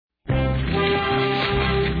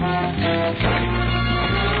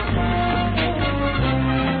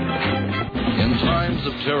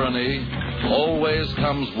of tyranny, always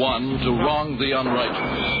comes one to wrong the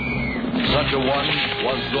unrighteous. Such a one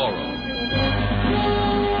was Zorro.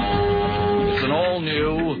 It's an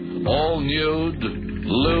all-new, all-nude,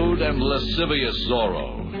 lewd and lascivious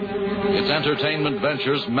Zorro. Its entertainment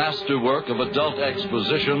venture's masterwork of adult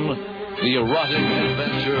exposition, the erotic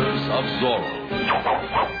adventures of Zorro.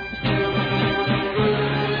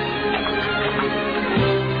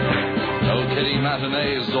 No kiddie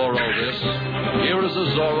matinee Zorro this. Here is a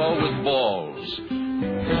Zorro with balls.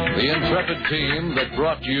 The intrepid team that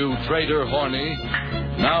brought you Trader Horny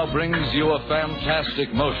now brings you a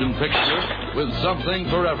fantastic motion picture with something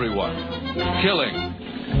for everyone. Killing.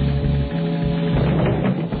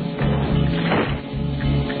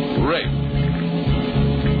 Rape.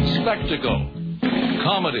 Spectacle.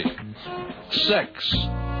 Comedy. Sex.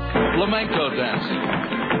 Flamenco dancing.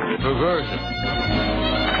 Perversion.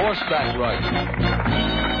 Horseback riding.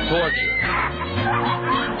 Torture.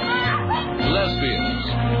 Lesbians.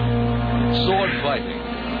 Sword fighting.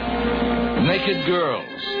 Naked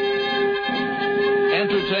girls.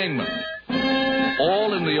 Entertainment.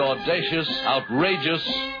 All in the audacious, outrageous,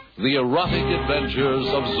 the erotic adventures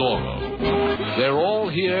of Zorro. They're all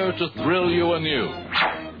here to thrill you anew.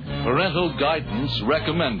 Parental guidance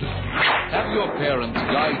recommended. Have your parents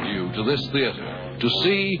guide you to this theater to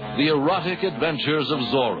see the erotic adventures of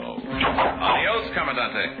Zorro. Adios,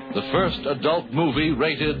 Commandante. The first adult movie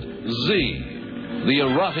rated Z. The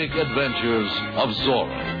erotic adventures of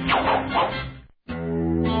Zorro.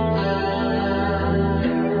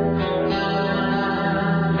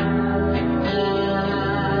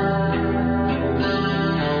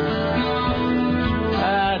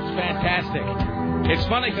 It's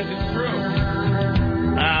funny because it's true.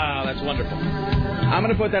 Ah, that's wonderful. I'm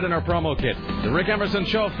going to put that in our promo kit. The Rick Emerson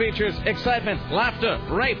Show features excitement, laughter,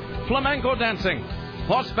 rape, flamenco dancing,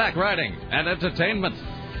 horseback riding, and entertainment.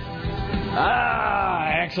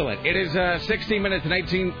 Ah, excellent. It is 6 minutes and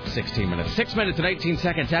 18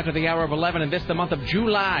 seconds after the hour of 11, and this the month of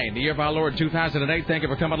July, in the year of our Lord 2008. Thank you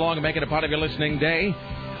for coming along and making it a part of your listening day.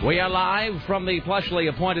 We are live from the plushly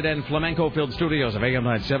appointed and flamenco-filled studios of AM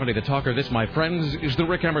 970. The Talker, this, my friends, is the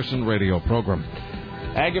Rick Emerson radio program.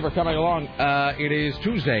 Thank you for coming along. It is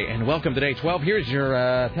Tuesday, and welcome to Day 12. Here's your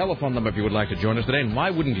telephone number if you would like to join us today, and why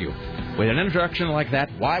wouldn't you? With an introduction like that,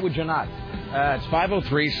 why would you not? It's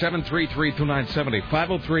 503-733-2970.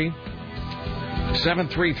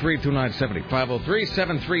 503-733-2970.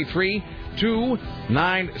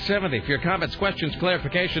 503-733-2970. For your comments, questions,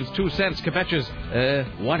 clarifications, 2 cents, kvetches,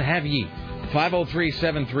 what have ye.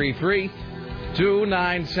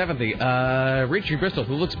 503-733-2970. Richie Bristol,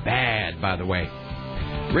 who looks bad, by the way.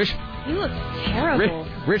 Rich, he looks terrible.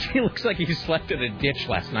 Rich, he looks like he slept in a ditch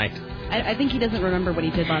last night. I think he doesn't remember what he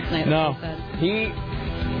did last night. No,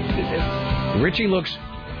 Richie looks...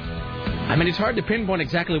 I mean, it's hard to pinpoint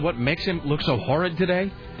exactly what makes him look so horrid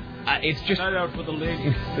today. It's just... Not out for the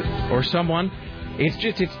lady. Or someone.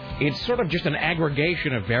 It's sort of just an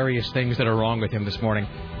aggregation of various things that are wrong with him this morning.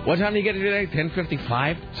 What time did you get it today?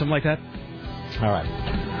 10:55? Something like that? All right.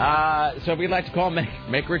 So if you'd like to call,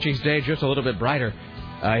 make Richie's day just a little bit brighter.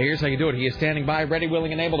 Here's how you do it. He is standing by, ready,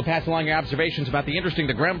 willing, and able to pass along your observations about the interesting,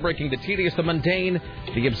 the groundbreaking, the tedious, the mundane,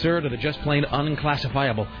 the absurd, or the just plain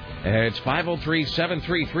unclassifiable. It's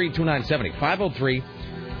 503-733-2970.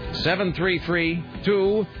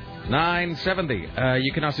 503-733-2970.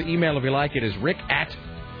 You can also email if you like. It is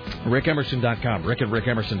rick@rickemerson.com.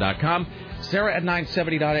 Rick@rickemerson.com. Sarah at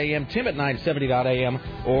 970.am. Tim at 970.am.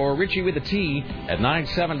 Or Richie with a T at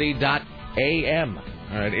 970.am.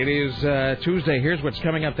 All right, it is Tuesday. Here's what's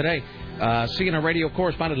coming up today. CNN radio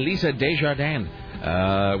correspondent Lisa Desjardins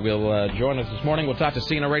will join us this morning. We'll talk to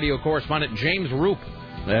CNN radio correspondent James Roop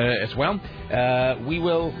as well.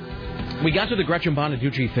 We got to the Gretchen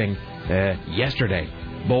Bonaducci thing yesterday.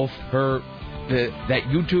 Both her that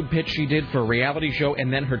YouTube pitch she did for a reality show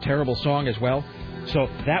and then her terrible song as well. So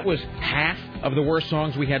that was half of the worst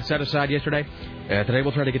songs we had set aside yesterday. Today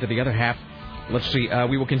we'll try to get to the other half. Let's see.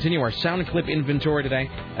 We will continue our sound clip inventory today.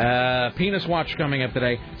 Penis watch coming up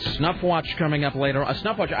today. Snuff watch coming up later. A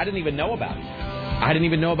snuff watch I didn't even know about. I didn't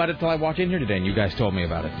even know about it until I walked in here today, and you guys told me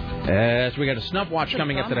about it. So we got a snuff watch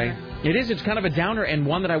coming up today. It is. It's kind of a downer, and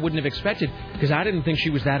one that I wouldn't have expected, because I didn't think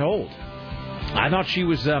she was that old. I thought she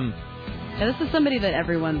was... Yeah, this is somebody that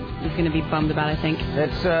everyone is going to be bummed about, I think.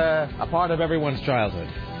 It's a part of everyone's childhood.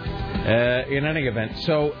 In any event.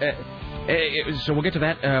 So we'll get to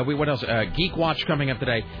that. What else? Geek Watch coming up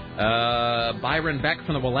today. Byron Beck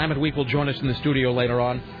from the Willamette Week will join us in the studio later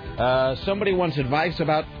on. Somebody wants advice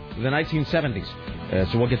about the 1970s.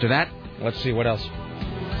 So we'll get to that. Let's see what else.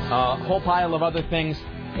 A whole pile of other things.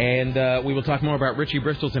 And we will talk more about Richie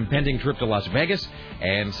Bristol's impending trip to Las Vegas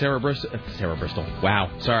and Sarah Bristol.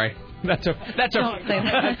 Wow, sorry. That's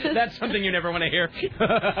something you never want to hear.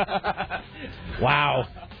 Wow.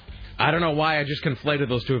 I don't know why I just conflated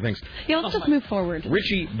those two things. Yeah, let's just move forward.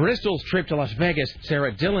 Richie Bristol's trip to Las Vegas,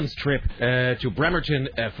 Sarah Dillon's trip to Bremerton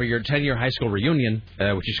for your 10-year high school reunion,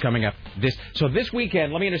 which is coming up this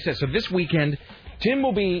weekend. Let me understand. So this weekend, Tim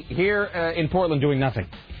will be here in Portland doing nothing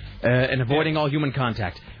and avoiding all human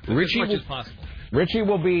contact. As much as possible. Richie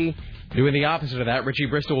will be doing the opposite of that. Richie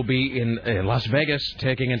Bristol will be in Las Vegas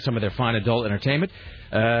taking in some of their fine adult entertainment.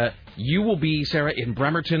 You will be, Sarah, in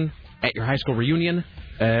Bremerton at your high school reunion.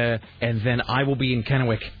 And then I will be in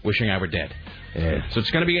Kennewick wishing I were dead. So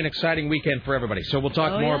it's going to be an exciting weekend for everybody. So we'll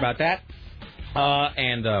talk more about that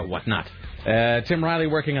and whatnot. Tim Riley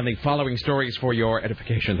working on the following stories for your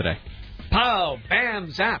edification today. Pow,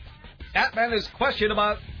 bam, zap. That man is questioned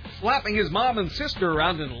about slapping his mom and sister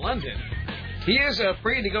around in London. He is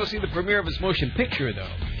free to go see the premiere of his motion picture,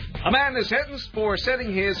 though. A man is sentenced for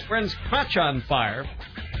setting his friend's crotch on fire,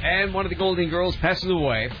 and one of the Golden Girls passes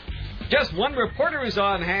away. Just one reporter is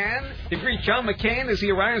on hand to greet John McCain as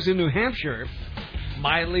he arrives in New Hampshire.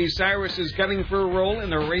 Miley Cyrus is gunning for a role in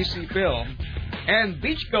the racy film. And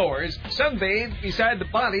beachgoers sunbathe beside the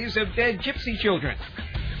bodies of dead gypsy children.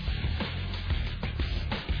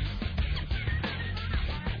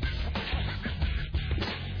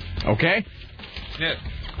 Okay? Yeah.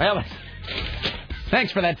 Well,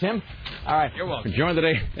 thanks for that, Tim. All right. You're welcome. We're joined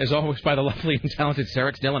today, as always, by the lovely and talented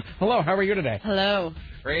Sarah Dillon. Hello, how are you today? Hello.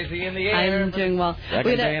 Crazy in the air. I'm doing well.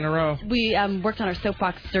 Second day in a row. We worked on our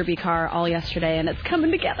soapbox derby car all yesterday, and it's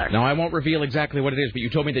coming together. Now, I won't reveal exactly what it is, but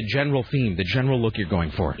you told me the general theme, the general look you're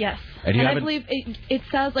going for. Yes. And I believe it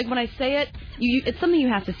sounds like when I say it, it's something you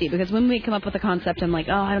have to see, because when we come up with a concept, I'm like,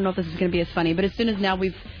 oh, I don't know if this is going to be as funny. But as soon as now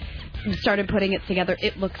we've started putting it together,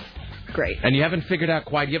 it looks great. And you haven't figured out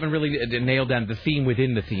quite, you haven't really nailed down the theme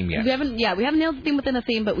within the theme yet. We haven't nailed the theme within the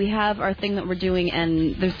theme, but we have our thing that we're doing,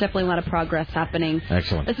 and there's definitely a lot of progress happening.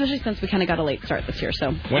 Excellent. Especially since we kind of got a late start this year.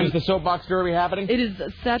 So when is the soapbox derby happening? It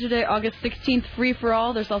is Saturday, August 16th, free for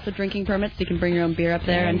all. There's also drinking permits, so you can bring your own beer up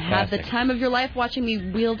there and have the time of your life watching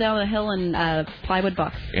me wheel down a hill in a plywood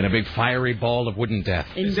box. In a big fiery ball of wooden death.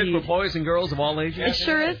 Indeed. Is it for boys and girls of all ages? It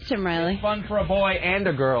sure is, Tim Riley. It's fun for a boy and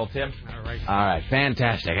a girl, Tim. All right.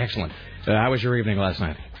 Fantastic. Excellent. How was your evening last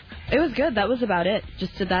night? It was good. That was about it.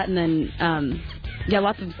 Just did that, and then,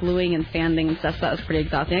 lots of gluing and sanding and stuff. So that was pretty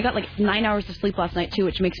exhausting. I got like 9 hours of sleep last night, too,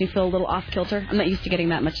 which makes me feel a little off-kilter. I'm not used to getting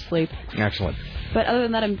that much sleep. Excellent. But other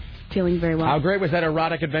than that, I'm feeling very well. How great was that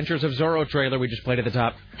Erotic Adventures of Zorro trailer we just played at the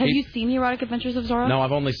top? Have you seen the Erotic Adventures of Zorro? No,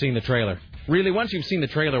 I've only seen the trailer. Really, once you've seen the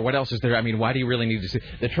trailer, what else is there? I mean, why do you really need to see?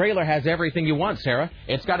 The trailer has everything you want, Sarah.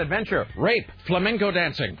 It's got adventure, rape, flamenco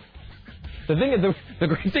dancing. The thing is, the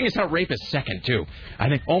great thing is how rape is second, too. I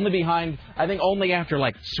think only after,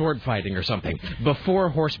 like, sword fighting or something. Before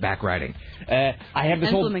horseback riding. I have this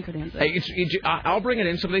whole... flamenco dancing. I'll bring it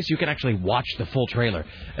in someday so you can actually watch the full trailer.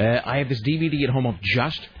 I have this DVD at home of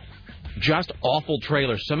just awful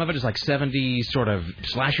trailers. Some of it is like 70s sort of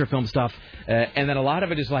slasher film stuff. And then a lot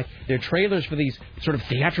of it is like, they're trailers for these sort of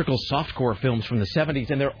theatrical softcore films from the 70s.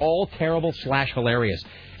 And they're all terrible / hilarious.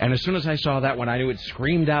 And as soon as I saw that one, I knew it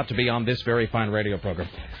screamed out to be on this very fine radio program.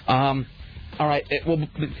 All right. Well,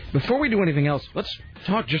 before we do anything else, let's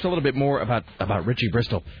talk just a little bit more about Richie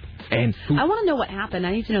Bristol. And I want to know what happened.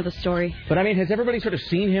 I need to know the story. But, I mean, has everybody sort of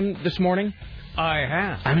seen him this morning? I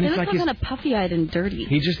have. I mean, it's like kind of puffy-eyed and dirty.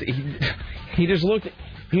 He just looked...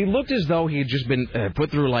 He looked as though he had just been put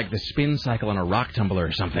through, like, the spin cycle on a rock tumbler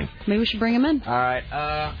or something. Maybe we should bring him in. All right.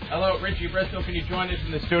 Hello, Richie Bristol. Can you join us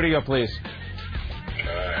in the studio, please?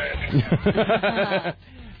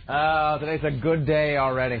 Today's a good day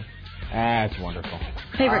already. That's wonderful.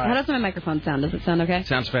 Hey, Rick, how does my microphone sound? Does it sound okay?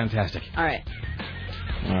 Sounds fantastic. All right.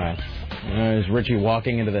 There's Richie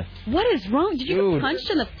walking into the... What is wrong? Did you get punched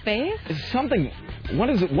in the face? Something...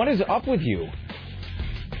 What is up with you?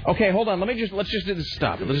 Okay, hold on. Let's just do this.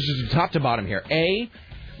 Stop. Let's just do top to bottom here. A,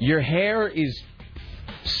 your hair is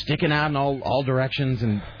sticking out in all directions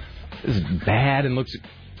and is bad and looks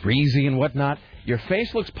greasy and whatnot. Your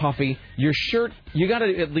face looks puffy. Your shirt, you got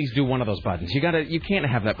to at least do one of those buttons. You can't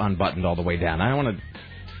have that unbuttoned all the way down. I don't want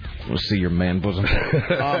to see your man bosom.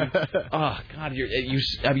 Oh God,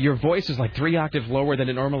 your voice is like 3 octaves lower than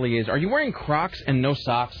it normally is. Are you wearing Crocs and no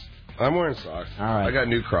socks? I'm wearing socks. All right. I got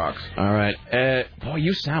new Crocs. All right. Boy,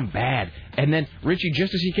 you sound bad. And then, Richie,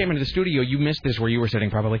 just as he came into the studio, you missed this where you were sitting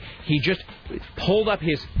probably. He just pulled up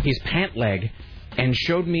his pant leg and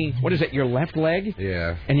showed me, what is it, your left leg?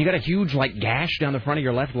 Yeah. And you got a huge, like, gash down the front of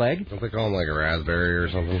your left leg? Don't they call them, like, a raspberry or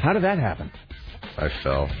something? How did that happen? I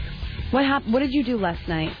fell. What happened? What did you do last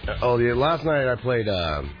night? Oh, yeah, last night I played.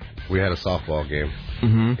 We had a softball game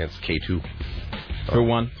against K2. Who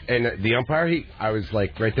won? And the umpire, I was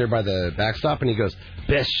like right there by the backstop, and he goes,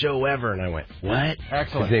 "Best show ever." And I went, "What?"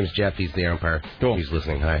 Excellent. His name's Jeff. He's the umpire. Cool. He's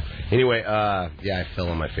listening. Hi. Anyway, I fell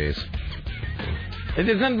on my face. It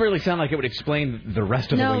doesn't really sound like it would explain the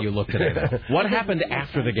rest of the way you look today, though. What happened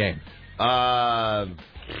after the game?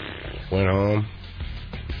 Went home.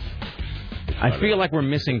 I feel like we're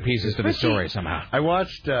missing pieces to the story somehow. I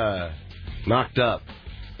watched Knocked Up.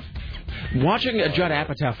 Watching a Judd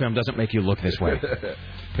Apatow film doesn't make you look this way.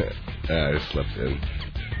 I slept in.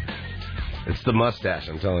 It's the mustache,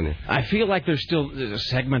 I'm telling you. I feel like there's still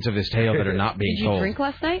segments of this tale that are not being told. Did you drink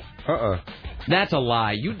last night? That's a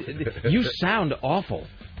lie. You sound awful.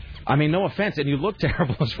 I mean, no offense, and you look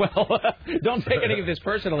terrible as well. Don't take any of this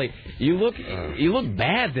personally. You look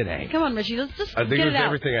bad today. Come on, Richie, let's just I think get it was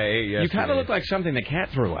everything I ate yesterday. You kind of look like something the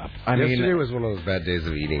cat threw up. Yesterday was one of those bad days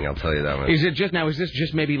of eating, I'll tell you that much. Is this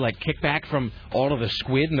just maybe like kickback from all of the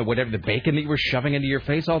squid and the bacon that you were shoving into your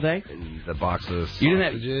face all day? And the box of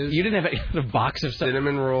sausages. You didn't have the box of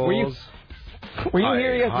cinnamon rolls. Were you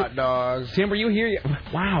here? Hot dogs. Tim, were you here?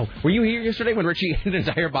 Wow. Were you here yesterday when Richie ate an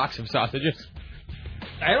entire box of sausages?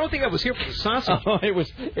 I don't think I was here for the sausage. Oh, it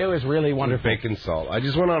was really wonderful. Bacon salt. I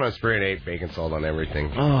just went on a spray and ate bacon salt on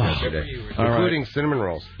everything yesterday, including cinnamon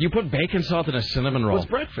rolls. You put bacon salt in a cinnamon roll? Well,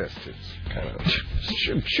 it's breakfast. It's kind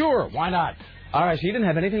of... Sure, why not? All right, so you didn't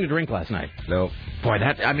have anything to drink last night? No. Boy,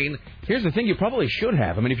 here's the thing, you probably should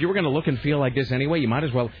have. I mean, if you were going to look and feel like this anyway, you might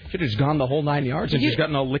as well should have just gone the whole 9 yards and just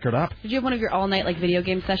gotten all liquored up. Did you have one of your all-night, video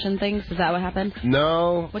game session things? Is that what happened?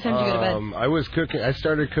 No. What time did you go to bed? I was cooking. I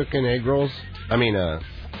started cooking egg rolls.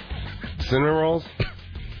 Cinnamon rolls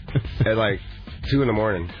at 2 in the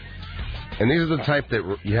morning. And these are the type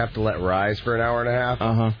that you have to let rise for an hour and a half.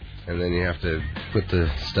 Uh-huh. And then you have to put the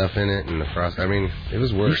stuff in it and the frost. I mean, it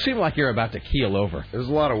was work. You seem like you're about to keel over. It was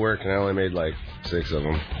a lot of work, and I only made 6 of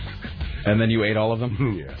them. And then you ate all of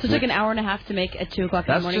them? Yeah. So it took an hour and a half to make at 2 o'clock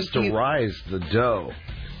in the morning? That's just to rise the dough.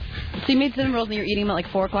 So you made cinnamon rolls and you were eating them at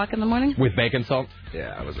 4 o'clock in the morning? With bacon salt?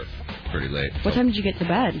 Yeah, I was up pretty late. What time did you get to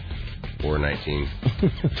bed? 4:19.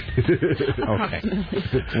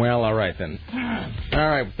 Okay. Well, all right then. All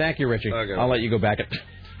right. Thank you, Richie. Okay. I'll let you go back.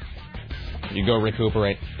 You go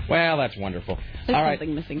recuperate. Well, that's wonderful. There's all right.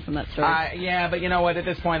 something missing from that story. Yeah, but you know what? At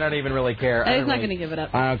this point, I don't even really care. I'm not going to give it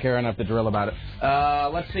up. I don't care enough to drill about it.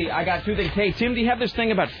 Let's see. I got 2 things. Hey, Tim, do you have this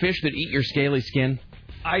thing about fish that eat your scaly skin?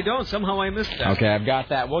 I don't. Somehow I missed that. Okay, I've got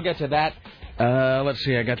that. We'll get to that. Let's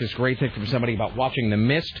see. I got this great thing from somebody about watching The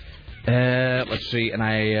Mist. Let's see. And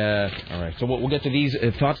all right. So we'll get to these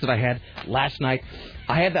thoughts that I had last night.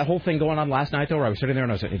 I had that whole thing going on last night, though, where I was sitting there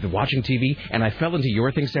and I was watching TV, and I fell into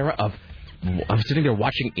your thing, Sarah, I was sitting there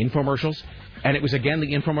watching infomercials, and it was, again,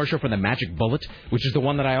 the infomercial for the Magic Bullet, which is the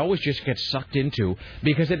one that I always just get sucked into,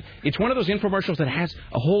 because it's one of those infomercials that has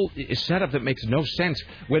a whole setup that makes no sense,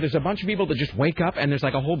 where there's a bunch of people that just wake up, and there's a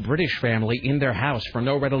whole British family in their house for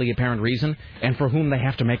no readily apparent reason, and for whom they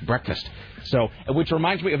have to make breakfast. So, which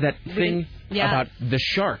reminds me of that thing about the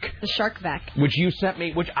shark. The shark vac. Which you sent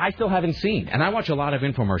me, which I still haven't seen. And I watch a lot of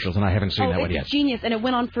infomercials, and I haven't seen that one yet. It's genius, and it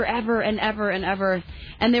went on forever and ever and ever.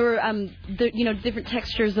 And there were, different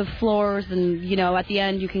textures of floors, and, at the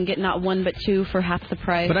end you can get not 1 but 2 for half the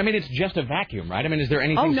price. But, it's just a vacuum, right? Is there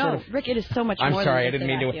anything sort of... Rick, it is so much more I'm sorry, than I didn't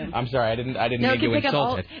mean vacuum. to... I'm sorry, I didn't mean to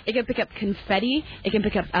insult it. It can pick up confetti. It can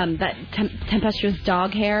pick up that tempestuous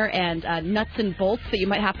dog hair and nuts and bolts that you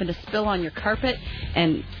might happen to spill on your carpet.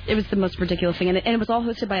 And it was the most ridiculous thing. And it was all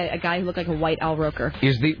hosted by a guy who looked like a white Al Roker.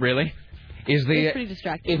 Really? It's pretty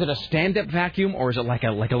distracting. Is it a stand-up vacuum, or is it like a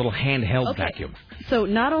little handheld vacuum? So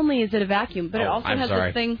not only is it a vacuum, but it also has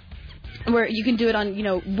this thing where you can do it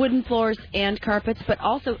on, wooden floors and carpets, but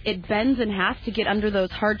also it bends in half to get under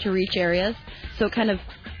those hard-to-reach areas. So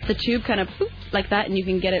the tube kind of like that, and you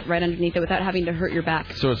can get it right underneath it without having to hurt your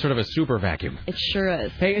back. So it's sort of a super vacuum. It sure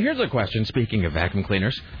is. Hey, here's a question, speaking of vacuum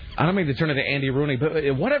cleaners. I don't mean to turn it to Andy Rooney,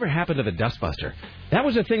 but whatever happened to the dustbuster? That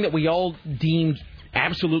was a thing that we all deemed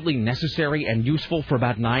absolutely necessary and useful for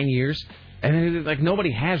about 9 years. And nobody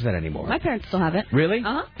has that anymore. My parents still have it. Really?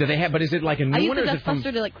 Uh-huh. Do they have? But is it like a new one? I use the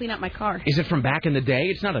dustbuster to clean out my car. Is it from back in the day?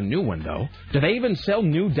 It's not a new one though. Do they even sell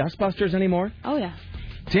new dustbusters anymore? Oh yeah.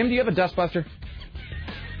 Tim, do you have a dustbuster?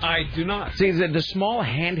 I do not. See, the small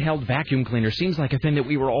handheld vacuum cleaner seems like a thing that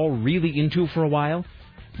we were all really into for a while.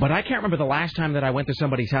 But I can't remember the last time that I went to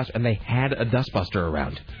somebody's house and they had a dustbuster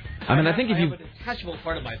around. I mean, I think if you... I have a detachable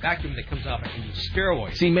part of my vacuum that comes off. I can use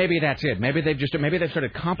steroids. See, maybe that's it. Maybe they've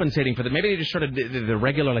started compensating for that. Maybe they just started the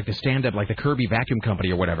regular, like the stand-up, like the Kirby Vacuum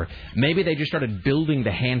Company or whatever. Maybe they just started building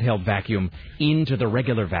the handheld vacuum into the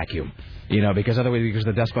regular vacuum. Because otherwise, because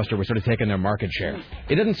the Dustbuster was sort of taking their market share.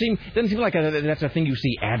 It doesn't seem like that's a thing you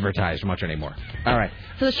see advertised much anymore. All right.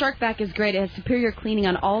 So the Shark Vac is great. It has superior cleaning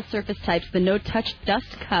on all surface types. The no-touch dust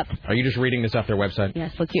cup. Are you just reading this off their website?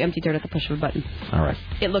 Yes. Lets you empty dirt at the push of a button. All right.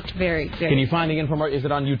 It looked very, very... Can you find the infomercial? Is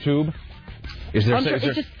it on YouTube?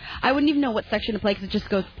 I wouldn't even know what section to play because it just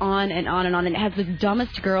goes on and on and on. And it has the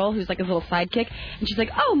dumbest girl who's like a little sidekick. And she's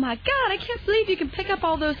like, oh, my God, I can't believe you can pick up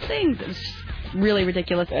all those things. It was just really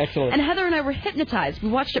ridiculous. Excellent. And Heather and I were hypnotized. We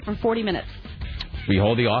watched it for 40 minutes. We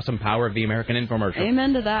hold the awesome power of the American infomercial.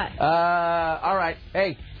 Amen to that. All right.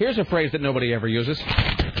 Hey, here's a phrase that nobody ever uses.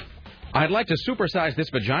 I'd like to supersize this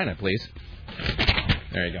vagina, please.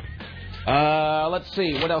 There you go. Let's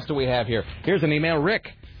see. What else do we have here? Here's an email. Rick,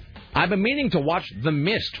 I've been meaning to watch The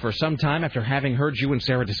Mist for some time after having heard you and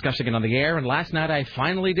Sarah discussing it on the air, and last night I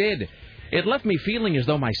finally did. It left me feeling as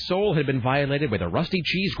though my soul had been violated with a rusty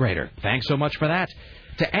cheese grater. Thanks so much for that.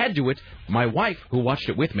 To add to it, my wife, who watched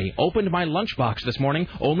it with me, opened my lunchbox this morning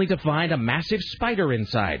only to find a massive spider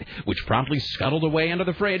inside, which promptly scuttled away under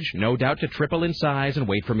the fridge, no doubt to triple in size and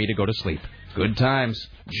wait for me to go to sleep. Good times.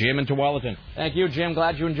 Jim in Tualatin. Thank you, Jim.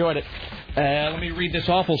 Glad you enjoyed it. Let me read this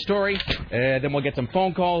awful story. Then we'll get some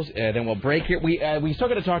phone calls. Then we'll break here. We still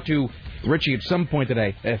got to talk to Richie at some point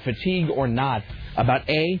today, fatigue or not, about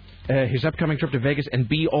A, his upcoming trip to Vegas, and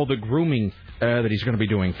B, all the grooming that he's going to be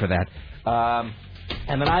doing for that.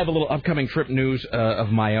 And then I have a little upcoming trip news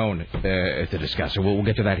of my own to discuss. So we'll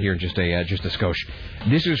get to that here in just a skosh.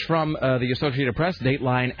 This is from the Associated Press,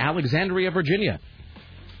 Dateline, Alexandria, Virginia.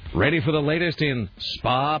 Ready for the latest in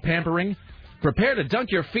spa pampering? Prepare to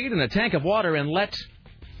dunk your feet in a tank of water and let...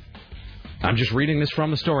 I'm just reading this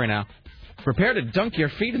from the story now. Prepare to dunk your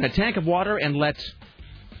feet in a tank of water and let...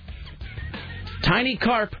 tiny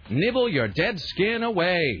carp nibble your dead skin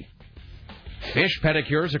away. Fish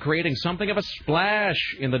pedicures are creating something of a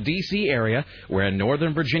splash in the D.C. area, where a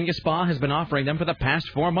Northern Virginia spa has been offering them for the past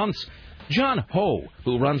 4 months. John Ho,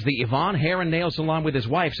 who runs the Yvonne Hair and Nail Salon with his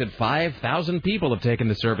wife, said 5,000 people have taken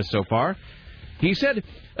the service so far. He said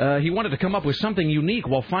he wanted to come up with something unique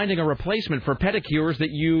while finding a replacement for pedicures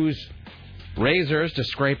that use razors to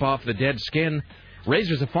scrape off the dead skin.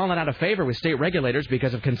 Razors have fallen out of favor with state regulators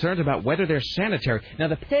because of concerns about whether they're sanitary. Now,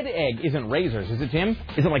 the ped egg isn't razors, is it, Tim?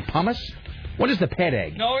 Is it like pumice? What is the ped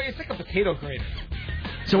egg? No, it's like a potato grater.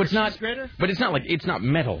 So it's not, but it's not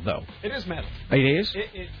metal, though. It is metal. It is?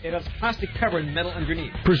 It has plastic cover and metal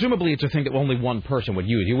underneath. Presumably, it's a thing that only one person would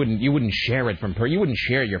use. You wouldn't share it you wouldn't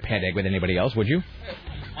share your ped egg with anybody else, would you? You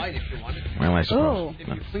might if you wanted. Well, I suppose. If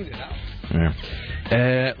you cleaned it out.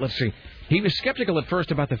 Yeah. Let's see. He was skeptical at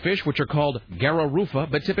first about the fish, which are called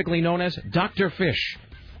Garurufa, but typically known as Dr. Fish.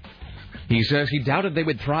 He says he doubted they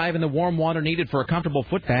would thrive in the warm water needed for a comfortable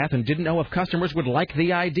foot bath and didn't know if customers would like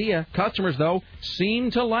the idea. Customers, though,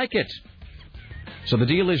 seem to like it. So the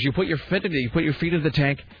deal is you put your feet in the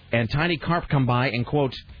tank, and tiny carp come by and,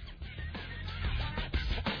 quote,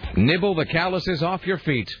 nibble the calluses off your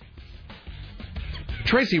feet.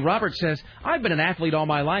 Tracy Roberts says, I've been an athlete all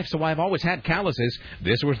my life, so I've always had calluses.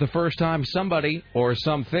 This was the first time somebody or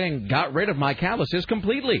something got rid of my calluses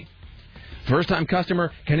completely. First-time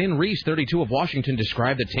customer Kanin Reese, 32 of Washington,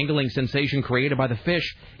 described the tingling sensation created by the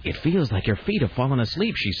fish. It feels like your feet have fallen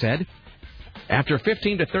asleep, she said. After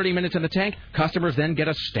 15 to 30 minutes in the tank, customers then get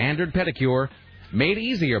a standard pedicure, made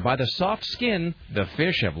easier by the soft skin the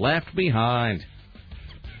fish have left behind.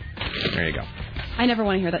 There you go. I never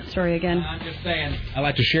want to hear that story again. I'm just saying. I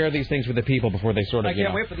like to share these things with the people before they sort of, I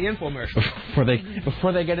can't wait for the infomercial.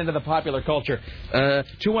 before they get into the popular culture. 2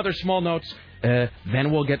 other small notes.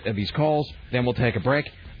 Then we'll get these calls. Then we'll take a break.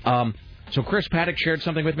 So Chris Paddock shared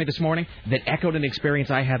something with me this morning that echoed an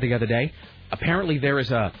experience I had the other day. Apparently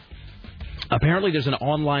there's an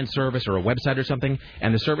online service or a website or something,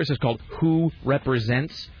 and the service is called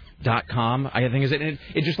WhoRepresents.com. I think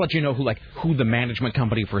it just lets you know who the management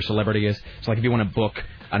company for a celebrity is. So like if you want to book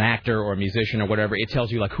an actor or a musician or whatever, it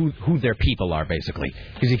tells you like who their people are basically,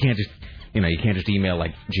 because you can't just email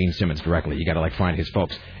like Gene Simmons directly. You got to like find his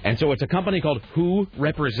folks. And so it's a company called Who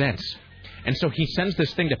Represents. And so he sends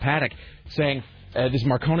this thing to Paddock saying, this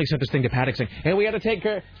Marconi sent this thing to Paddock saying, hey, we had to take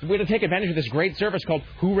advantage of this great service called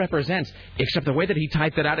Who Represents. Except the way that he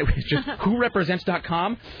typed it out, it was just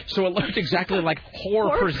WhoRepresents.com. So it looked exactly like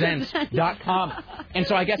WhorePresents.com. And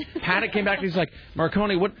so I guess Paddock came back and he's like,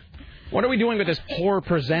 Marconi, what are we doing with this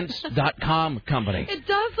WhorePresents.com company? It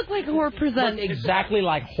does look like Whore Presents. Exactly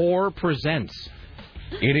like Whore Presents.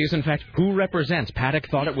 It is, in fact, Who Represents. Paddock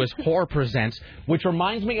thought it was Whore Presents, which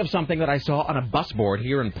reminds me of something that I saw on a bus board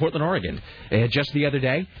here in Portland, Oregon, just the other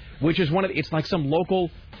day, which is it's like some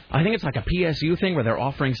local, I think it's like a PSU thing where they're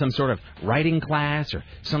offering some sort of writing class or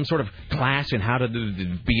some sort of class in how to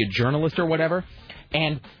be a journalist or whatever.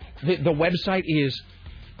 And the website is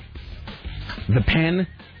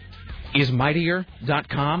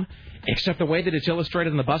thepenismightier.com, except the way that it's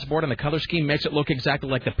illustrated on the bus board and the color scheme makes it look exactly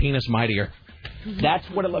like the penis mightier. That's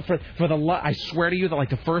what it looked for I swear to you that like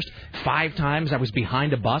the first 5 times I was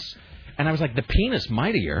behind a bus and I was like, the penis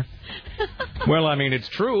mightier? Well, I mean, it's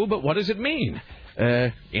true, but what does it mean?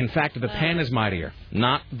 In fact, the pen is mightier,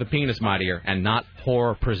 not the penis mightier, and not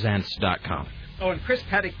whorepresents.com. Oh, and Chris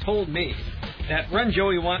Paddock told me that Run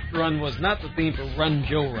Joey Run was not the theme for Run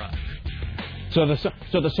Joe Run. So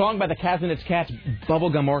the song by the Kaznitz Cats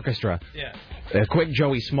Bubblegum Orchestra, Quick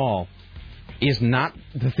Joey Small, is not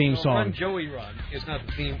the theme song. Run Joey Run is not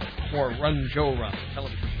the theme for Run Joe Run, a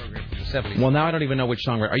television program from the 70s. Well, now I don't even know which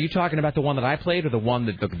song. Are you talking about the one that I played or the one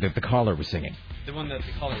that the caller was singing? The one that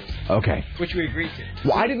the caller was singing. Okay. Which we agreed to.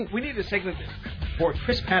 Well, We need a segment for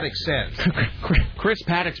Chris Paddock Says. Chris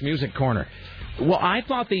Paddock's Music Corner. Well, I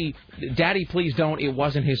thought the Daddy Please Don't, it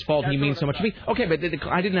wasn't his fault, he means so much to me. Okay, but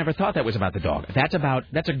I didn't ever thought that was about the dog. That's a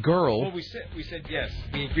girl. Well, we said yes.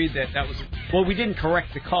 We agreed that was... Well, we didn't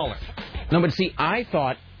correct the caller. No, but see, I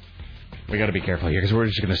thought... We got to be careful here, because we're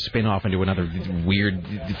just going to spin off into another weird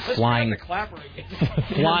flying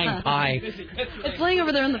pie. It's laying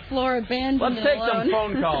over there on the floor, abandoned. Let's take some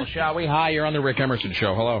phone calls, shall we? Hi, you're on the Rick Emerson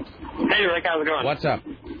Show. Hello. Hey, Rick, how's it going? What's up?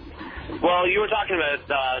 Well, you were talking about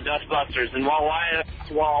Dustbusters, and while I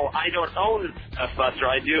don't own a Dustbuster,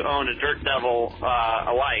 I do own a Dirt Devil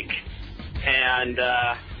alike. And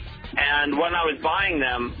when I was buying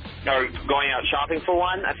them, or going out shopping for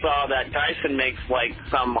one, I saw that Dyson makes like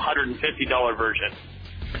some $150 version.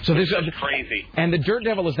 So this is crazy. And the Dirt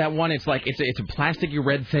Devil is that one? It's like it's a plasticky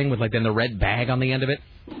red thing with like then the red bag on the end of it.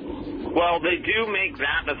 Well, they do make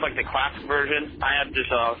that. That's like the classic version. I have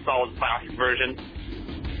just a solid plastic version.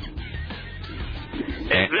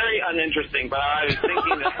 It's very uninteresting, but I was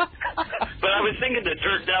thinking the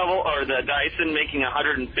Dirt Devil or the Dyson making a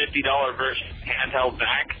 $150 version handheld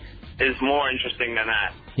back is more interesting than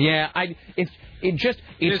that. Yeah,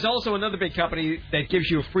 There's also another big company that gives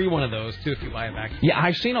you a free one of those too if you buy a vacuum. Yeah,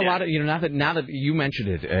 I've seen a lot of now that you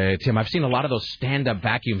mentioned it, Tim. I've seen a lot of those stand-up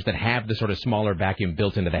vacuums that have the sort of smaller vacuum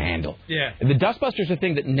built into the handle. Yeah. The Dustbuster's a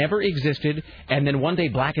thing that never existed, and then one day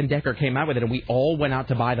Black & Decker came out with it, and we all went out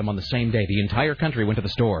to buy them on the same day. The entire country went to the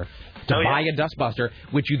store to buy a Dustbuster,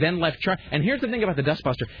 which you then left. And here's the thing about the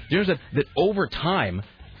Dustbuster: there's that over time.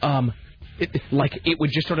 It would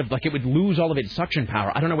just sort of it would lose all of its suction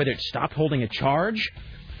power. I don't know whether it stopped holding a charge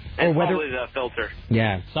or whether probably the filter.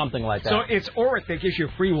 Yeah, something like that. So it's Oric that gives you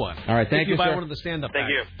a free one. All right, thank you, if you buy sir. one of the stand-up. Thank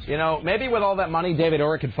you. You know, maybe with all that money, David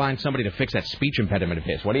Oric could find somebody to fix that speech impediment of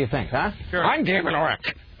his. What do you think, huh? Sure. I'm David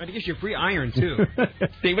Oric. But it gives you a free iron, too.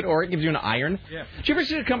 David Oric gives you an iron? Yeah. Did you ever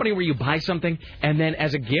see a company where you buy something, and then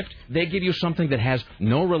as a gift, they give you something that has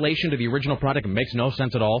no relation to the original product and makes no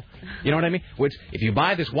sense at all? You know what I mean? Which, if you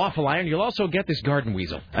buy this waffle iron, you'll also get this garden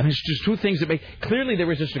weasel. I mean, it's just two things that make... Clearly, there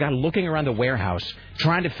was just a guy looking around the warehouse,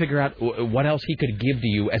 trying to figure out what else he could give to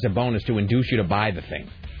you as a bonus to induce you to buy the thing.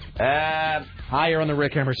 Hi, you're on the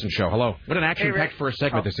Rick Emerson Show. Hello. What an action-packed first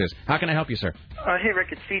segment this is. How can I help you, sir? Hey,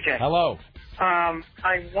 Rick, it's CJ. Hello.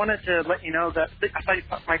 I wanted to let you know that I thought you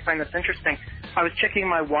might find this interesting. I was checking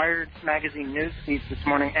my Wired magazine news feeds this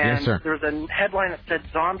morning, and there was a headline that said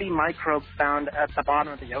zombie microbes found at the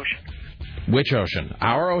bottom of the ocean. Which ocean?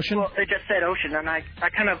 Our ocean? Well, it just said ocean, and I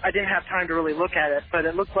didn't have time to really look at it, but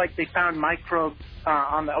it looked like they found microbes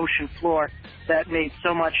on the ocean floor that made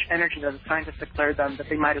so much energy that the scientists declared them that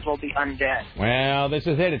they might as well be undead. Well, this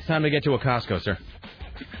is it. It's time to get to a Costco, sir.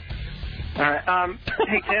 All right.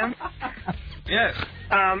 Hey, Tim? Yes.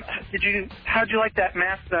 How'd you like that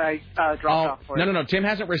mask that I dropped off for you? No. Tim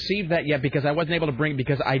hasn't received that yet because I wasn't able to bring it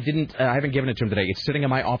because I haven't given it to him today. It's sitting in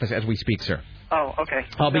my office as we speak, sir. Oh, okay.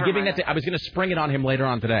 I'll be giving that to... I was going to spring it on him later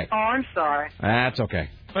on today. Oh, I'm sorry. That's okay.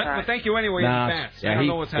 But thank you anyway in advance. Yeah, I don't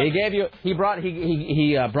know what's happening. He brought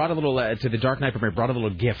a little to the Dark Night premiere. Brought a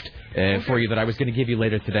little gift for you that I was going to give you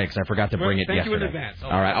later today because I forgot to bring it yesterday. Thank you in advance.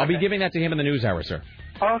 All right, I'll be giving that to him in the news hour, sir.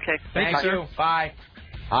 Oh, okay. Thank you. Bye.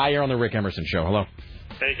 Hi, you're on the Rick Emerson Show. Hello.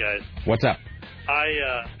 Hey guys. What's up?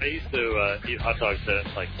 I used to eat hot dogs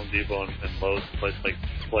at like Home Depot and Lowe's, places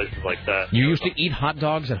like that. You used to eat hot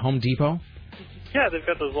dogs at Home Depot? Yeah, they've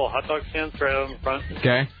got those little hot dog stands right out in front.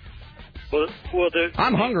 Okay. Well,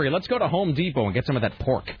 I'm hungry. Let's go to Home Depot and get some of that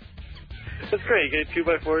pork. That's great. You get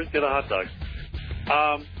 2x4s, get a hot dog.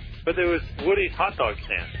 but there was Woody's hot dog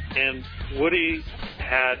stand, and Woody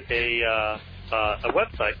had a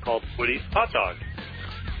website called Woody's Hot Dog,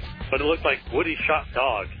 but it looked like Woody shot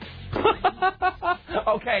dogs.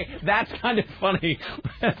 Okay, that's kind of funny.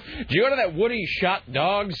 Did you go to that Woody Shot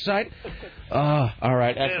Dogs site? All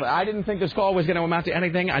right. Excellent. I didn't think this call was going to amount to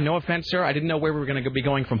anything. No offense, sir. I didn't know where we were going to be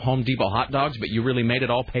going from Home Depot hot dogs, but you really made it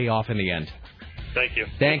all pay off in the end. Thank you.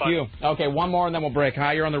 Thank you. Okay, one more and then we'll break.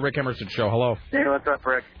 Hi, you're on the Rick Emerson Show. Hello. Hey, what's up,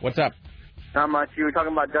 Rick? What's up? Not much. You were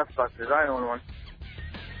talking about Dustbusters. I own one.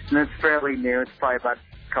 And it's fairly new. It's probably about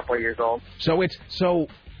a couple of years old.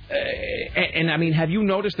 And I mean, have you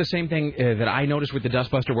noticed the same thing that I noticed with the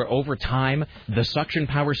Dustbuster, where over time the suction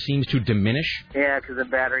power seems to diminish? Yeah, because the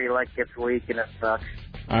battery gets weak and it sucks.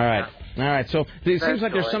 All right. So it seems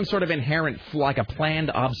like there's some sort of inherent, like a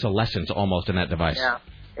planned obsolescence almost in that device.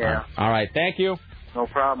 Yeah. All right. Thank you. No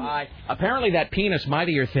problem. Bye. Apparently, that penis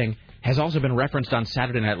mightier thing has also been referenced on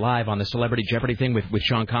Saturday Night Live on the Celebrity Jeopardy thing with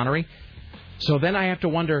Sean Connery. So then I have to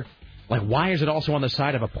wonder, why is it also on the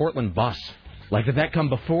side of a Portland bus? Did that come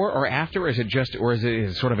before or after, or is it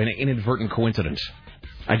sort of an inadvertent coincidence?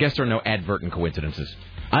 I guess there are no advertent coincidences.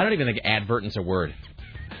 I don't even think advertent's a word.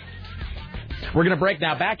 We're going to break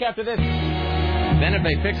now. Back after this. Then if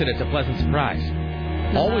they fix it, it's a pleasant surprise.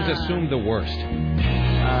 Always assume the worst.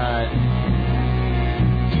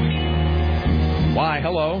 Why,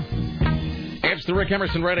 hello. It's the Rick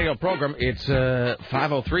Emerson radio program. It's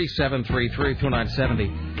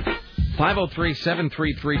 503-733-2970.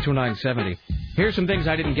 503-733-2970. Here's some things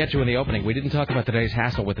I didn't get to in the opening. We didn't talk about today's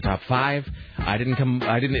hassle with the top 5. I didn't tell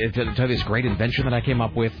you this great invention that I came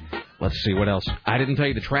up with. Let's see, what else? I didn't tell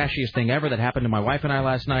you the trashiest thing ever that happened to my wife and I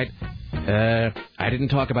last night. I didn't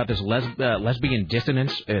talk about this lesbian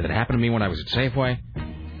dissonance that happened to me when I was at Safeway.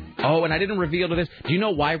 Oh, and I didn't reveal to this. Do you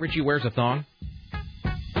know why Richie wears a thong?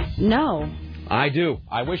 No. I do.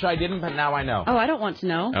 I wish I didn't, but now I know. Oh, I don't want to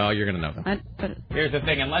know. Oh, you're going to know. Here's the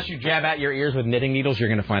thing. Unless you jab at your ears with knitting needles, you're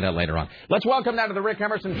going to find out later on. Let's welcome now to the Rick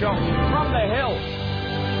Emerson Show from the Hill,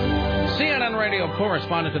 CNN radio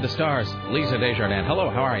correspondent to the stars, Lisa Desjardins. Hello,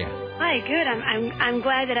 how are you? Hi, good. I'm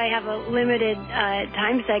glad that I have a limited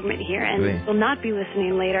time segment here and will not be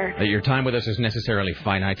listening later. That your time with us is necessarily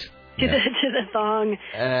finite. To the thong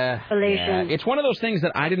relation. It's one of those things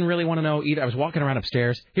that I didn't really want to know either. I was walking around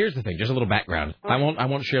upstairs. Here's the thing, just a little background. I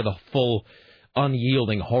won't share the full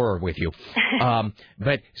unyielding horror with you.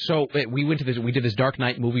 But we did this Dark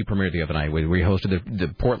Knight movie premiere the other night. We hosted the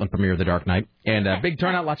Portland premiere of the Dark Knight, and big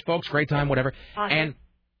turnout, lots of folks, great time, whatever. Awesome.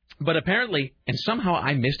 But apparently, and somehow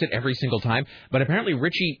I missed it every single time. But apparently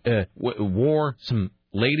Richie wore some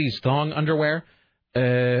ladies' thong underwear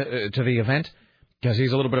to the event. Because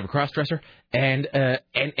he's a little bit of a cross-dresser, and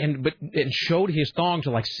showed his thong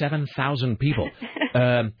to 7,000 people,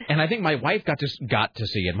 and I think my wife got to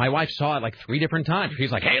see it. My wife saw it 3 different times.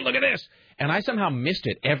 She's like, "Hey, look at this!" And I somehow missed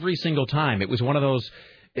it every single time. It was one of those,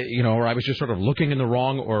 where I was just sort of looking in the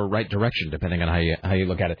wrong or right direction, depending on how you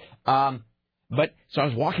look at it. But so I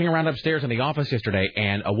was walking around upstairs in the office yesterday,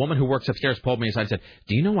 and a woman who works upstairs pulled me aside and said,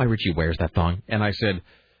 "Do you know why Richie wears that thong?" And I said,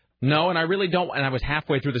 "No, and I really don't." And I was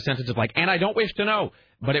halfway through the sentence of and I don't wish to know.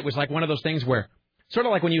 But it was one of those things where, sort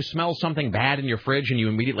of like when you smell something bad in your fridge and you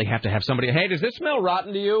immediately have to have somebody, "Hey, does this smell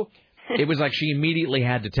rotten to you?" It was like she immediately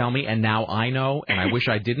had to tell me, and now I know, and I wish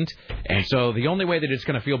I didn't. And so the only way that it's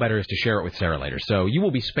going to feel better is to share it with Sarah later. So you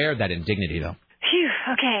will be spared that indignity, though. Phew,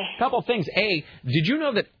 okay. Couple things. A, did you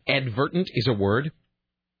know that advertent is a word?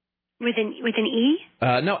 With an E?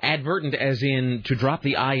 No, advertent as in to drop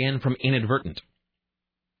the I-N from inadvertent.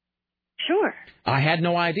 Sure. I had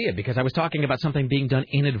no idea because I was talking about something being done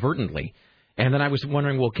inadvertently. And then I was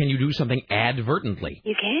wondering, well, can you do something advertently?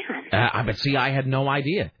 You can. But see, I had no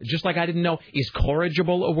idea. Just like I didn't know, is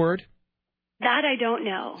corrigible a word? That I don't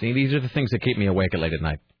know. See, these are the things that keep me awake late at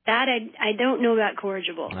night. That I don't know about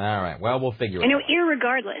corrigible. All right. Well, we'll figure it out. I know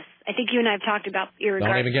irregardless. I think you and I have talked about irregardless.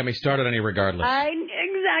 Don't even get me started on irregardless.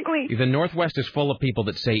 Exactly. The Northwest is full of people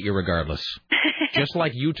that say irregardless. Just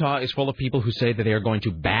like Utah is full of people who say that they are going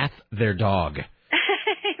to bath their dog.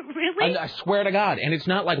 Really? I swear to God. And it's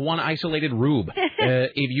not like one isolated rube.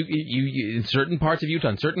 If you in certain parts of Utah,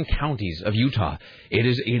 in certain counties of Utah, it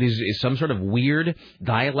is some sort of weird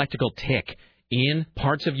dialectical tick in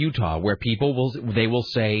parts of Utah where people will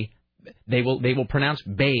pronounce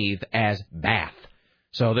bathe as bath.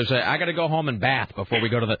 So there's I got to go home and bath before we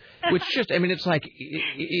go to the, which just, I mean, it's like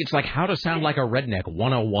how to sound like a redneck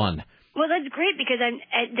 101. Well, that's great because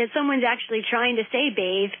that someone's actually trying to say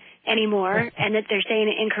bathe anymore, and that they're saying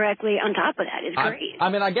it incorrectly on top of that is great. I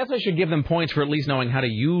mean, I guess I should give them points for at least knowing how to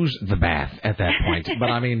use the bath at that point.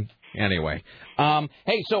 But I mean, Anyway,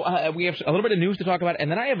 hey, so we have a little bit of news to talk about,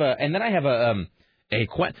 and then I have I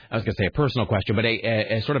was going to say a personal question, but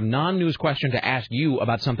a sort of non-news question to ask you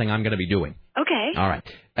about something I'm going to be doing. Okay. All right.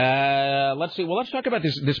 Let's see. Well, let's talk about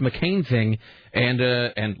this McCain thing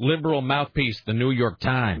and liberal mouthpiece, the New York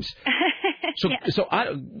Times. So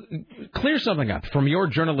clear something up from your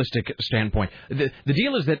journalistic standpoint. The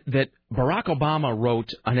deal is that Barack Obama wrote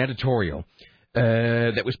an editorial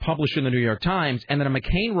that was published in the New York Times, and then a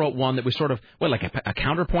McCain wrote one that was sort of, like a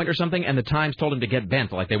counterpoint or something, and the Times told him to get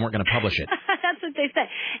bent, like they weren't going to publish it. That's what they said.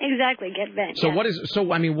 Exactly, get bent. So what's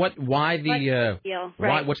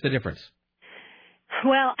the difference?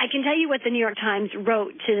 Well, I can tell you what the New York Times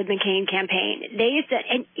wrote to the McCain campaign. They said,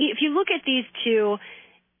 and if you look at these two,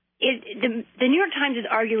 the New York Times is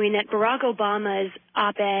arguing that Barack Obama's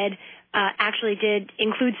op-ed actually did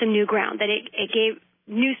include some new ground, that it gave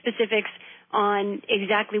new specifics on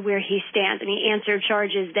exactly where he stands, and he answered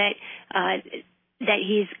charges that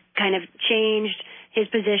he's kind of changed his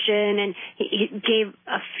position, and he gave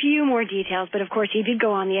a few more details, but of course he did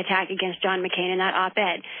go on the attack against John McCain in that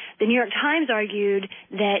op-ed. The New York Times argued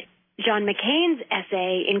that John McCain's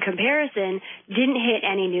essay, in comparison, didn't hit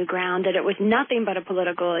any new ground, that it was nothing but a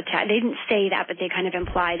political attack. They didn't say that, but they kind of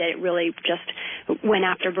implied that it really just went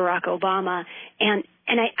after Barack Obama. And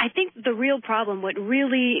I think the real problem, what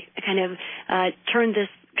really kind of turned this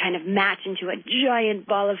kind of match into a giant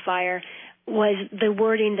ball of fire, was the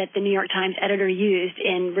wording that the New York Times editor used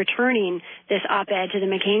in returning this op-ed to the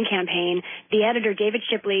McCain campaign. The editor, David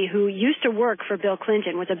Shipley, who used to work for Bill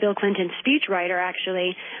Clinton, was a Bill Clinton speechwriter,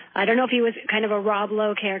 actually. I don't know if he was kind of a Rob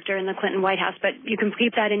Lowe character in the Clinton White House, but you can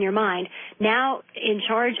keep that in your mind. Now in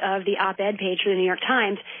charge of the op-ed page for the New York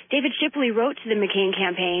Times, David Shipley wrote to the McCain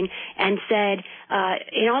campaign and said,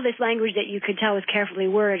 in all this language that you could tell was carefully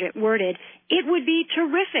worded, it would be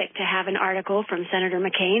terrific to have an article from Senator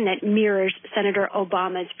McCain that mirrors Senator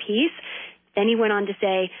Obama's piece. Then he went on to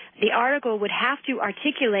say, the article would have to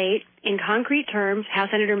articulate in concrete terms how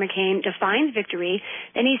Senator McCain defines victory.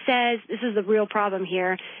 Then he says, this is the real problem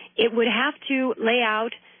here, it would have to lay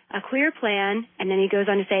out a clear plan, and then he goes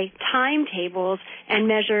on to say timetables and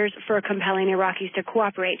measures for compelling Iraqis to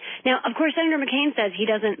cooperate. Now, of course, Senator McCain says he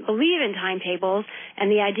doesn't believe in timetables,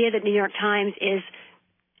 and the idea that the New York Times is,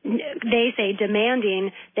 they say,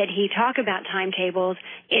 demanding that he talk about timetables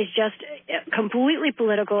is just completely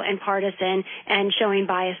political and partisan and showing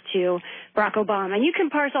bias to Barack Obama. And you can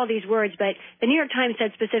parse all these words, but the New York Times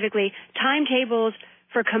said specifically timetables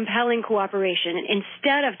for compelling cooperation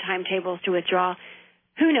instead of timetables to withdraw.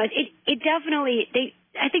 Who knows? It definitely,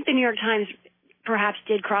 I think the New York Times perhaps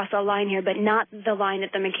did cross a line here, but not the line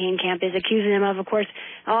that the McCain camp is accusing him of. Of course,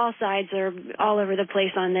 all sides are all over the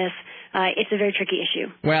place on this. It's a very tricky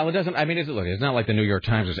issue. Well, it doesn't. I mean, it's not like the New York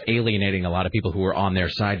Times is alienating a lot of people who were on their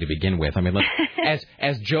side to begin with. I mean, look,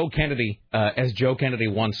 as Joe Kennedy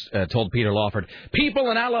once told Peter Lawford,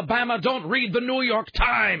 people in Alabama don't read the New York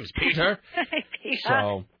Times, Peter. Yeah.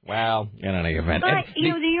 So, well, in any event, but the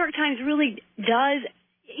New York Times really does,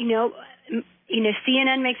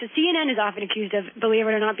 CNN is often accused of, believe it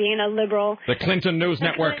or not, being a liberal. The Clinton News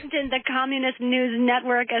Network. The Communist News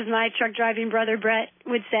Network, as my truck driving brother Brett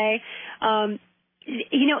would say.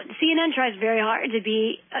 CNN tries very hard to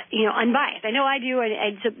be, unbiased. I know I do,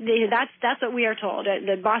 and that's what we are told.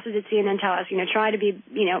 The bosses at CNN tell us, try to be,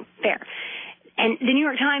 fair. And the New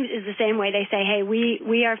York Times is the same way. They say, hey,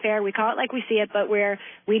 we are fair. We call it like we see it, but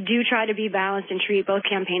we do try to be balanced and treat both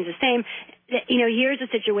campaigns the same. Here's a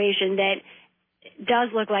situation that does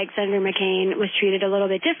look like Senator McCain was treated a little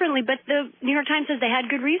bit differently, but the New York Times says they had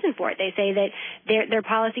good reason for it. They say that their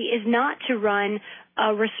policy is not to run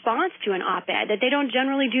a response to an op-ed, that they don't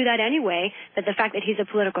generally do that anyway, that the fact that he's a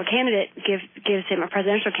political candidate gives him, a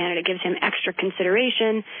presidential candidate, gives him extra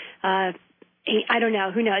consideration. I don't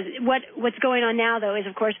know. Who knows? What's going on now, though, is,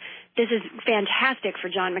 of course, this is fantastic for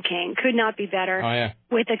John McCain. Could not be better. Oh, yeah.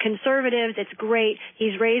 With the conservatives, it's great.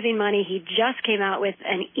 He's raising money. He just came out with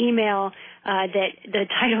an email that the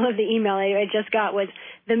title of the email I just got was,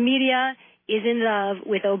 "The media is in love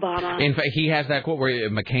with Obama." In fact, he has that quote where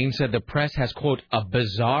McCain said the press has, quote, a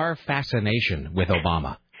bizarre fascination with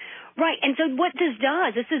Obama. Right. And so what this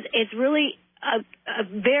does, it's really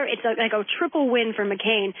it's like a triple win for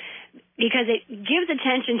McCain, because it gives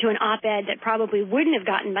attention to an op-ed that probably wouldn't have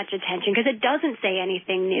gotten much attention because it doesn't say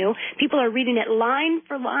anything new. People are reading it line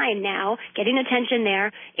for line now, getting attention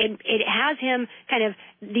there. It has him kind of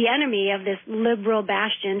the enemy of this liberal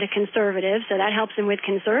bastion to conservatives, so that helps him with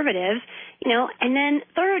conservatives, And then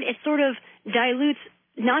third, it sort of dilutes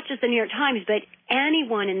not just the New York Times, but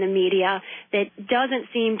anyone in the media that doesn't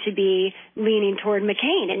seem to be leaning toward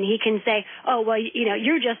McCain. And he can say, oh, well,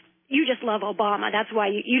 you're just you just love Obama. That's why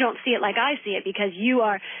you don't see it like I see it, because you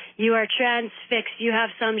are transfixed. You have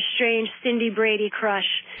some strange Cindy Brady crush.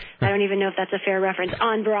 I don't even know if that's a fair reference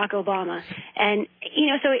on Barack Obama. And,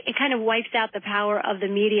 so it kind of wipes out the power of the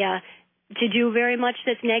media to do very much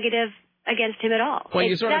that's negative against him at all. Well,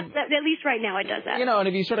 at least right now it does that. And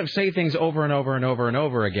if you sort of say things over and over and over and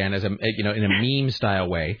over again as in a meme style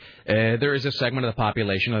way, there is a segment of the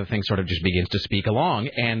population that thinks sort of just begins to speak along.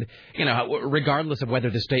 And, regardless of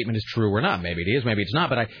whether the statement is true or not, maybe it is, maybe it's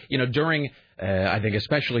not. But during I think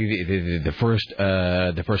especially the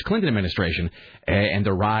first Clinton administration and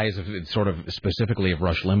the rise of sort of specifically of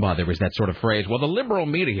Rush Limbaugh, there was that sort of phrase, well, the liberal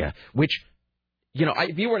media, which,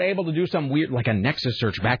 if you were able to do some weird, like a Nexus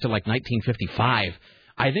search back to like 1955,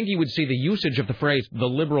 I think you would see the usage of the phrase the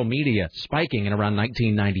liberal media spiking in around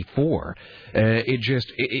 1994.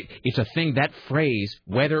 It's a thing, that phrase,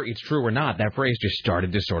 whether it's true or not, that phrase just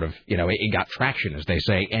started to sort of, it got traction, as they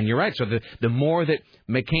say. And you're right. So the more that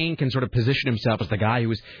McCain can sort of position himself as the guy who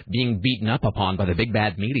was being beaten up upon by the big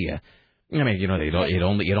bad media, I mean,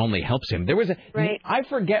 it only helps him. There was I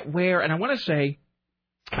forget where, and I want to say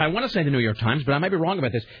the New York Times, but I might be wrong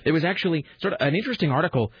about this. There was actually sort of an interesting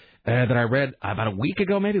article that I read about a week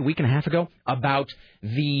ago, maybe a week and a half ago, about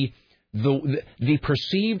the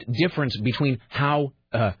perceived difference between how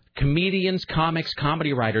comedians, comics,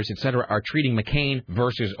 comedy writers, etc., are treating McCain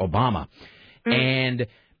versus Obama, and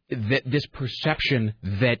this perception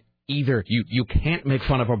that either you can't make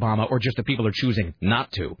fun of Obama or just the people are choosing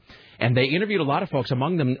not to. And they interviewed a lot of folks,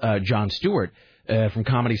 among them Jon Stewart, from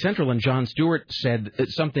Comedy Central, and Jon Stewart said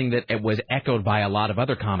something that was echoed by a lot of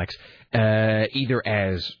other comics, either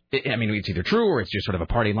as, it's either true or it's just sort of a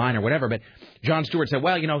party line or whatever, but Jon Stewart said,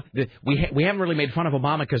 well, we haven't really made fun of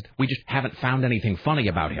Obama because we just haven't found anything funny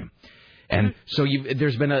about him. And so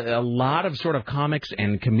there's been a lot of sort of comics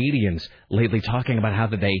and comedians lately talking about how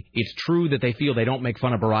it's true that they feel they don't make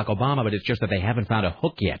fun of Barack Obama, but it's just that they haven't found a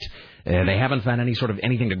hook yet. They haven't found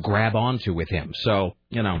anything to grab onto with him. So,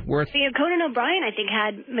 Conan O'Brien, I think,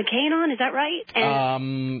 had McCain on. Is that right?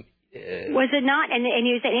 And was it not? And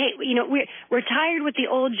you said, hey, we're tired with the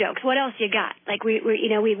old jokes. What else you got? Like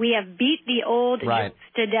we have beat the old jokes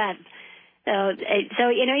to death. So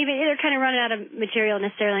even they're kind of running out of material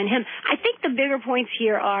necessarily on him. I think the bigger points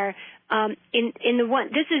here are in the one.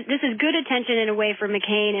 This is good attention in a way for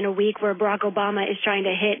McCain in a week where Barack Obama is trying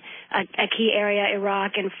to hit a key area,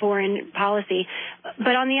 Iraq and foreign policy.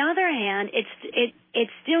 But on the other hand, it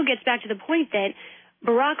still gets back to the point that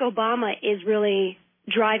Barack Obama is really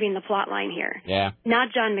driving the plot line here. Yeah.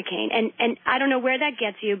 Not John McCain. And I don't know where that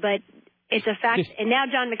gets you, but it's a fact, and now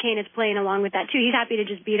John McCain is playing along with that, too. He's happy to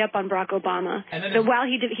just beat up on Barack Obama. So while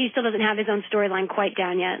he still doesn't have his own storyline quite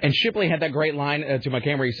down yet. And Shipley had that great line to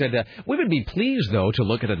McCain where he said, we would be pleased, though, to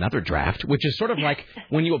look at another draft, which is sort of like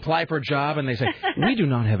when you apply for a job and they say, we do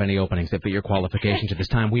not have any openings that fit your qualifications at this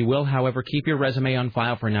time. We will, however, keep your resume on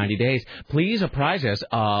file for 90 days. Please apprise us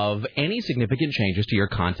of any significant changes to your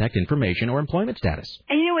contact information or employment status.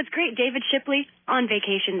 And you know what's great? David Shipley on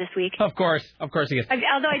vacation this week. Of course he is.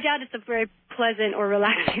 Although I doubt it's a very pleasant or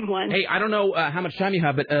relaxing one. Hey, I don't know how much time you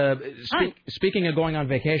have, but speaking of going on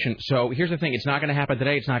vacation, so here's the thing. It's not going to happen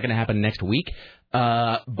today. It's not going to happen next week.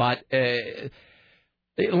 But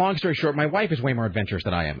long story short, my wife is way more adventurous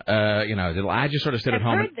than I am. I just sort of sit at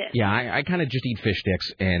home. Yeah, I kind of just eat fish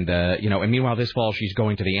sticks. And, and meanwhile, this fall, she's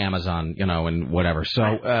going to the Amazon, and whatever.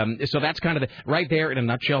 So so that's kind of right there in a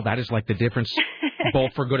nutshell. That is like the difference,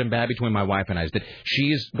 both for good and bad, between my wife and I, is that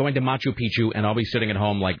she's going to Machu Picchu and I'll be sitting at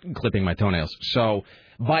home, like, clipping my toenails. So,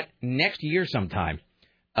 but next year sometime,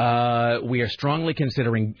 we are strongly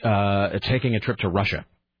considering taking a trip to Russia.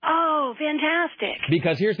 Oh, fantastic.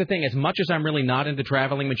 Because here's the thing, as much as I'm really not into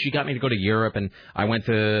traveling, when she got me to go to Europe, and I went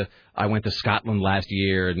to Scotland last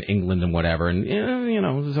year and England and whatever, and it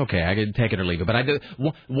was okay. I could take it or leave it. But I did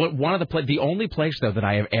the only place though that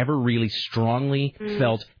I have ever really strongly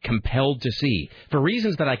felt compelled to see, for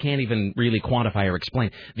reasons that I can't even really quantify or explain.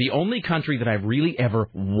 The only country that I've really ever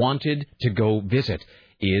wanted to go visit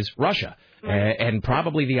is Russia. And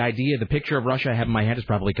probably the picture of Russia I have in my head is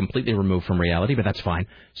probably completely removed from reality, but that's fine.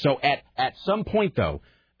 So at some point, though,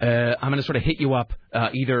 I'm going to sort of hit you up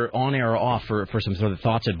either on air or off for some sort of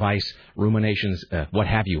thoughts, advice, ruminations, what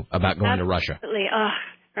have you, about going to Russia. Absolutely.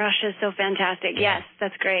 Russia's so fantastic. Yes,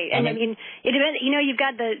 that's great. And I mean, it depends. You've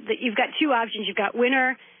got you've got two options. You've got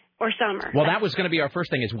winter or summer. Well, that was going to be our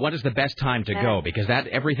first thing, is what is the best time to go? Because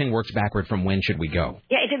everything works backward from when should we go.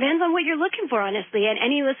 Yeah, it depends on what you're looking for, honestly. And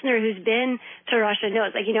any listener who's been to Russia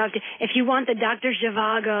knows, if you want the Dr.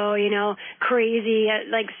 Zhivago, crazy,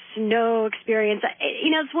 snow experience,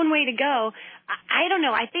 it's one way to go. I don't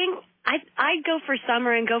know. I think I'd go for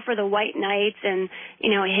summer and go for the white nights and,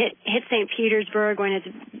 hit St. Petersburg when it's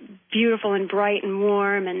beautiful and bright and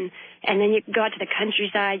warm, and then you can go out to the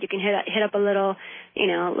countryside. You can hit up a little,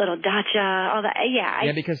 little dacha, all that.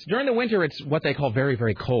 Yeah, because during the winter it's what they call very,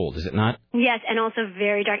 very cold, is it not? Yes, and also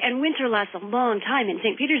very dark. And winter lasts a long time in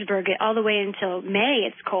St. Petersburg, all the way until May.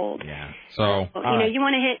 It's cold. Yeah. So you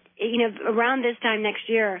want to hit, around this time next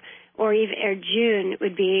year. Or June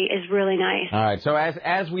is really nice. All right. So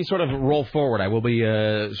as we sort of roll forward, I will be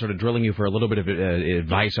sort of drilling you for a little bit of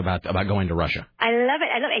advice about going to Russia. I love it.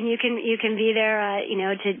 And you can be there,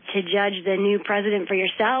 to judge the new president for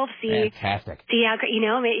yourself. Fantastic. See how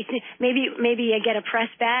maybe you get a press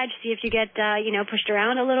badge. See if you get pushed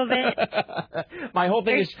around a little bit. My whole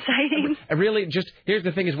thing is exciting. Really just here's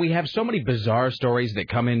the thing: is we have so many bizarre stories that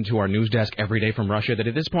come into our news desk every day from Russia that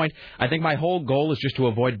at this point, I think my whole goal is just to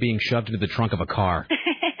avoid being shoved into the trunk of a car.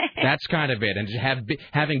 That's kind of it, and just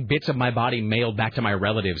having bits of my body mailed back to my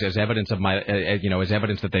relatives as evidence of my, as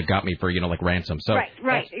evidence that they've got me for, like ransom. So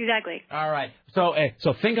right, exactly. All right. So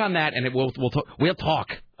think on that, and we'll talk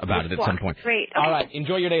about it at some point. Great. Okay. All right.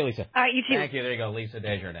 Enjoy your day, Lisa. All right, you too. Thank you. There you go, Lisa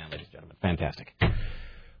Desjardins, ladies and gentlemen. Fantastic.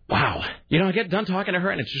 Wow. I get done talking to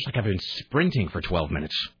her, and it's just like I've been sprinting for 12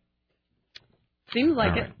 minutes. Seems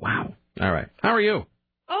like it. Wow. All right. How are you?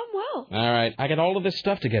 Oh, well. All right. I got all of this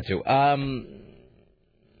stuff to get to.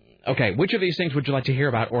 Okay. Which of these things would you like to hear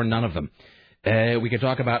about, or none of them? We could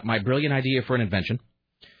talk about my brilliant idea for an invention,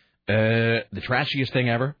 the trashiest thing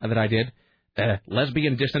ever that I did,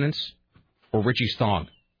 lesbian dissonance, or Richie's thong.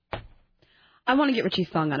 I want to get Richie's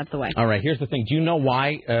thong out of the way. All right. Here's the thing. Do you know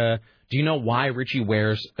why Richie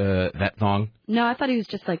wears that thong? No, I thought he was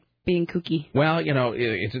just like being kooky. Well,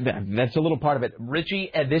 that's a little part of it.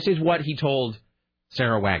 Richie, this is what he told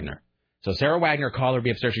Sarah Wagner. So Sarah Wagner called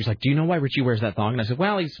her upstairs. She's like, "Do you know why Richie wears that thong?" And I said,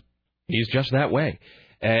 "Well, he's just that way."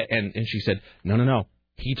 And she said, "No.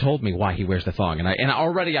 He told me why he wears the thong." And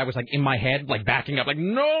already I was like in my head, like backing up, like,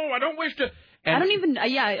 "No, I don't wish to." And I don't even.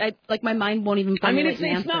 I like my mind won't even. I mean,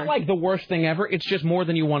 it's not like the worst thing ever. It's just more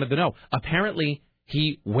than you wanted to know. Apparently,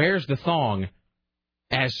 he wears the thong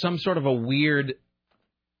as some sort of a weird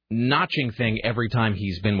notching thing every time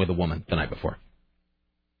he's been with a woman the night before.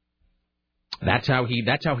 That's how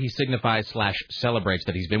he signifies / celebrates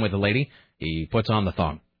that he's been with a lady. He puts on the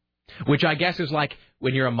thong, which I guess is like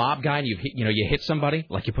when you're a mob guy and you hit somebody,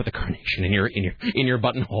 like you put the carnation in your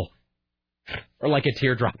buttonhole, or like a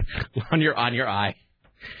teardrop on your eye.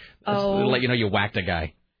 Oh, like you whacked a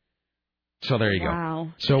guy. So there you go.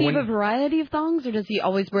 Wow. So does he have a variety of thongs, or does he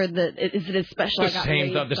always wear is it a special?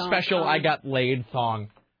 The special I got laid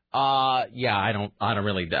thong. Yeah, I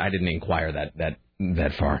didn't inquire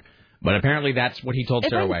that far. But apparently that's what he told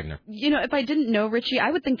Sarah Wagner. If I didn't know Richie, I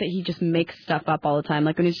would think that he just makes stuff up all the time,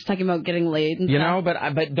 like when he's just talking about getting laid and stuff.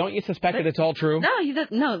 But don't you suspect that it's all true?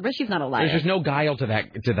 No, Richie's not a liar. There's just no guile to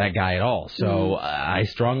that guy at all. So I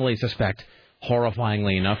strongly suspect,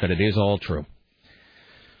 horrifyingly enough, that it is all true.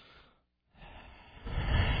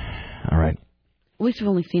 All right. At least we've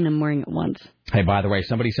only seen him wearing it once. Hey, by the way,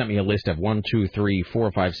 somebody sent me a list of 1, 2, 3,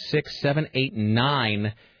 4, 5, 6, 7, 8,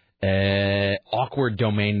 9 awkward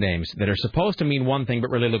domain names that are supposed to mean one thing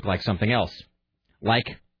but really look like something else.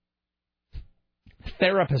 Like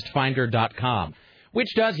therapistfinder.com,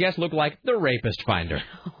 which does, yes, look like the rapist finder.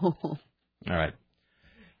 All right.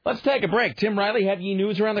 Let's take a break. Tim Riley, have ye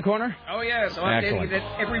news around the corner? Oh, yes. I'm updating it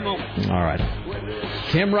every moment. All right.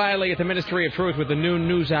 Tim Riley at the Ministry of Truth with the noon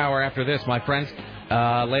news hour after this, my friends.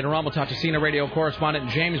 Later on, we'll talk to CNN radio correspondent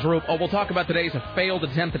James Roop. We'll talk about today's failed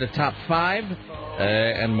attempt at a top 5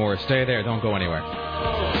 and more. Stay there. Don't go anywhere.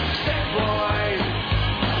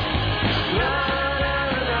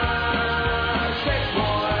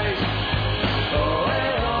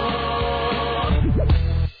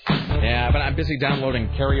 Yeah, but I'm busy downloading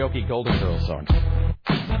karaoke Golden Girls songs.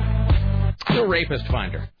 The Rapist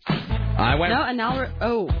Finder. I'm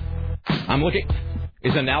looking.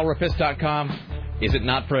 Is analrapist.com? Is it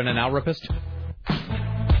not for an analrapist?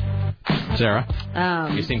 Sarah?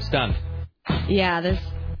 You seem stunned. Yeah, there's...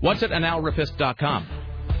 What's at analrapist.com?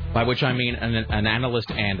 By which I mean an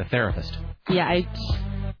analyst and a therapist. Yeah,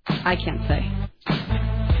 I can't say.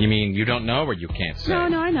 You mean you don't know or you can't say?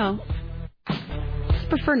 No, I know. Just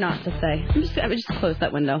prefer not to say. I would just close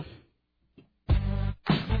that window.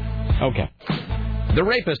 Okay.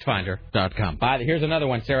 TheRapistFinder.com. Here's another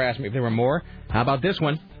one. Sarah asked me if there were more. How about this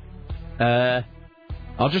one?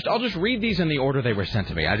 I'll just read these in the order they were sent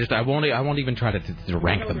to me. I won't even try to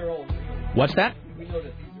rank them. What's that?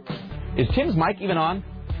 Is Tim's mic even on?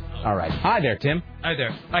 All right. Hi there, Tim. Hi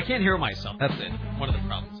there. I can't hear myself. That's it. One of the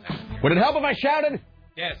problems. Would it help if I shouted?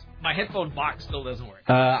 Yes, my headphone box still doesn't work.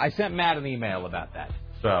 I sent Matt an email about that.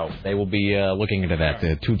 So they will be looking into that.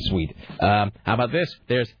 Toot sweet. How about this?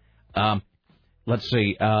 There's, let's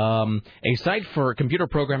see, a site for computer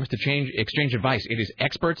programs to exchange advice. It is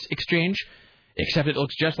Experts Exchange, except it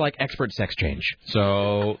looks just like Expert Sex Change.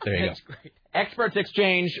 So there you go. Great. Experts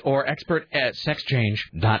Exchange or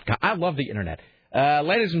expertsexchange.com. I love the internet.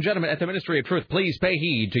 Ladies and gentlemen, at the Ministry of Truth, please pay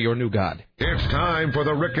heed to your new God. It's time for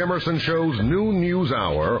the Rick Emerson Show's new news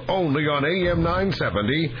hour, only on AM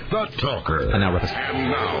 970, The Talker. And now with us.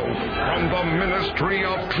 And now, from the Ministry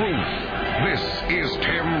of Truth, this is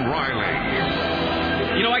Tim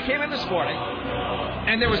Riley. You know, I came in this morning,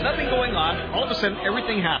 and there was nothing going on. All of a sudden,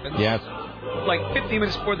 everything happens. Yes. Like 15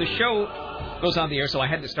 minutes before the show goes on the air, so I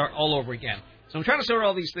had to start all over again. So I'm trying to sort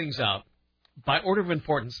all these things out by order of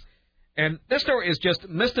importance. And this story is just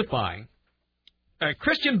mystifying.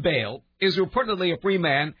 Christian Bale is reportedly a free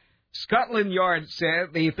man. Scotland Yard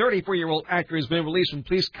said the 34-year-old actor has been released from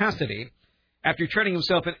police custody after turning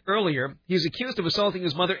himself in earlier. He's accused of assaulting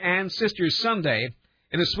his mother and sisters Sunday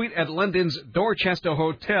in a suite at London's Dorchester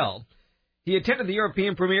Hotel. He attended the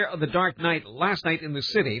European premiere of The Dark Knight last night in the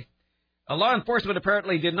city. Law enforcement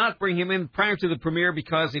apparently did not bring him in prior to the premiere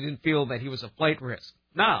because they didn't feel that he was a flight risk.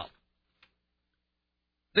 Now,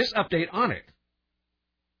 this update on it.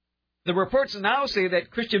 The reports now say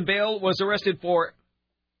that Christian Bale was arrested for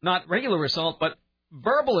not regular assault, but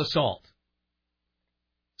verbal assault.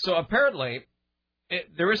 So apparently,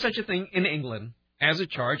 there is such a thing in England as a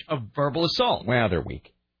charge of verbal assault. Well, they're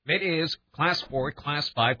weak. It is Class 4, Class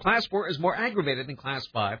 5. Class 4 is more aggravated than Class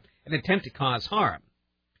 5, an intent to cause harm.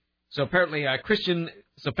 So apparently, Christian's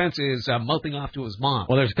offense is mouthing off to his mom.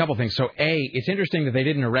 Well, there's a couple things. So, it's interesting that they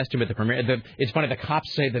didn't arrest him at the premiere. It's funny, the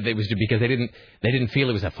cops say that it was because they didn't feel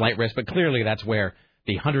it was a flight risk, but clearly that's where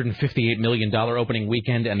the $158 million opening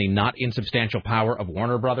weekend and the not insubstantial power of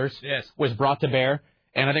Warner Brothers was brought to bear.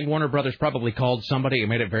 And I think Warner Brothers probably called somebody and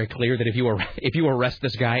made it very clear that if you arrest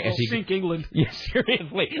this guy, as he sink England. Yes,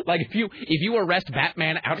 seriously. Like if you arrest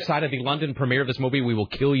Batman outside of the London premiere of this movie, we will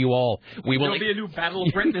kill you all. There'll be a new Battle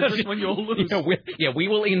of Britain. This one you'll lose. We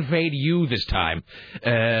will invade you this time,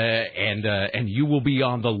 and you will be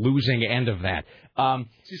on the losing end of that.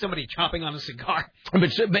 See somebody chopping on a cigar. But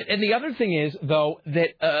and the other thing is though that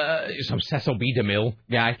some Cecil B. DeMille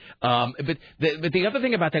guy. But the other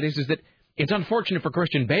thing about that is that. It's unfortunate for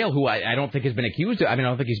Christian Bale, who I don't think has been accused. I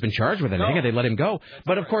don't think he's been charged with anything. No. They let him go.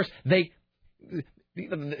 But of course, the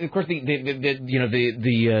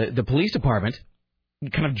police department,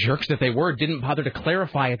 kind of jerks that they were, didn't bother to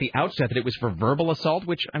clarify at the outset that it was for verbal assault.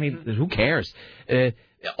 Which who cares?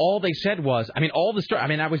 All they said was, all the story.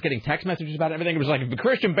 I was getting text messages about everything. It was like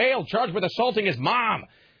Christian Bale charged with assaulting his mom.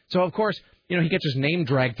 So of course. He gets his name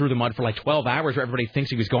dragged through the mud for like 12 hours where everybody thinks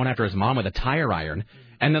he was going after his mom with a tire iron.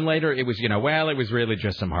 And then later it was, it was really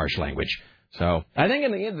just some harsh language. So I think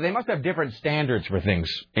in the end, they must have different standards for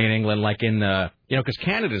things in England, like in, because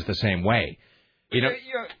Canada's the same way.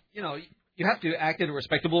 You have to act in a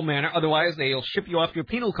respectable manner, otherwise they'll ship you off to a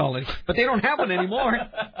penal colony. But they don't have one anymore.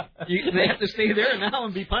 They have to stay there now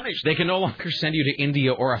and be punished. They can no longer send you to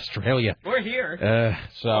India or Australia. Or here.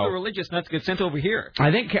 All the religious nuts get sent over here.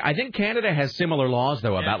 I think Canada has similar laws,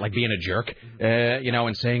 though, about, being a jerk,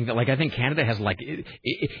 and saying that, I think Canada has,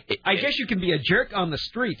 I guess you can be a jerk on the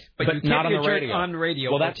street, but you can't not be on a jerk radio. on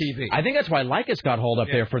radio or TV. I think that's why Lycus got hauled up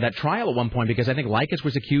there for that trial at one point, because I think Lycus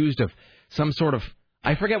was accused of some sort of...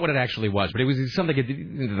 I forget what it actually was, but it was something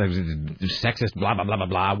sexist, blah, blah, blah, blah,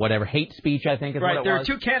 blah, whatever. Hate speech, I think, is what it was. Right, there are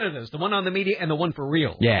two Canadas, the one on the media and the one for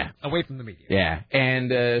real. Yeah. Away from the media. Yeah,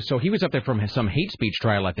 and so he was up there from some hate speech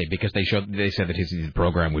trial, I think, because they said that his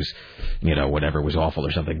program was, whatever, was awful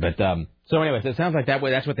or something. But, so anyways, it sounds like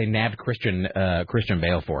that's what they nabbed Christian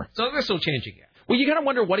Bale for. So this will change again. Well, you kind of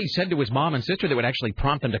wonder what he said to his mom and sister that would actually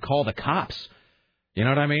prompt them to call the cops. You know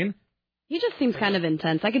what I mean? He just seems kind of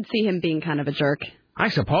intense. I could see him being kind of a jerk. I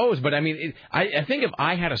suppose, but I think if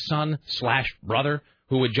I had a son/brother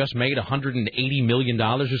who had just made $180 million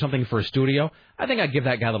or something for a studio, I think I'd give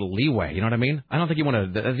that guy a little leeway. You know what I mean? I don't think you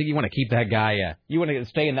want to. I think you want to keep that guy. You want to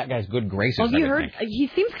stay in that guy's good graces. Well, you heard he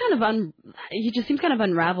seems kind of he just seems kind of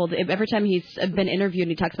unraveled. Every time he's been interviewed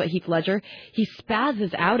and he talks about Heath Ledger, he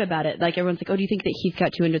spazzes out about it. Like everyone's like, "Oh, do you think that Heath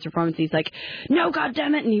got too into his performance?" He's like, "No,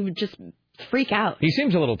 goddammit," and he would just freak out. He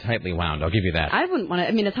seems a little tightly wound. I'll give you that. I wouldn't want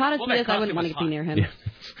to. As hot as he is, I wouldn't want to be near him.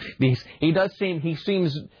 Yeah. He does seem. He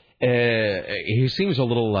seems a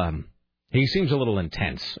little. He seems a little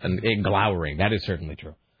intense and glowering. That is certainly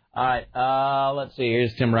true. All right. Let's see.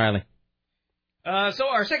 Here's Tim Riley. So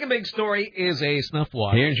our second big story is a snuff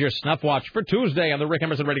watch. Here's your snuff watch for Tuesday on the Rick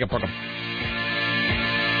Emerson Radio program.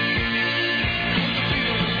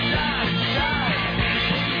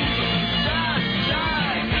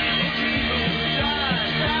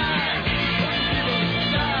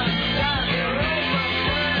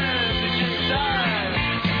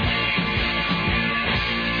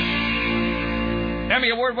 Emmy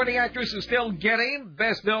Award-winning actress Estelle Getty,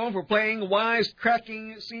 best known for playing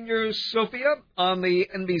wise-cracking senior Sophia on the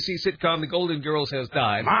NBC sitcom The Golden Girls, has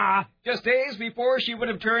died. Just days before she would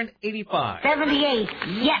have turned 85. 78,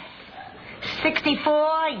 yes.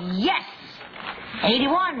 64, yes.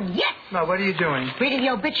 81, yes. Now, what are you doing? Reading the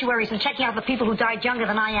obituaries and checking out the people who died younger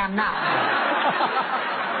than I am now.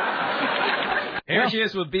 Here she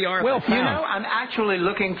is with B. Arthur. Well, you know, I'm actually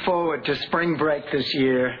looking forward to spring break this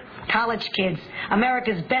year. College kids,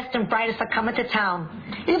 America's best and brightest are coming to town.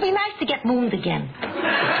 It'll be nice to get mooned again.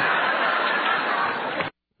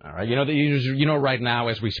 All right, you know, right now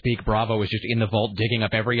as we speak, Bravo is just in the vault digging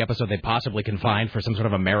up every episode they possibly can find for some sort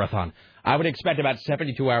of a marathon. I would expect about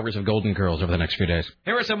 72 hours of Golden Girls over the next few days.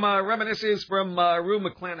 Here are some reminiscences from Rue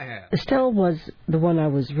McClanahan. Estelle was the one I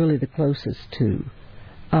was really the closest to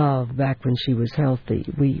back when she was healthy.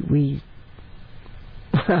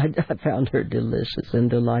 I found her delicious and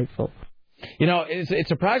delightful. You know, it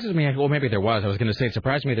surprises me. Well, maybe there was. I was going to say it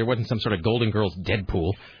surprised me there wasn't some sort of Golden Girls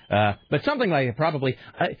Deadpool. But something like it probably.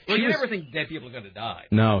 You never think dead people are going to die.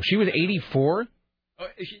 No, she was 84.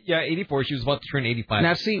 84. She was about to turn 85.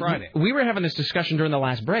 Now, see, Friday. We were having this discussion during the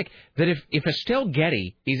last break that if Estelle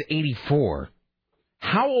Getty is 84,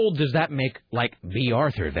 how old does that make, like, B.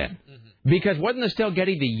 Arthur then? Mm-hmm. Because wasn't Estelle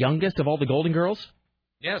Getty the youngest of all the Golden Girls?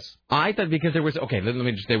 Yes. I thought because there was,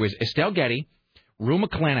 there was Estelle Getty, Rue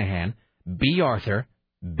McClanahan, B. Arthur,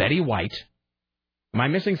 Betty White. Am I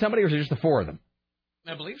missing somebody, or is it just the four of them?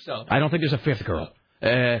 I believe so. I don't think there's a fifth girl.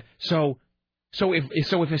 So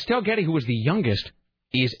if Estelle Getty, who was the youngest,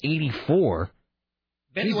 is 84...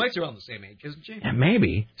 Betty White's around the same age, isn't she? Yeah,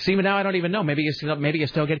 maybe. See, now I don't even know. Maybe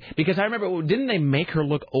Estelle Getty... Because I remember, didn't they make her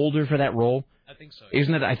look older for that role? I think so.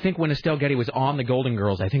 Isn't it? I think when Estelle Getty was on The Golden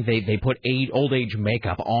Girls, I think they put old age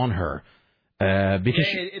makeup on her. Because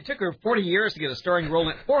it took her 40 years to get a starring role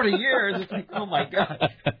in 40 years. It's like, oh, my God.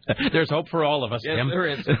 There's hope for all of us, yes, Tim. There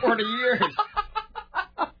is. 40 years.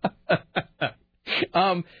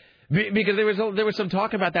 Because there was some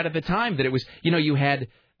talk about that at the time, that it was, you had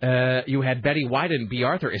Betty White and B.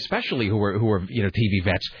 Arthur, especially, who were TV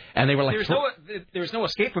vets, and they were like, there's no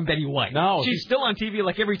escape from Betty White. No, she's still on TV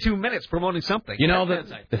like every 2 minutes promoting something.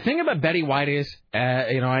 The thing about Betty White is,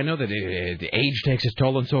 I know that the age takes its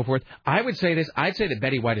toll and so forth. I'd say that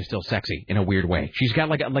Betty White is still sexy in a weird way. She's got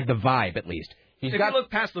like the vibe, at least. If you look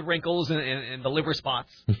past the wrinkles and the liver spots,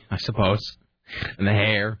 I suppose, and the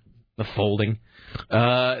hair, the folding.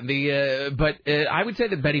 But I would say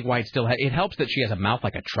that Betty White still it helps that she has a mouth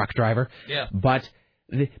like a truck driver. Yeah. But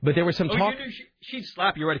there was some talk. She'd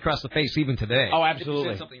slap you right across the face even today. Oh, absolutely. If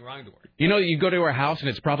you said something wrong to her. You go to her house and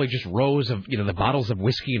it's probably just rows of the bottles of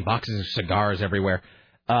whiskey and boxes of cigars everywhere.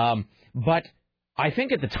 But I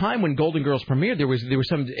think at the time when Golden Girls premiered, there was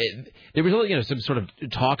some sort of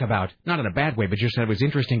talk about, not in a bad way, but just that it was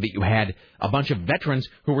interesting that you had a bunch of veterans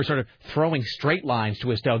who were sort of throwing straight lines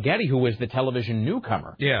to Estelle Getty, who was the television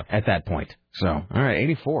newcomer at that point. So, all right,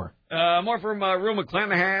 84. More from Rue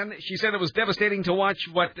McClanahan. She said it was devastating to watch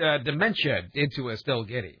what dementia did to Estelle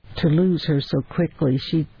Getty. To lose her so quickly,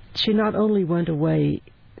 she not only went away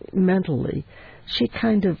mentally, she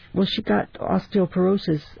got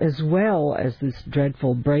osteoporosis as well as this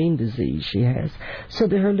dreadful brain disease she has, so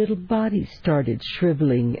that her little body started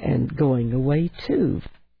shriveling and going away, too.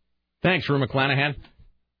 Thanks, Rue McClanahan.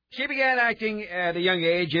 She began acting at a young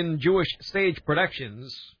age in Jewish stage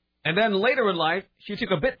productions, and then later in life, she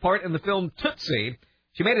took a bit part in the film Tootsie.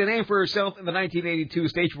 She made a name for herself in the 1982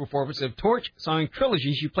 stage performance of Torch Song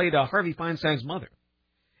Trilogy. She played Harvey Feinstein's mother.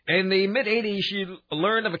 In the mid-'80s, she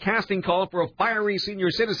learned of a casting call for a fiery senior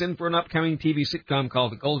citizen for an upcoming TV sitcom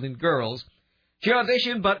called The Golden Girls. She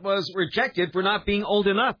auditioned but was rejected for not being old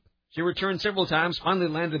enough. She returned several times, finally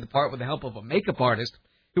landed the part with the help of a makeup artist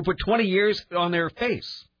who put 20 years on their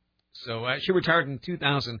face. So she retired in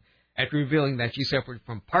 2000 after revealing that she suffered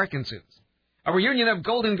from Parkinson's. A reunion of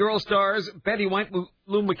Golden Girls stars Betty White, Rue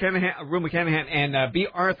McClanahan, and B.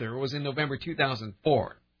 Arthur was in November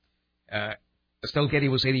 2004. Estelle Getty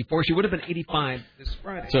was 84. She would have been 85 this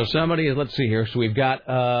Friday. So let's see here. So we've got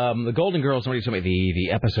the Golden Girls. Somebody told me the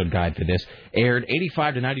episode guide for this aired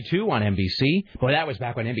 85 to 92 on NBC. Boy, that was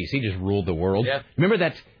back when NBC just ruled the world. Yeah. Remember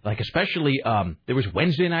that, especially there was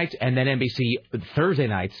Wednesday nights and then NBC Thursday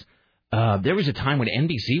nights. There was a time when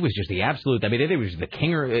NBC was just the absolute. I mean, they was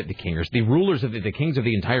the rulers of the kings of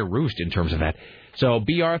the entire roost in terms of that. So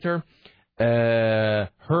B. Arthur,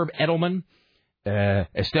 Herb Edelman,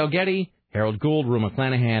 Estelle Getty, Harold Gould, Rue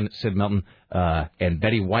McClanahan, Sid Melton, and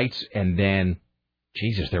Betty White, and then,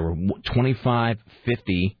 Jesus, there were 25,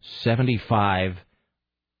 50, 75,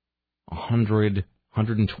 100,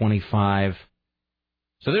 125,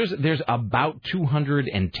 So there's about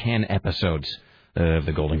 210 episodes of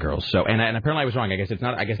the Golden Girls. So and apparently I was wrong. I guess it's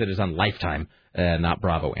not. I guess it is on Lifetime, not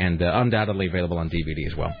Bravo, and undoubtedly available on DVD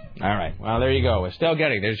as well. All right. Well, there you go. Estelle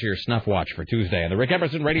Getty. There's your snuff watch for Tuesday on the Rick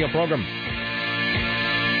Emerson radio program.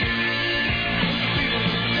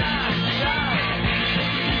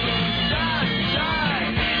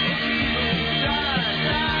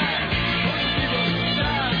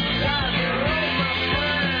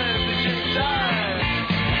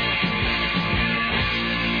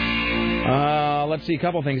 Let's see, a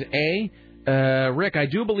couple things. Rick, I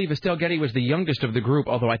do believe Estelle Getty was the youngest of the group,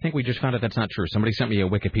 although I think we just found out that's not true. Somebody sent me a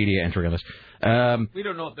Wikipedia entry on this. We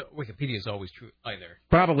don't know if the Wikipedia is always true either.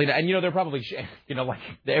 Probably not. And, they're probably,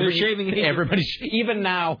 they're shaving ages. Everybody, even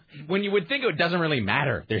now, when you would think it doesn't really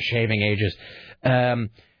matter, they're shaving ages.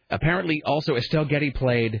 Apparently, also, Estelle Getty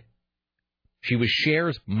she was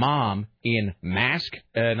Cher's mom in Mask,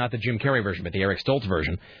 not the Jim Carrey version, but the Eric Stoltz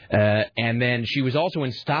version. And then she was also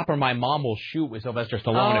in Stop or My Mom Will Shoot with Sylvester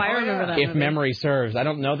Stallone. Oh, I remember that If movie. memory serves. I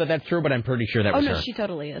don't know that that's true, but I'm pretty sure that was her. Oh, no, she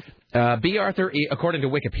totally is. B. Arthur, according to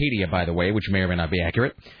Wikipedia, by the way, which may or may not be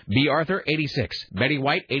accurate, B. Arthur, 86. Betty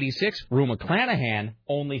White, 86. Rue McClanahan,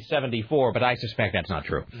 only 74, but I suspect that's not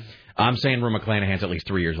true. I'm saying Rue McClanahan's at least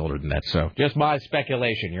 3 years older than that, so just my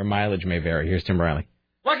speculation. Your mileage may vary. Here's Tim Riley.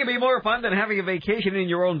 What could be more fun than having a vacation in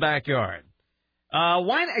your own backyard?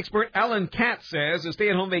 Wine expert Alan Katz says a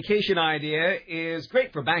stay-at-home vacation idea is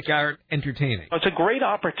great for backyard entertaining. It's a great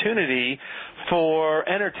opportunity for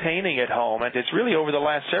entertaining at home, and it's really over the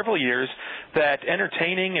last several years that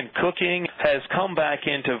entertaining and cooking has come back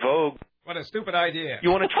into vogue. What a stupid idea.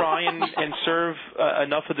 You want to try and serve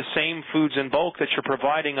enough of the same foods in bulk that you're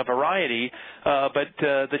providing a variety, but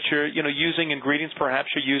that you're using ingredients. Perhaps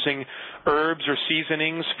you're using herbs or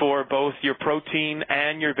seasonings for both your protein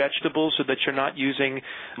and your vegetables so that you're not using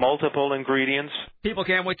multiple ingredients. People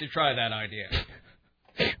can't wait to try that idea.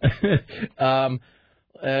 I'm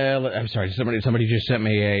sorry. Somebody just sent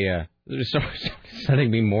me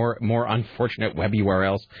sending me more unfortunate web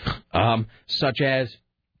URLs, such as.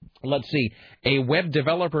 Let's see, a web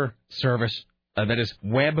developer service that is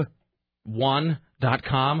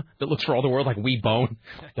web1.com that looks for all the world like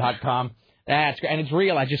WeBone.com. And it's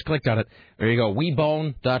real. I just clicked on it. There you go,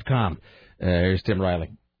 WeBone.com. Here's Tim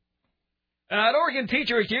Riley. An Oregon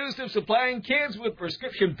teacher accused of supplying kids with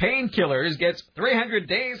prescription painkillers gets 300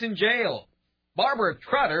 days in jail. Barbara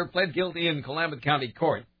Trotter pled guilty in Willamette County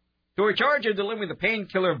Court to a charge of delivering the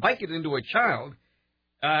painkiller Vicodin to a child.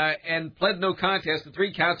 And pled no contest to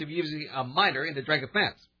 3 counts of using a minor in the drug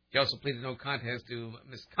offense. He also pleaded no contest to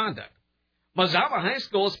misconduct. Mazama High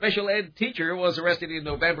School special ed teacher was arrested in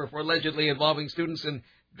November for allegedly involving students in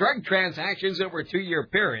drug transactions over a 2-year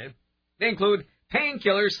period. They include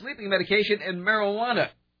painkillers, sleeping medication, and marijuana.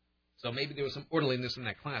 So maybe there was some orderliness in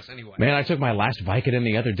that class anyway. Man, I took my last Vicodin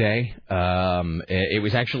the other day. It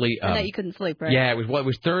was actually... the night you couldn't sleep, right? Yeah, it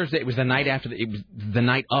was Thursday. It was the night after... It was the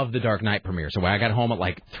night of the Dark Knight premiere. So I got home at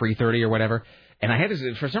like 3:30 or whatever. And I had this...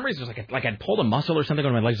 For some reason, it was like I'd pulled a muscle or something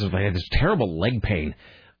on my legs. I had this terrible leg pain.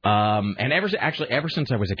 And ever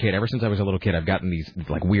since I was a kid, ever since I was a little kid, I've gotten these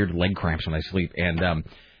like weird leg cramps when I sleep. And...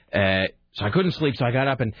 So I couldn't sleep, so I got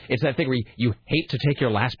up, and it's that thing where you hate to take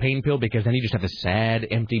your last pain pill because then you just have this sad,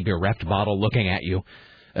 empty, bereft bottle looking at you.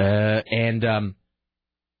 Don't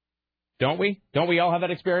we? Don't we all have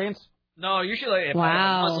that experience? No, usually if I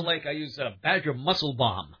have a muscle ache, I use Badger Muscle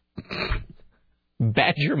Bomb.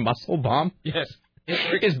 Badger Muscle Bomb? Yes.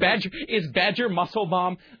 Is Badger Muscle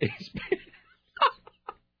Bomb...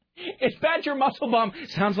 It's Badger Muscle Bomb.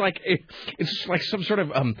 Sounds like it's like some sort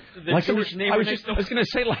of like Jewish name. I was going to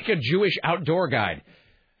say like a Jewish outdoor guide.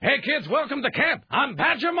 Hey kids, welcome to camp. I'm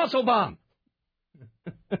Badger Muscle Bomb.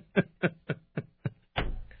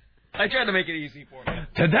 I tried to make it easy for you.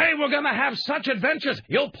 Today we're going to have such adventures.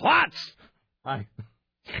 You'll plots. Hi.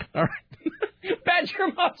 All right. Badger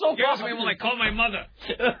Muscle Bomb. Scares me when I call my mother.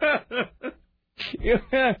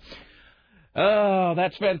 Yeah. Oh,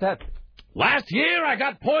 that's fantastic. Last year, I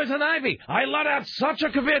got poison ivy. I let out such a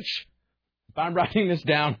kvetch. If I'm writing this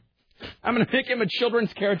down, I'm going to make him a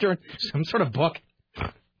children's character in some sort of book. I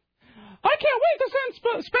can't wait to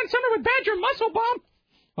spend summer with Badger Muscle Bomb.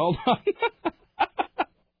 Hold on.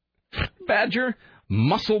 Badger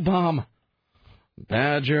Muscle Bomb.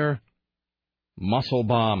 Badger Muscle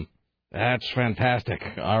Bomb. That's fantastic.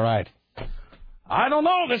 All right. I don't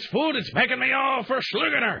know. This food is making me all for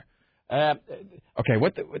Schligener. Okay,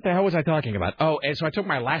 what the hell was I talking about? Oh, and so I took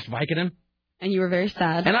my last Vicodin, And you were very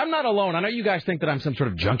sad. And I'm not alone. I know you guys think that I'm some sort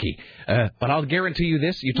of junkie, but I'll guarantee you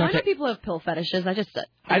this. I know people have pill fetishes. I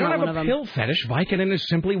don't have a pill fetish. Vicodin is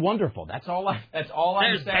simply wonderful. That's all I'm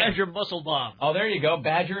saying. Badger Muscle Bomb. Oh, there you go.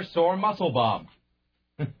 Badger Sore Muscle Bomb.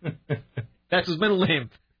 That's his middle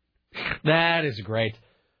name. That is great.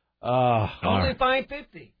 Only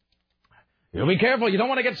 $5.50. You be careful. You don't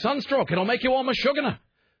want to get sunstroke. It'll make you all mashugana.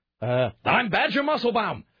 I'm Badger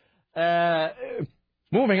Musclebaum.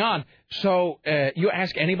 Moving on. So you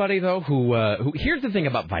ask anybody though who here's the thing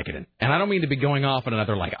about Vicodin, and I don't mean to be going off on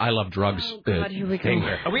another I love drugs here we thing go.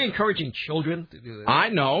 here. Are we encouraging children to do that? I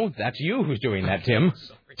know that's you who's doing that, Tim.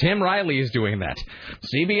 Tim Riley is doing that.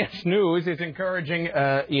 CBS News is encouraging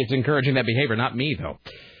that behavior, not me though.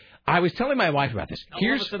 I was telling my wife about this.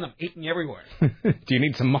 All of a sudden I'm eating everywhere. Do you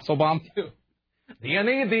need some muscle bomb? Do you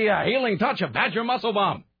need the healing touch of Badger Muscle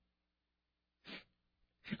Bomb?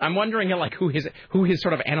 I'm wondering who his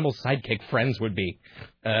sort of animal sidekick friends would be.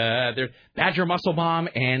 There's Badger Muscle Bomb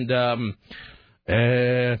and no,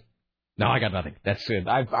 I got nothing. That's good.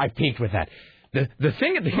 I've peaked with that. The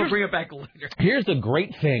thing We'll bring it back later. Here's the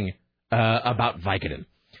great thing about Vicodin.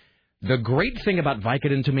 The great thing about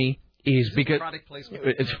Vicodin to me is because product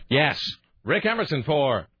placement. Yes, Rick Emerson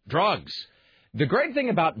for drugs. The great thing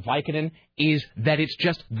about Vicodin is that it's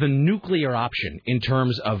just the nuclear option in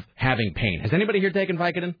terms of having pain. Has anybody here taken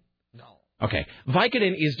Vicodin? No. Okay.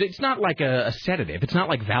 Vicodin it's not like a sedative. It's not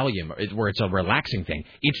like Valium where it's a relaxing thing.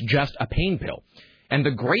 It's just a pain pill. And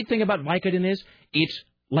the great thing about Vicodin is it's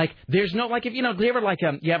there's no if you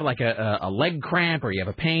ever you have a leg cramp or you have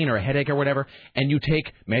a pain or a headache or whatever, and you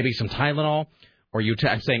take maybe some Tylenol, or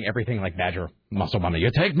I'm saying everything like Badger Muscle Bomb. You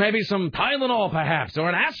take maybe some Tylenol perhaps or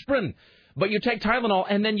an aspirin. But you take Tylenol,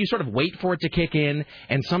 and then you sort of wait for it to kick in.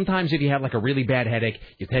 And sometimes if you have a really bad headache,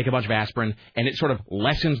 you take a bunch of aspirin, and it sort of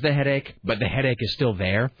lessens the headache, but the headache is still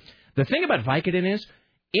there. The thing about Vicodin is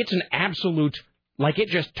it's an absolute, it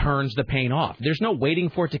just turns the pain off. There's no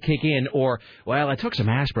waiting for it to kick in or, well, I took some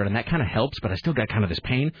aspirin, and that kind of helps, but I still got kind of this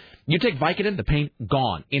pain. You take Vicodin, the pain,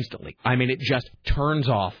 gone instantly. I mean, it just turns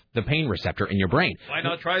off the pain receptor in your brain. Why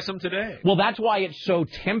not try some today? Well, that's why it's so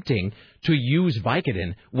tempting to use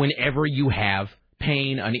Vicodin whenever you have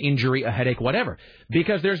pain, an injury, a headache, whatever.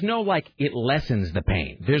 Because there's no, it lessens the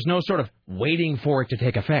pain. There's no sort of waiting for it to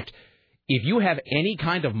take effect. If you have any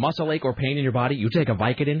kind of muscle ache or pain in your body, you take a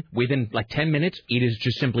Vicodin, within 10 minutes, it is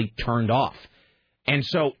just simply turned off. And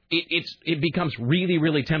so it becomes really,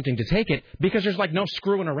 really tempting to take it because there's no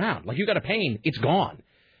screwing around. You got a pain, it's gone.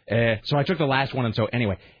 So I took the last one, and so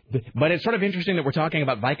anyway. But it's sort of interesting that we're talking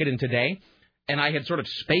about Vicodin today. And I had sort of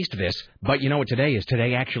spaced this, but you know what today is?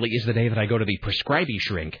 Today actually is the day that I go to the prescribing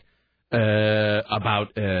shrink about,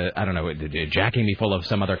 I don't know, jacking me full of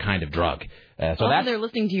some other kind of drug. So they're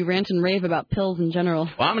listening to you rant and rave about pills in general.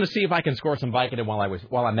 Well, I'm going to see if I can score some Vicodin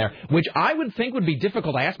while I'm there, which I would think would be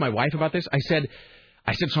difficult. I asked my wife about this. I said,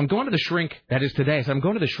 so I'm going to the shrink, that is today. I said, I'm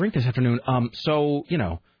going to the shrink this afternoon. So, they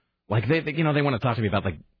want to talk to me about,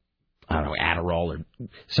 I don't know, Adderall or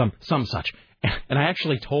some such. And I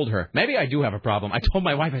actually told her, maybe I do have a problem. I told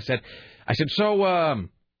my wife, I said, so,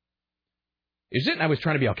 is it, and I was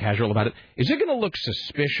trying to be all casual about it, is it going to look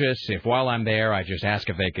suspicious if while I'm there I just ask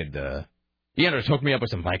if they could, just hook me up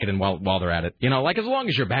with some Vicodin while they're at it? As long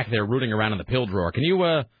as you're back there rooting around in the pill drawer, can you,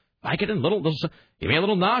 Vicodin, little, give me a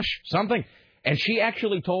little nosh, something? And she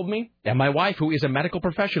actually told me, and my wife, who is a medical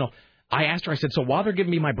professional, I asked her, I said, so while they're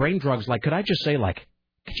giving me my brain drugs, could I just say,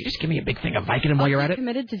 could you just give me a big thing of Vicodin while you're at it?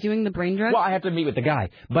 Committed to doing the brain drug? Well, I have to meet with the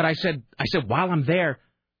guy. But I said, while I'm there,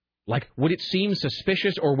 would it seem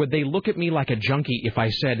suspicious or would they look at me like a junkie if I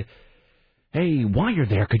said, hey, while you're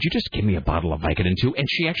there, could you just give me a bottle of Vicodin too? And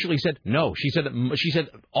she actually said no. She said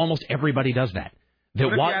almost everybody does that.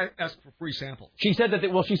 What if you ask for free samples? She said that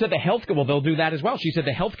they'll do that as well. She said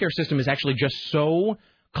the healthcare system is actually just so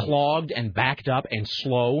clogged and backed up and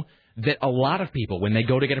slow that a lot of people, when they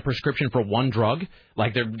go to get a prescription for one drug, they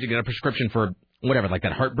get a prescription for whatever,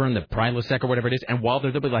 that heartburn, the Prilosec or whatever it is, and while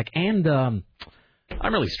they'll be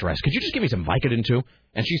I'm really stressed. Could you just give me some Vicodin too?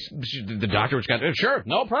 And the doctor was going, sure,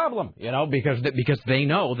 no problem, because they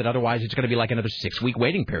know that otherwise it's going to be another 6-week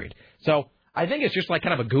waiting period. So I think it's just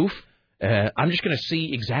kind of a goof. I'm just going to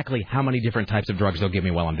see exactly how many different types of drugs they'll give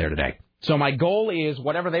me while I'm there today. So my goal is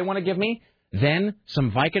whatever they want to give me, then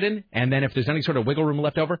some Vicodin, and then if there's any sort of wiggle room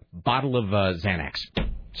left over, bottle of Xanax.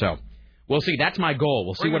 So we'll see. That's my goal.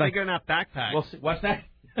 We'll see what bigger enough backpack. We'll see. What's that?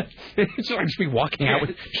 So I'll just be walking out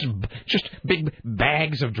with just big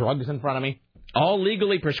bags of drugs in front of me, all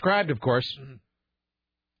legally prescribed, of course.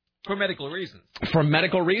 For medical reasons. For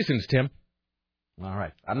medical reasons, Tim. All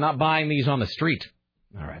right. I'm not buying these on the street.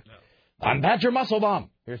 All right. No. I'm Badger Muscle Bomb.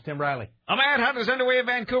 Here's Tim Riley. A manhunt is underway in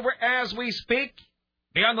Vancouver as we speak.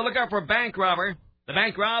 Be on the lookout for a bank robber. The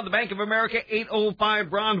bank robbed the Bank of America, 805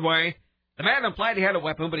 Broadway. The man implied he had a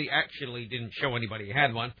weapon, but he actually didn't show anybody he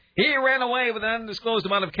had one. He ran away with an undisclosed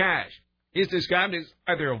amount of cash. He's described as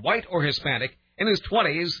either white or Hispanic, in his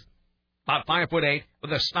 20s, about 5'8",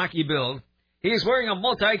 with a stocky build. He's wearing a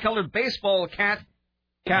multicolored baseball cap,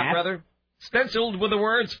 stenciled with the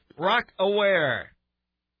words, Rock Aware.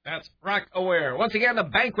 That's Rock Aware. Once again, the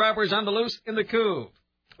bank robber's on the loose in the coup.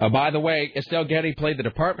 By the way, Estelle Getty played the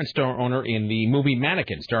department store owner in the movie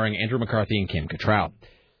Mannequin, starring Andrew McCarthy and Kim Cattrall.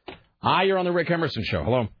 Hi, you're on the Rick Emerson Show.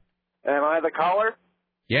 Hello. Am I the caller?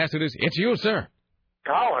 Yes, it is. It's you, sir.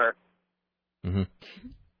 Caller? Mm-hmm.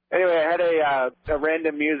 Anyway, I had a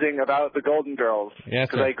random musing about the Golden Girls. Yes,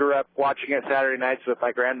 because I grew up watching it Saturday nights with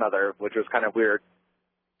my grandmother, which was kind of weird.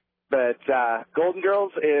 But Golden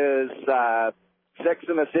Girls is Sex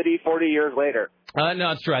in the City 40 years later.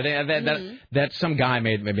 No, it's true. I think that some guy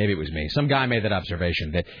made, maybe it was me, some guy made that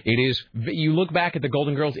observation that it is, you look back at the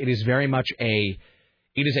Golden Girls, it is very much a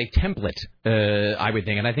template, I would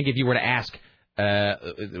think. And I think if you were to ask,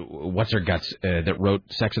 what's her guts that wrote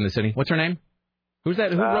Sex in the City? What's her name? Who's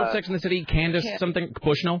that? Who wrote Sex in the City? Candace something?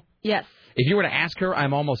 Bushnell? Yes. If you were to ask her,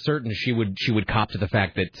 I'm almost certain she would cop to the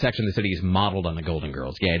fact that Sex in the City is modeled on the Golden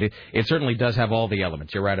Girls. Yeah, it certainly does have all the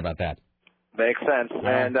elements. You're right about that. Makes sense.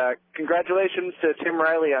 And congratulations to Tim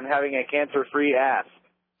Riley on having a cancer-free ass.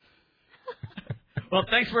 Well,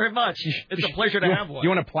 thanks very much. It's a pleasure to have one. You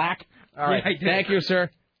want a plaque? All right. Yeah, thank you, sir.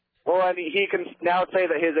 Well, I mean, he can now say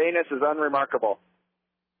that his anus is unremarkable.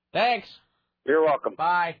 Thanks. You're welcome.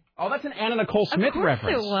 Bye. Oh, that's an Anna Nicole Smith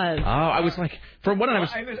reference. It was. Oh, I was like,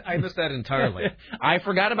 I missed that entirely. I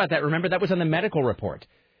forgot about that. Remember, that was on the medical report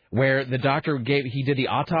where the doctor he did the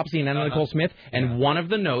autopsy in Anna Nicole Smith, and one of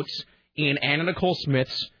the notes in Anna Nicole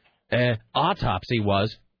Smith's autopsy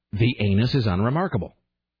was, the anus is unremarkable.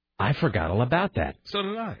 I forgot all about that. So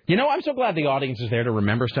did I. You know, I'm so glad the audience is there to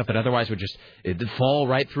remember stuff that otherwise would just fall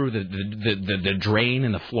right through the drain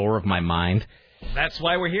in the floor of my mind. That's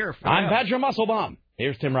why we're here. I'm Badger Musclebomb.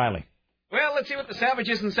 Here's Tim Riley. Well, let's see what the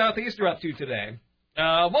savages in Southeast are up to today.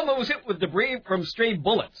 A woman was hit with debris from stray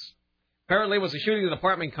bullets. Apparently it was a shooting in an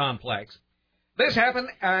apartment complex. This happened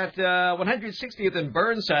at 160th and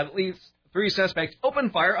Burnside. At least 3 suspects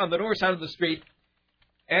opened fire on the north side of the street,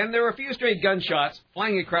 and there were a few stray gunshots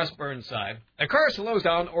flying across Burnside. A car slows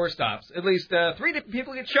down or stops. At least 3 different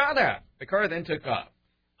people get shot at. The car then took off.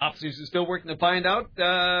 Officers are still working to find out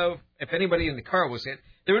if anybody in the car was hit.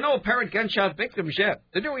 There were no apparent gunshot victims yet.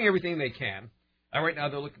 They're doing everything they can. Right now,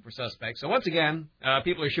 they're looking for suspects. So once again,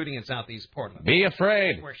 people are shooooting in Southeast Portland. Be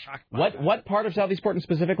afraid. We're shocked by that. What part of Southeast Portland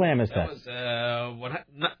specifically? I missed that. That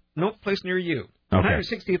was no place near you. Okay.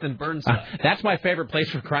 160th and Burnside. That's my favorite place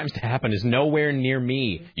for crimes to happen, is nowhere near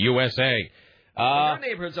me, USA. Your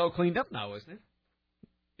neighborhood's all cleaned up now, isn't it?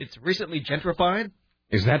 It's recently gentrified.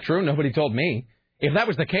 Is that true? Nobody told me. If that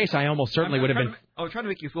was the case, I almost certainly would have been... I was trying to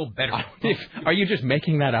make you feel better. Are you just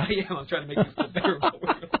making that up? I am. I'm trying to make you feel better.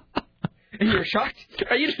 And you're shocked?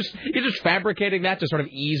 Are you're just fabricating that to sort of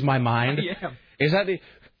ease my mind? I am. Is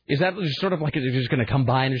that just sort of like you're just going to come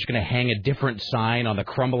by and you're just going to hang a different sign on the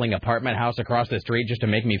crumbling apartment house across the street just to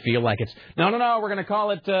make me feel like it's... No, we're going to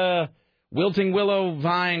call it Wilting Willow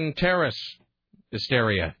Vine Terrace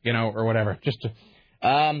Hysteria, or whatever. Just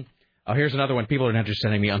to... here's another one. People are now just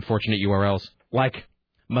sending me unfortunate URLs. Like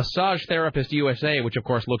Massage Therapist USA, which, of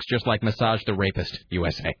course, looks just like Massage the Rapist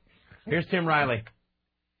USA. Here's Tim Riley.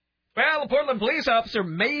 Well, a Portland police officer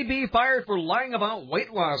may be fired for lying about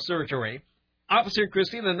weight loss surgery. Officer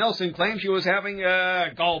Christina Nelson claims she was having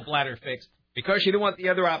a gallbladder fixed because she didn't want the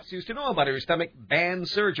other officers to know about her stomach band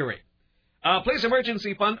surgery. Police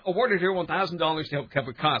Emergency Fund awarded her $1,000 to help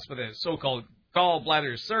cover costs for this so-called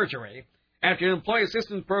gallbladder surgery after an employee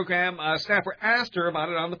assistance program staffer asked her about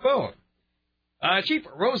it on the phone. Chief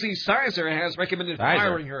Rosie Sizer has recommended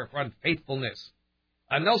firing her for unfaithfulness.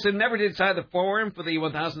 Nelson never did sign the form for the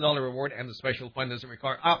 $1,000 reward, and the special fund doesn't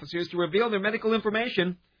require officers to reveal their medical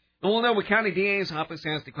information. And we'll know what county DA's office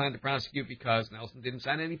has declined to prosecute because Nelson didn't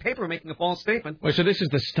sign any paper making a false statement. Wait, so this is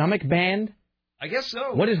the stomach band? I guess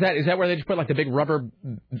so. What is that? Is that where they just put like the big rubber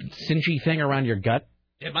cinchy thing around your gut?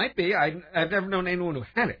 It might be. I've never known anyone who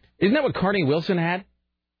had it. Isn't that what Carney Wilson had?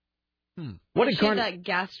 What did that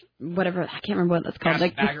gas, whatever, I can't remember what that's called.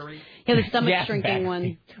 The stomach shrinking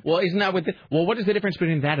one. Well, isn't that what is the difference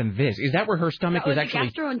between that and this? Is that where her stomach was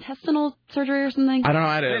actually... gastrointestinal surgery or something? I don't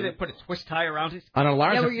know. They put a twist tie around it? I don't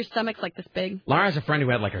know. Where your stomach's like this big. Laura has a friend who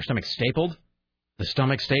had like her stomach stapled, the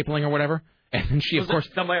stomach stapling or whatever, And then she, of course,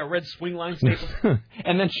 done by a red swing line staple.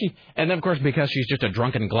 and then of course, because she's just a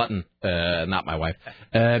drunken glutton, not my wife,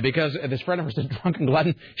 because this friend of hers is a drunken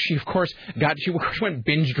glutton, she of course went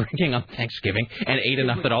binge drinking on Thanksgiving and ate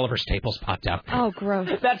enough that all of her staples popped out. Oh, gross.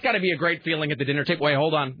 That's got to be a great feeling at the dinner table. Wait,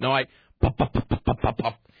 hold on. No, pop, pop, pop, pop, pop,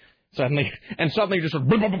 pop. Suddenly just sort of,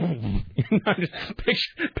 just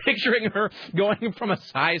picturing her going from a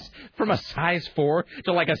size 4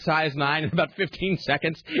 to like a size 9 in about 15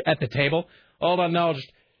 seconds at the table. Hold on, no,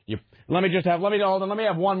 let me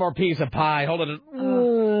have one more piece of pie. Hold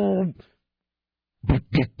on. Just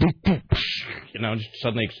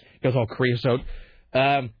suddenly goes all creosote.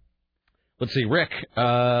 Let's see, Rick,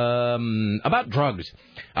 about drugs.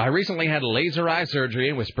 I recently had laser eye surgery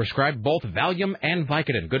and was prescribed both Valium and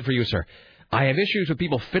Vicodin. Good for you, sir. I have issues with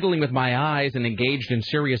people fiddling with my eyes and engaged in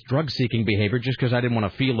serious drug-seeking behavior just because I didn't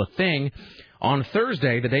want to feel a thing. On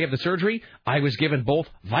Thursday, the day of the surgery, I was given both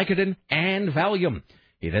Vicodin and Valium.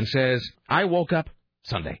 He then says, I woke up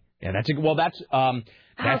Sunday. Yeah, that's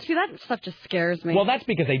that stuff just scares me. Well, that's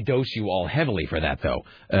because they dose you all heavily for that, though.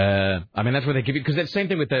 That's what they give you. Because it's the same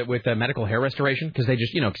thing with the medical hair restoration. Because they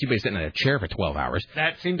just, keep you sitting in a chair for 12 hours.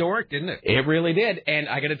 That seemed to work, didn't it? It really did. And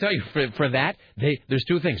I got to tell you, for that, there's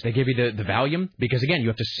two things. They give you the Valium because, again, you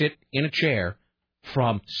have to sit in a chair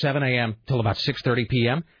from 7 a.m. till about 6:30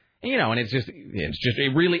 p.m. And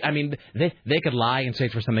it really, they could lie and say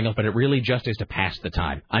it's for something else, but it really just is to pass the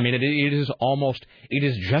time. It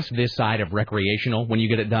is just this side of recreational when you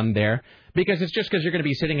get it done there, because it's just because you're going to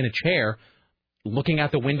be sitting in a chair looking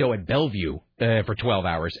out the window at Bellevue for 12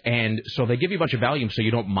 hours. And so they give you a bunch of Valium so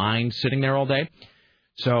you don't mind sitting there all day.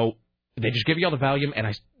 So they just give you all the Valium, and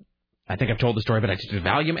I think I've told the story, but I just did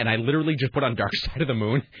Valium, and I literally just put on Dark Side of the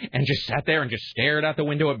Moon and just sat there and just stared out the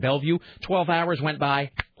window at Bellevue. 12 hours went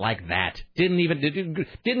by like that.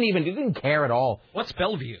 Didn't care at all. What's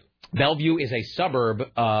Bellevue? Bellevue is a suburb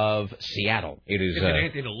of Seattle. Is it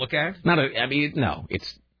anything to look at? No.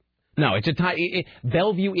 It's a tiny.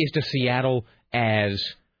 Bellevue is to Seattle as.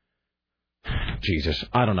 Jesus,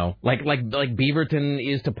 I don't know. Like Beaverton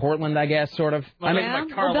is to Portland, I guess, sort of. Like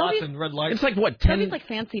car lots and red lights. It's like what? 10. Bellevie's like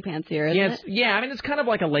fancier, isn't it? Yeah. It's kind of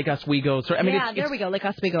like a Lake Oswego. There we go, Lake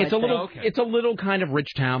Oswego. It's a little kind of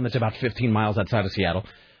rich town that's about 15 miles outside of Seattle.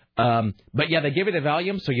 But yeah, they give you the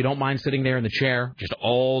Valium, so you don't mind sitting there in the chair just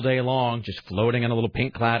all day long, just floating in a little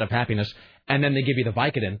pink cloud of happiness. And then they give you the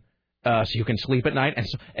Vicodin, so you can sleep at night.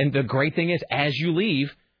 And the great thing is, as you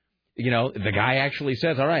leave. The guy actually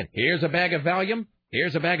says, all right, here's a bag of Valium,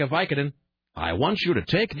 here's a bag of Vicodin. I want you to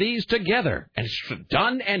take these together. And it's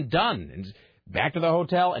done and done. And back to the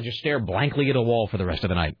hotel and just stare blankly at a wall for the rest of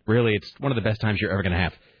the night. Really, it's one of the best times you're ever going to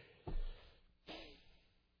have.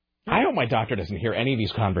 I hope my doctor doesn't hear any of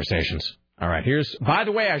these conversations. All right, by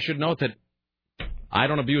the way, I should note that I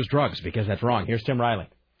don't abuse drugs because that's wrong. Here's Tim Riley.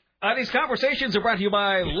 These conversations are brought to you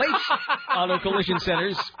by Late Auto Collision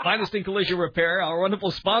Centers, finest in collision repair, our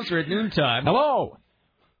wonderful sponsor at noontime. Hello.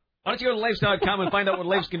 Why don't you go to Leifs.com and find out what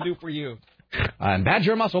Leifs can do for you? I'm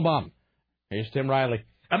Badger Muscle Bomb. Here's Tim Riley.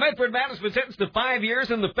 A Medford man has been sentenced to 5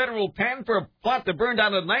 years in the federal pen for a plot to burn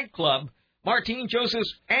down a nightclub. Martin Joseph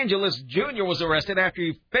Angeles Jr. was arrested after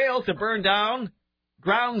he failed to burn down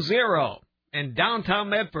Ground Zero in downtown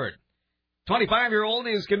Medford. 25-year-old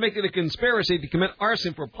is convicted of conspiracy to commit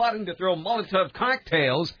arson for plotting to throw Molotov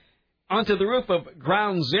cocktails onto the roof of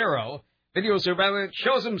Ground Zero. Video surveillance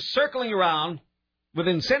shows him circling around with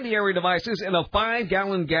incendiary devices in a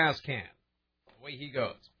 5-gallon gas can. Away he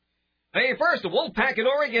goes. Hey, first, a wolf pack in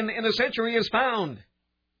Oregon in a century is found.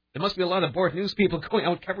 There must be a lot of bored news people going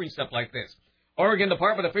out covering stuff like this. Oregon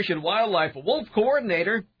Department of Fish and Wildlife wolf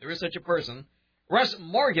coordinator, there is such a person, Russ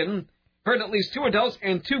Morgan, heard at least 2 adults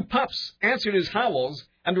and 2 pups answered his howls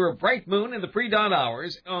under a bright moon in the pre-dawn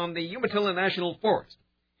hours on the Umatilla National Forest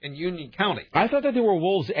in Union County. I thought that there were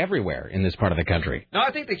wolves everywhere in this part of the country. No,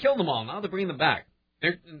 I think they killed them all. Now they're bringing them back.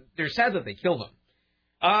 They're sad that they killed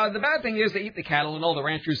them. The bad thing is they eat the cattle, and all the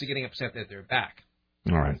ranchers are getting upset that they're back.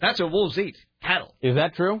 All right. That's what wolves eat, cattle. Is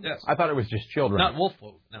that true? Yes. I thought it was just children. Not wolf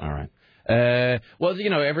food, no. All right.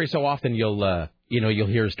 Well, every so often you'll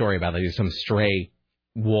hear a story about some stray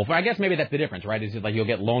wolf. I guess maybe that's the difference, right? Is it like you'll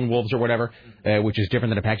get lone wolves or whatever, which is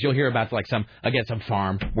different than a pack. You'll hear about some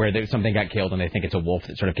farm where something got killed and they think it's a wolf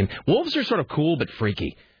that sort of came. Wolves are sort of cool but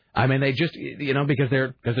freaky. They just, because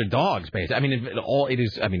they're dogs,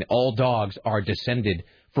 basically. All dogs are descended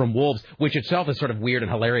from wolves, which itself is sort of weird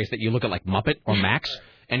and hilarious that you look at like Muppet or Max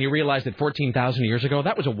and you realize that 14,000 years ago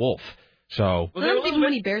that was a wolf. So even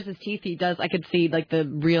when he bares his teeth, I could see like the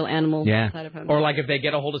real animal inside of him. Or like if they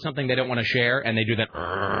get a hold of something they don't want to share and they do that,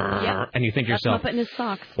 and you think to yourself, Muppet in his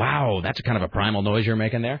socks. Wow, that's kind of a primal noise you're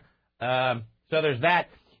making there. So there's that.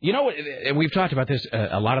 You know, we've talked about this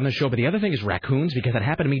a lot on the show, but the other thing is raccoons, because it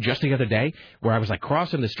happened to me just the other day where I was like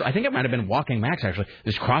crossing the street. I think it might have been walking Max, actually.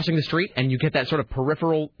 Just crossing the street, and you get that sort of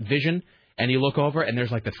peripheral vision, and you look over, and there's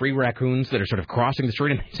like the 3 raccoons that are sort of crossing the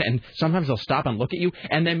street, and sometimes they'll stop and look at you,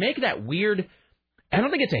 and they make that weird, I don't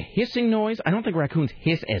think it's a hissing noise. I don't think raccoons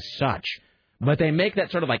hiss as such, but they make that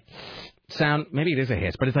sort of like sound. Maybe it is a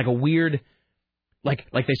hiss, but it's like a weird, like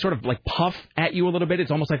they sort of like puff at you a little bit. It's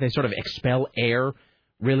almost like they sort of expel air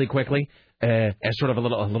really quickly, as sort of a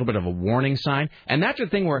little bit of a warning sign. And that's the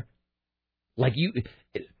thing where, like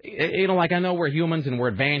like I know we're humans and we're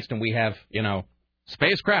advanced and we have,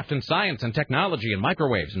 spacecraft and science and technology and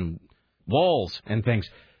microwaves and walls and things.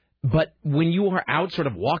 But when you are out sort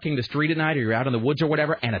of walking the street at night, or you're out in the woods or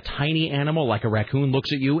whatever, and a tiny animal like a raccoon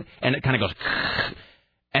looks at you and it kind of goes,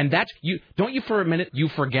 and that's you. Don't you for a minute you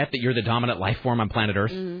forget that you're the dominant life form on planet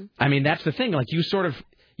Earth? Mm-hmm. I mean, that's the thing. Like you sort of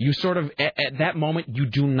at that moment you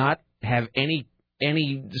do not have any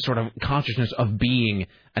sort of consciousness of being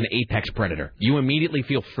an apex predator. You immediately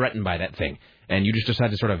feel threatened by that thing, and you just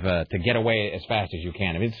decide to sort of to get away as fast as you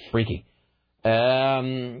can. I mean, it's freaky.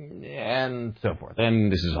 And so forth.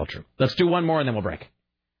 And this is all true. Let's do one more and then we'll break.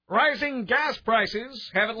 Rising gas prices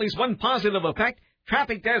have at least one positive effect.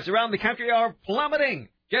 Traffic deaths around the country are plummeting,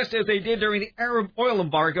 just as they did during the Arab oil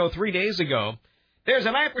embargo 3 days ago. There's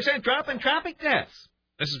a 9% drop in traffic deaths.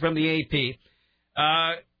 This is from the AP.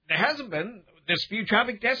 There hasn't been this few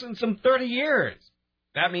traffic deaths in some 30 years.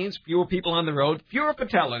 That means fewer people on the road, fewer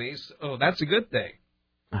fatalities. Oh, that's a good thing.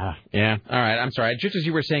 Yeah. All right. I'm sorry. Just as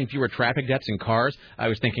you were saying fewer traffic deaths in cars, I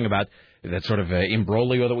was thinking about that sort of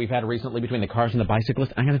imbroglio that we've had recently between the cars and the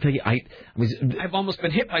bicyclists. I'm going to tell you, I've almost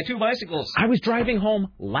been hit by 2 bicycles. I was driving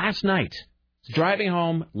home last night.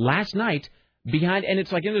 Behind, and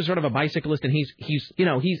it's like there's sort of a bicyclist, and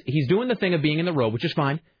he's doing the thing of being in the road, which is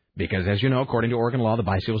fine, because as you know, according to Oregon law, the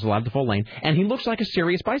bicycle is allowed to full lane, and he looks like a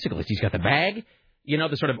serious bicyclist. He's got the bag,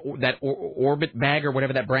 the sort of that Orbit bag or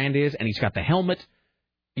whatever that brand is, and he's got the helmet,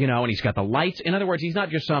 and he's got the lights. In other words, he's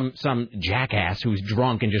not just some jackass who's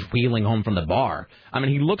drunk and just wheeling home from the bar. I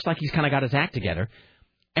mean, he looks like he's kind of got his act together,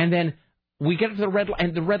 and then we get to the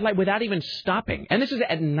red light without even stopping. And this is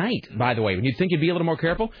at night, by the way. When you'd think you'd be a little more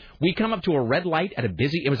careful, we come up to a red light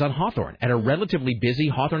it was on Hawthorne, at a relatively busy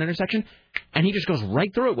Hawthorne intersection, and he just goes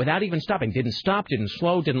right through it without even stopping. Didn't stop, didn't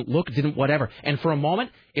slow, didn't look, didn't whatever. And for a moment,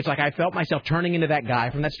 it's like I felt myself turning into that guy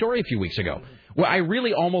from that story a few weeks ago. Well,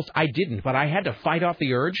 I didn't, but I had to fight off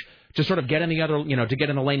the urge to sort of get in the other, to get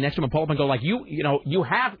in the lane next to him and pull up and go like,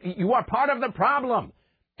 you are part of the problem.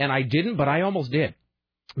 And I didn't, but I almost did.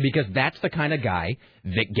 Because that's the kind of guy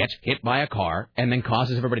that gets hit by a car and then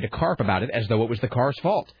causes everybody to carp about it as though it was the car's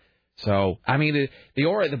fault. So, I mean,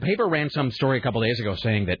 the paper ran some story a couple of days ago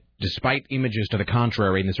saying that despite images to the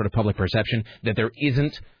contrary in the sort of public perception, that there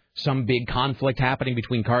isn't some big conflict happening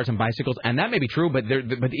between cars and bicycles. And that may be true, but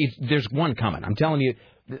there's one coming. I'm telling you,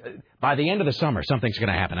 by the end of the summer, something's going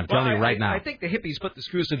to happen. I'm telling you right now. I think the hippies put the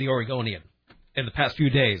screws to the Oregonian in the past few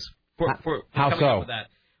days. How coming so? Up with that.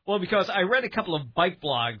 Well, because I read a couple of bike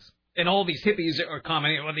blogs, and all these hippies are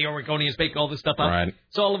commenting, the Oregonians make all this stuff up. Right.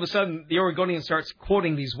 So all of a sudden, the Oregonian starts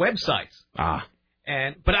quoting these websites.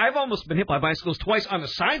 But I've almost been hit by bicycles twice on the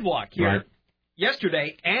sidewalk here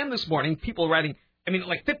yesterday and this morning. People riding,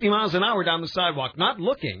 like 50 miles an hour down the sidewalk, not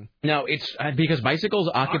looking. No, it's because bicycles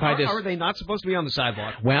occupy this. Are they not supposed to be on the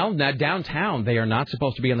sidewalk? Well, now downtown, they are not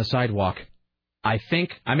supposed to be on the sidewalk. I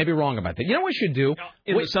think I may be wrong about that. You know what we should do?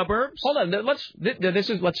 In the suburbs? Hold on. Let's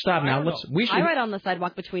stop now. I ride on the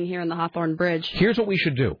sidewalk between here and the Hawthorne Bridge. Here's what we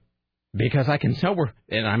should do. Because I can tell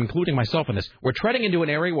and I'm including myself in this, we're treading into an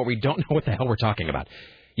area where we don't know what the hell we're talking about.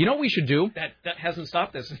 You know what we should do? That hasn't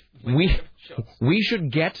stopped us. We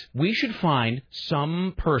should find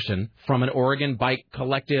some person from an Oregon Bike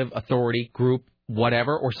Collective Authority group,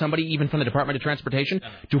 whatever, or somebody even from the Department of Transportation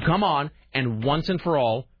to come on and once and for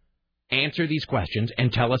all answer these questions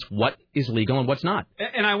and tell us what is legal and what's not.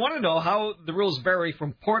 And I want to know how the rules vary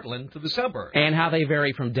from Portland to the suburbs. And how they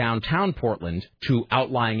vary from downtown Portland to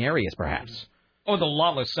outlying areas, perhaps. Or the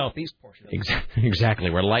lawless southeast portion. Exactly,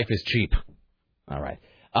 where life is cheap. All right.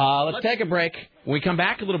 Let's take a break. When we come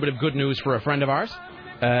back, a little bit of good news for a friend of ours.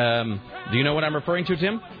 Do you know what I'm referring to,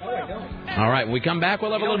 Tim? No, I don't. All right, when we come back,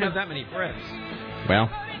 we'll have a little bit... have that many friends. Well,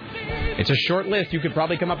 it's a short list. You could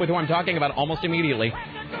probably come up with who I'm talking about almost immediately.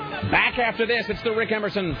 Back after this, it's the Rick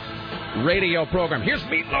Emerson radio program. Here's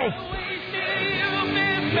Meatloaf.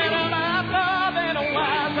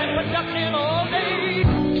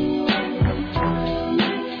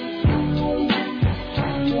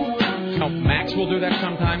 Max will do that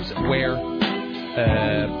sometimes, where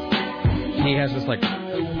he has this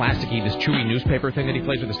plasticky, this chewy newspaper thing that he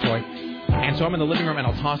plays with his toy. And so I'm in the living room, and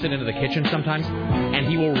I'll toss it into the kitchen sometimes, and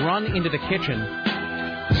he will run into the kitchen.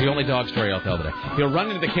 It's the only dog story I'll tell today. He'll run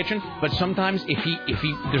into the kitchen, but sometimes if he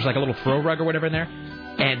there's like a little throw rug or whatever in there,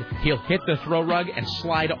 and he'll hit the throw rug and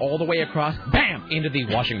slide all the way across, bam, into the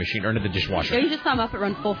washing machine or into the dishwasher. Yeah, you just saw him up and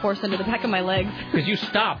run full force into the back of my legs. Because you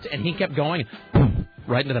stopped, and he kept going, boom,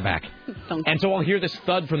 right into the back. And so I'll hear this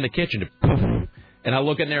thud from the kitchen, and I'll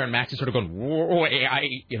look in there, and Max is sort of going, whoa,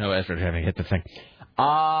 after having hit the thing.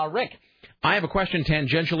 Rick, I have a question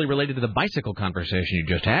tangentially related to the bicycle conversation you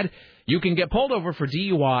just had. You can get pulled over for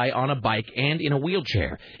DUI on a bike and in a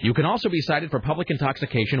wheelchair. You can also be cited for public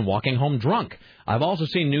intoxication walking home drunk. I've also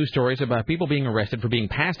seen news stories about people being arrested for being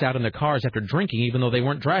passed out in their cars after drinking even though they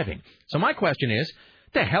weren't driving. So my question is,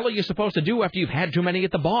 what the hell are you supposed to do after you've had too many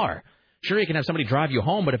at the bar? Sure, you can have somebody drive you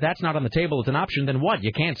home, but if that's not on the table as an option, then what?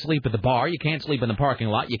 You can't sleep at the bar, you can't sleep in the parking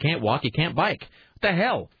lot, you can't walk, you can't bike. What the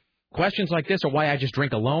hell? Questions like this are why I just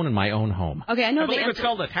drink alone in my own home. Okay, I believe it's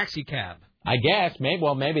called a taxi cab. I guess.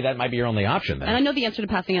 Maybe that might be your only option then. And I know the answer to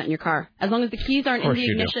passing out in your car. As long as the keys aren't in the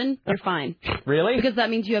ignition, you're fine. Really? Because that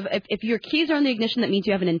means you have, if your keys are in the ignition, that means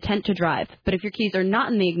you have an intent to drive. But if your keys are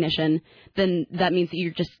not in the ignition, then that means that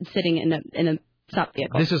you're just sitting in a stop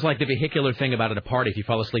vehicle. This is like the vehicular thing about at a party if you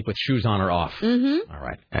fall asleep with shoes on or off. Mm-hmm. All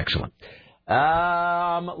right. Excellent.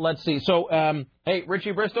 Let's see. So, hey,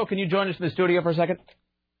 Richie Bristol, can you join us in the studio for a second?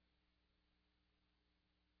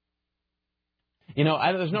 You know,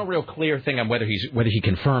 there's no real clear thing on whether he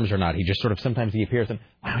confirms or not. He just sort of sometimes he appears and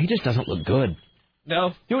wow, he just doesn't look good.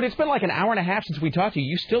 No, dude, it's been like an hour and a half since we talked to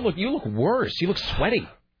you. You look worse. You look sweaty.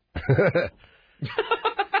 I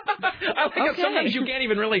like how sometimes you can't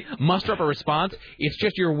even really muster up a response. It's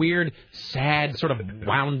just your weird, sad, sort of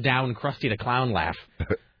wound down, Krusty the Clown laugh.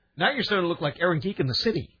 Now you're starting to look like Aaron Geek in the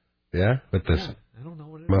City. Yeah, with this I don't know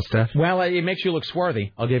what it mustache. Well, it makes you look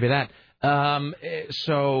swarthy. I'll give you that. If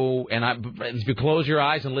you close your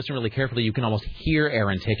eyes and listen really carefully, you can almost hear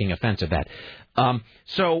Aaron taking offense at that.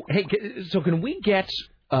 So can we get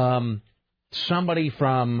somebody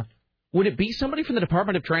from? Would it be somebody from the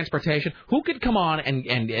Department of Transportation who could come on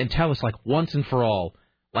and tell us like once and for all,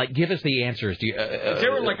 like give us the answers? Is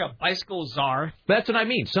there like a bicycle czar? That's what I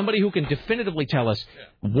mean. Somebody who can definitively tell us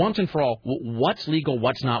once and for all what's legal,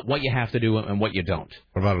 what's not, what you have to do, and what you don't.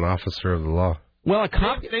 What about an officer of the law? Well, a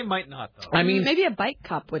cop... They might not, though. I mean... Maybe a bike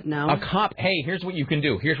cop would know. A cop... Hey, here's what you can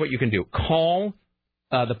do. Call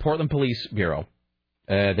the Portland Police Bureau.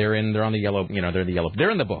 They're on the yellow... they're in the yellow... They're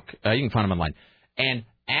in the book. You can find them online. And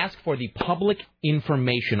ask for the Public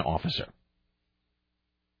Information Officer.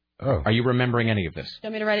 Oh. Are you remembering any of this? Do you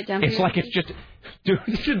want me to write it down for you? It's like it's just... Dude,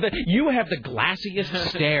 you have the glassiest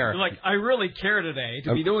stare. Like, I really care today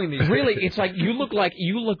to be doing these Really, things. it's like you look like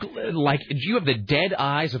you have the dead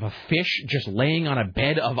eyes of a fish just laying on a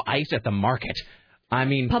bed of ice at the market. I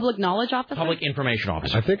mean... Public Knowledge Officer? Public Information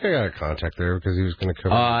Officer. I think I got a contact there because he was going to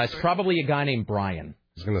come. It's probably a guy named Brian.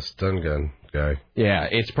 He's going to stun gun guy. Yeah,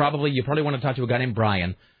 you probably want to talk to a guy named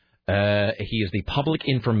Brian. He is the Public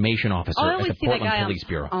Information Officer at the Portland Police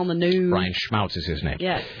Bureau. On the news. Brian Schmautz is his name.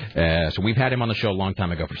 Yes. So we've had him on the show a long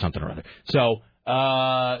time ago for something or other. So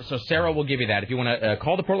Sarah will give you that. If you want to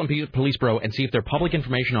call the Portland Police Bureau and see if their Public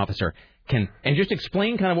Information Officer can, and just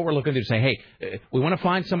explain kind of what we're looking to do. Say, hey, we want to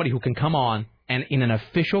find somebody who can come on and in an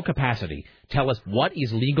official capacity tell us what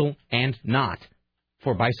is legal and not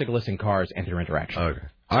for bicyclists and cars and their interaction. Okay.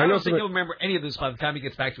 I don't think he'll remember any of this by the time he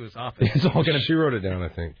gets back to his office. It's all gonna. She wrote it down, I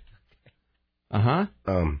think. Uh-huh.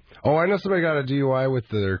 I know somebody got a DUI with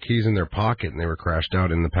their keys in their pocket, and they were crashed out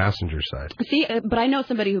in the passenger side. See, but I know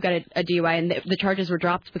somebody who got a DUI, and the charges were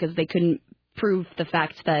dropped because they couldn't prove the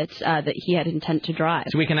fact that he had intent to drive.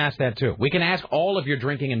 So we can ask that, too. We can ask all of your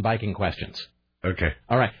drinking and biking questions. Okay.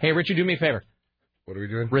 All right. Hey, Richie, do me a favor. What are we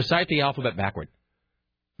doing? Recite the alphabet backward.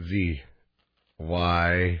 Z.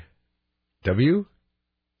 Y. W?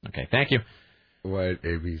 Okay, thank you. Y,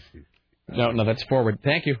 A, B, C. No, that's forward.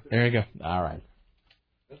 Thank you. There you go. All right.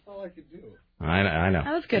 That's all I could do. I know.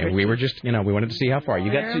 That was good. We were just, we wanted to see how far.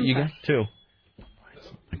 You got two.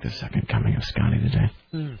 Like the second coming of Scotty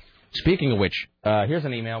today. Speaking of which, here's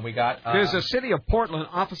an email we got. There's a City of Portland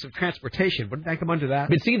Office of Transportation. Wouldn't that come under that?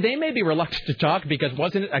 But see, they may be reluctant to talk because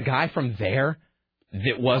wasn't it a guy from there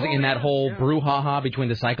that was in that whole brouhaha between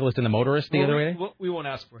the cyclist and the motorist the other day? We won't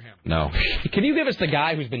ask for him. No. Can you give us the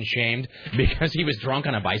guy who's been shamed because he was drunk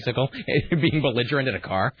on a bicycle and being belligerent in a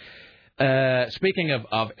car? Speaking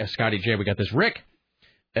of Scotty J, we got this. Rick,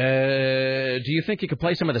 do you think you could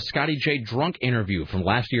play some of the Scotty J drunk interview from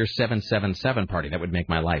last year's 777 party? That would make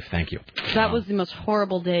my life. Thank you. That was the most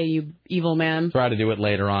horrible day, you evil man. Try to do it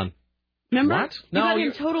later on. Remember? What? You got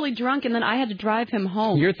him totally drunk, and then I had to drive him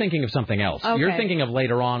home. You're thinking of something else. Okay. You're thinking of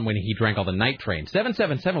later on when he drank all the night train.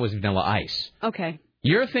 777 was Vanilla Ice. Okay.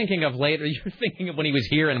 You're thinking of later. You're thinking of when he was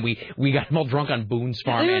here and we got him all drunk on Boone's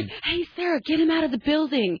Farm. Like, hey, Sarah, get him out of the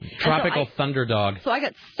building. Tropical Thunderdog. So I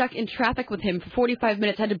got stuck in traffic with him for 45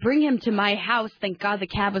 minutes. I had to bring him to my house. Thank God the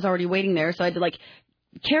cab was already waiting there. So I had to,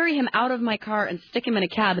 carry him out of my car and stick him in a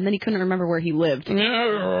cab, and then he couldn't remember where he lived. His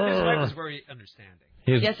wife was very understanding.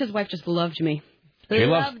 Yes, his wife just loved me.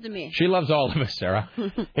 Loved me. She loves all of us, Sarah.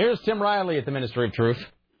 Here's Tim Riley at the Ministry of Truth.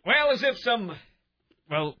 Well, as if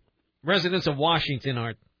residents of Washington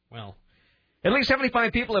aren't, at least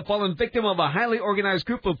 75 people have fallen victim of a highly organized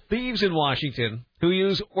group of thieves in Washington who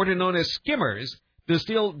use what are known as skimmers to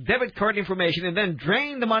steal debit card information and then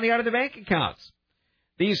drain the money out of their bank accounts.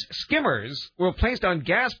 These skimmers were placed on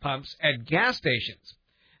gas pumps at gas stations.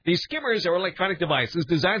 These skimmers are electronic devices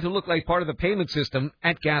designed to look like part of the payment system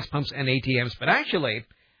at gas pumps and ATMs, but actually,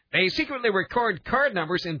 they secretly record card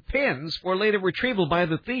numbers and PINs for later retrieval by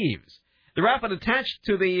the thieves. They're often attached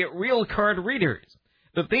to the real card readers.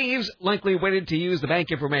 The thieves likely waited to use the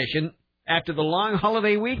bank information after the long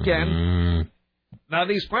holiday weekend. Now,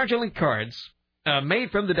 these fraudulent cards,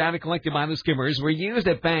 made from the data collected by the skimmers, were used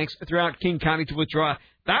at banks throughout King County to withdraw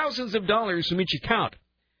thousands of dollars from each account.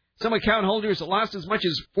 Some account holders lost as much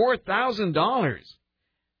as $4,000.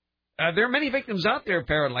 There are many victims out there,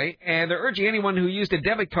 apparently, and they're urging anyone who used a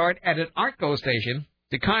debit card at an ARCO station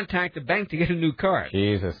to contact the bank to get a new card.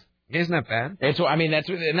 Jesus. Isn't that bad? That's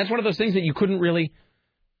one of those things that you couldn't really...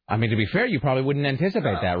 to be fair, you probably wouldn't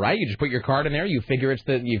anticipate that, right? You just put your card in there, you figure it's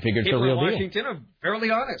the real deal. People in Washington are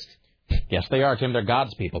fairly honest. Yes, they are, Tim. They're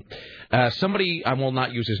God's people. Somebody, I will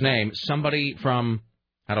not use his name, somebody from,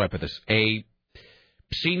 how do I put this, a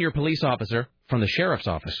senior police officer from the sheriff's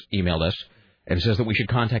office emailed us and says that we should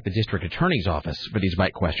contact the district attorney's office for these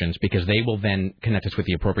bike questions because they will then connect us with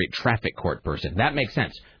the appropriate traffic court person. That makes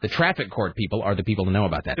sense. The traffic court people are the people to know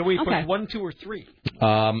about that. Do we put 1, 2, or 3?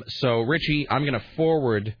 So, Richie, I'm going to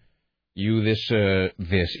forward you this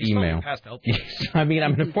email. Yes, I'm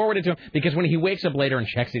going to forward it to him because when he wakes up later and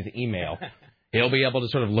checks his email, he'll be able to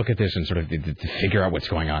sort of look at this and sort of to figure out what's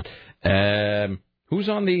going on. Who's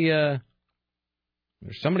on the...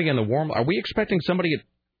 There's somebody in the warm... Are we expecting somebody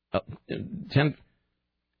at 10...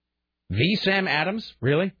 The Sam Adams?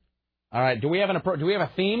 Really? All right. Do we have a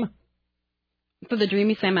theme? For the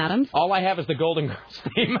dreamy Sam Adams? All I have is the Golden Girls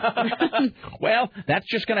theme. Well, that's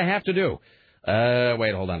just going to have to do.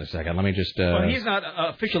 Wait, hold on a second. Let me just... Well, he's not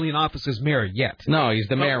officially in office as mayor yet. No, he's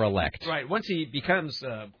the mayor-elect. Right. Once he becomes...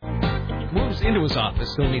 moves into his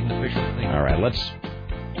office, he'll need an official thing. All right,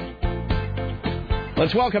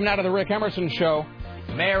 let's welcome now to the Rick Emerson Show,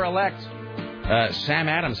 Mayor-elect Sam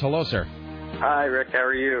Adams. Hello, sir. Hi, Rick. How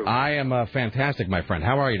are you? I am fantastic, my friend.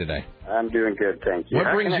 How are you today? I'm doing good, thank you.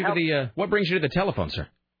 What brings you to the telephone, sir?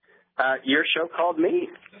 Your show called me.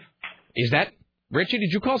 Is that Richie?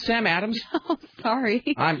 Did you call Sam Adams? Oh, sorry.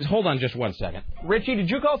 Hold on just one second. Richie, did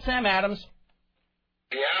you call Sam Adams?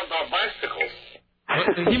 Yeah, about bicycles.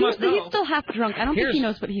 He must know. He's still half drunk. I don't think he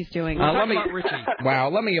knows what he's doing. Let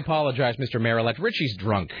me apologize, Mr. Mayor-elect. Richie's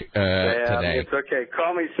drunk today. It's okay.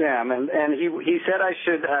 Call me Sam. And he said I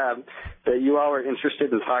should that you all are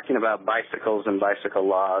interested in talking about bicycles and bicycle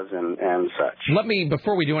laws and such.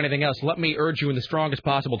 Before we do anything else, let me urge you in the strongest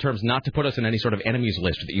possible terms not to put us in any sort of enemies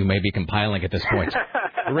list that you may be compiling at this point.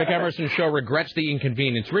 The Rick Emerson Show regrets the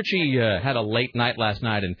inconvenience. Richie had a late night last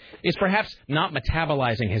night and is perhaps not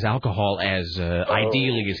metabolizing his alcohol as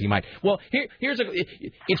ideally as he might. Well,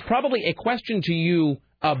 it's probably a question to you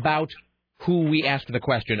about who we asked the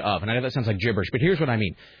question of. And I know that sounds like gibberish, but here's what I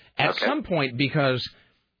mean. At some point, because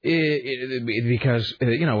we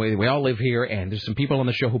all live here, and there's some people on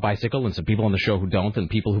the show who bicycle, and some people on the show who don't, and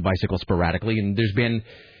people who bicycle sporadically, and there's been,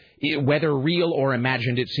 whether real or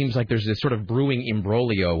imagined, it seems like there's this sort of brewing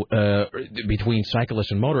imbroglio between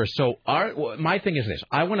cyclists and motorists. So my thing is this.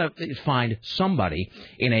 I want to find somebody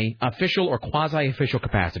in a official or quasi-official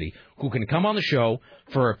capacity who can come on the show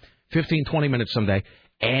for 15, 20 minutes someday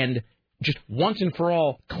and just once and for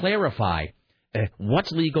all clarify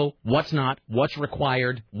what's legal, what's not, what's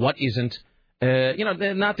required, what isn't.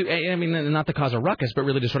 Not to cause a ruckus, but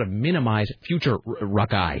really to sort of minimize future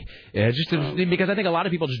rucki. Because I think a lot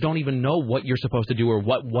of people just don't even know what you're supposed to do or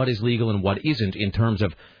what is legal and what isn't in terms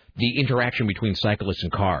of the interaction between cyclists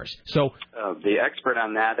and cars. So the expert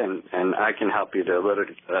on that, and I can help you to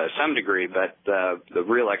some degree, but the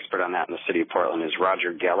real expert on that in the city of Portland is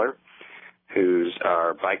Roger Geller, who's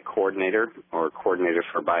our bike coordinator or coordinator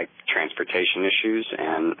for bike transportation issues,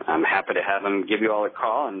 and I'm happy to have him give you all a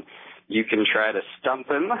call, and you can try to stump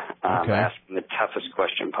him, asking the toughest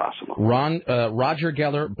question possible. Roger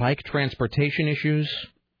Geller, bike transportation issues?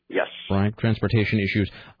 Yes. Right, transportation issues.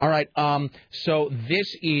 All right, so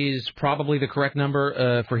this is probably the correct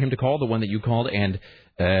number for him to call, the one that you called, and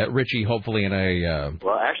Richie, hopefully in a...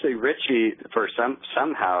 Well, actually, Richie,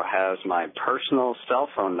 somehow has my personal cell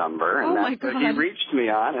phone number, and that's what he reached me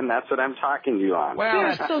on, and that's what I'm talking to you on. Well,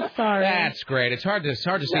 I'm so sorry. That's great. It's hard to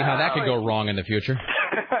see how that could go wrong in the future.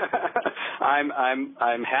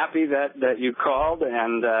 I'm happy that you called,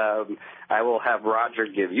 and I will have Roger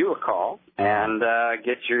give you a call and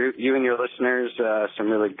get you and your listeners some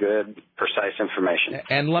really good, precise information.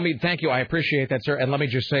 And let me thank you. I appreciate that, sir. And let me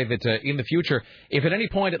just say that in the future, if at any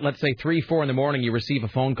point at, let's say, 3, 4 in the morning, you receive a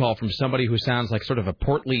phone call from somebody who sounds like sort of a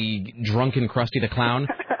portly, drunken Krusty the Clown,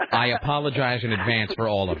 I apologize in advance for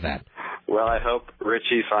all of that. Well, I hope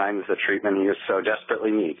Richie finds the treatment he so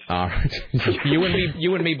desperately needs. All right. You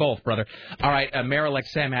and me both, brother. All right, Mayor-elect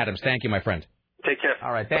Sam Adams, thank you, my friend. Take care.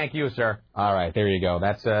 All right, thank you, sir. All right, there you go.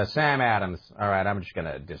 That's Sam Adams. All right, I'm just going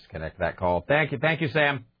to disconnect that call. Thank you,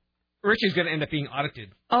 Sam. Richie's going to end up being audited.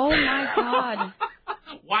 Oh, my God.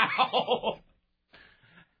 Wow.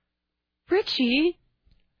 Richie.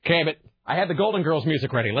 Okay, but I had the Golden Girls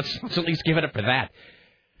music ready. Let's at least give it up for that.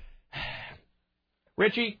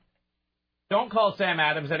 Richie. Don't call Sam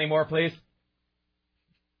Adams anymore, please.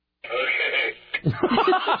 Okay.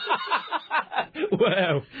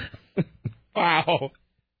 Whoa. Wow.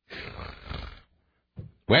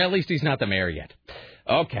 Well, at least he's not the mayor yet.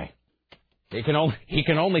 Okay. He can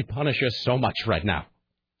only punish us so much right now.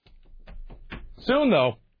 Soon,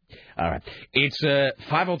 though. All right. It's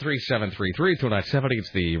 503-733-2970.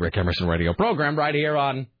 It's the Rick Emerson radio program right here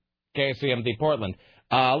on KCMD Portland.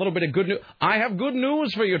 A little bit of good news. I have good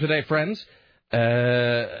news for you today, friends.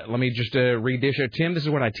 Let me just read this. Tim, this is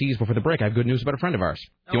what I teased before the break. I have good news about a friend of ours.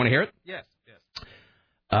 Do you want to hear it? Yes.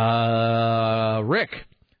 Rick,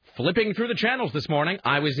 flipping through the channels this morning,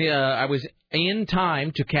 I was in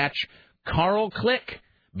time to catch Carl Click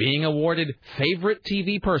being awarded favorite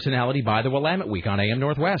TV personality by the Willamette Week on AM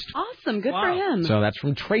Northwest. Awesome. Good for him. So that's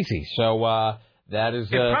from Tracy. So, that is...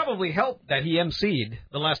 It probably helped that he emceed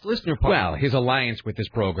the last listener party. Well, his alliance with this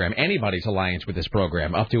program, anybody's alliance with this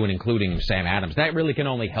program, up to and including Sam Adams, that really can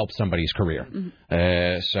only help somebody's career.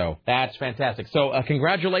 Mm-hmm. So that's fantastic. So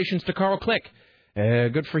congratulations to Carl Click.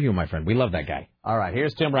 Good for you, my friend. We love that guy. All right,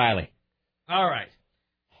 here's Tim Riley. All right.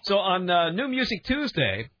 So on New Music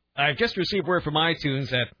Tuesday, I've just received word from iTunes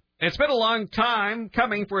that it's been a long time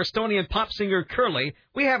coming for Estonian pop singer Curly.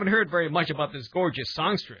 We haven't heard very much about this gorgeous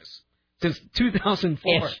songstress since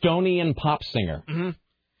 2004. Estonian pop singer. Mm-hmm.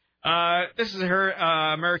 This is her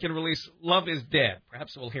American release, Love is Dead.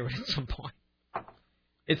 Perhaps we'll hear it at some point.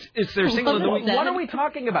 It's their single of the week. What are we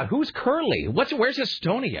talking about? Who's Curly? Where's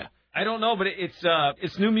Estonia? I don't know, but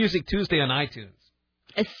it's New Music Tuesday on iTunes.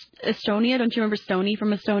 Estonia? Don't you remember Stony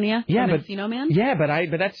from Estonia? Yeah, from but Encino Man? Yeah, but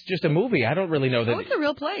that's just a movie. I don't really know that. Oh, it's a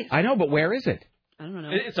real place. I know, but where is it? I don't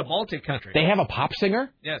know. It's a Baltic country. They have a pop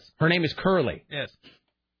singer? Yes. Her name is Curly. Yes.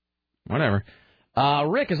 Whatever.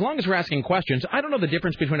 Rick, as long as we're asking questions, I don't know the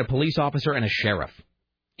difference between a police officer and a sheriff.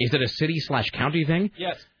 Is it a city/county thing?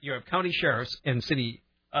 Yes. You have county sheriffs and city.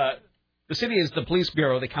 The city is the police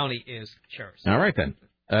bureau. The county is sheriffs. All right, then.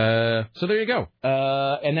 So there you go.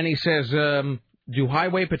 And then he says, do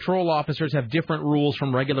highway patrol officers have different rules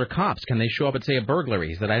from regular cops? Can they show up at, say, a burglary?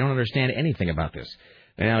 He said, I don't understand anything about this.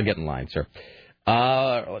 And I'll get in line, sir.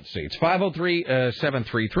 Let's see. It's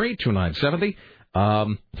 503-733-2970.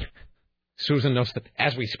 Susan knows that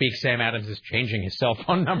as we speak, Sam Adams is changing his cell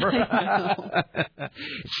phone number.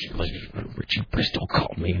 Richie Bristol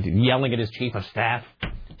called me and yelling at his chief of staff.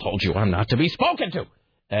 Told you I'm not to be spoken to.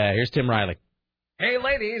 Here's Tim Riley. Hey,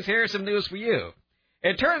 ladies, here's some news for you.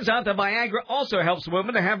 It turns out that Viagra also helps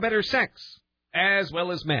women to have better sex, as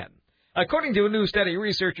well as men. According to a new study,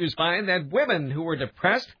 researchers find that women who were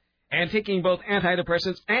depressed and taking both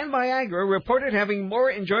antidepressants and Viagra reported having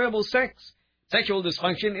more enjoyable sex. Sexual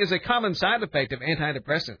dysfunction is a common side effect of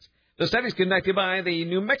antidepressants. The study is conducted by the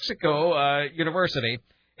New Mexico University.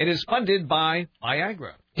 It is funded by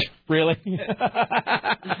Viagra. Really?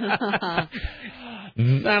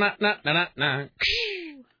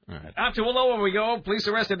 Out to Willowa we go. Police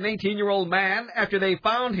arrested an 18-year-old man after they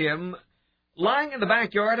found him lying in the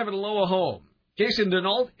backyard of an Willowa home. Jason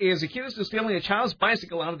Denault is accused of stealing a child's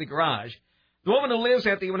bicycle out of the garage. The woman who lives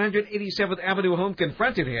at the 187th Avenue home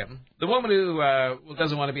confronted him. The woman who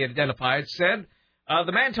doesn't want to be identified said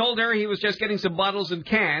the man told her he was just getting some bottles and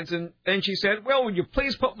cans, and then she said, well, would you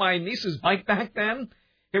please put my niece's bike back then?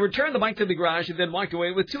 He returned the bike to the garage and then walked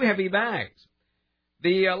away with 2 heavy bags.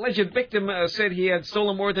 The alleged victim said he had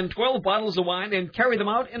stolen more than 12 bottles of wine and carried them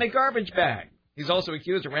out in a garbage bag. He's also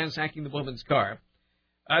accused of ransacking the woman's car.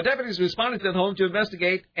 Deputies responded to the home to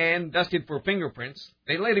investigate and dusted for fingerprints.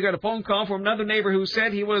 They later got a phone call from another neighbor who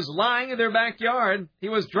said he was lying in their backyard. He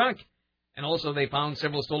was drunk. And also they found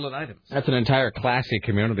several stolen items. That's an entire classy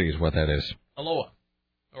community is what that is. Aloha.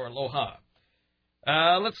 Or aloha.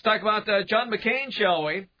 Let's talk about John McCain, shall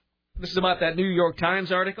we? This is about that New York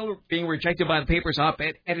Times article being rejected by the paper's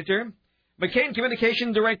op-ed editor. McCain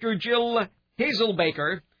Communication Director Jill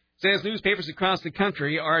Hazelbaker says newspapers across the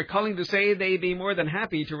country are calling to say they'd be more than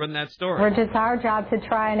happy to run that story. It's our job to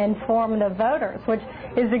try and inform the voters, which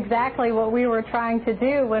is exactly what we were trying to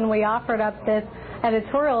do when we offered up this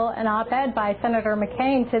editorial and op-ed by Senator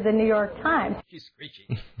McCain to the New York Times. She's screechy.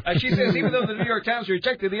 She says even though the New York Times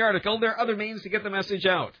rejected the article, there are other means to get the message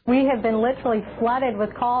out. We have been literally flooded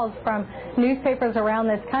with calls from newspapers around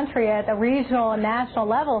this country at a regional and national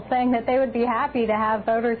level saying that they would be happy to have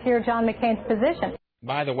voters hear John McCain's position.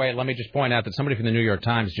 By the way, let me just point out that somebody from the New York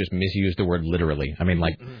Times just misused the word literally. I mean,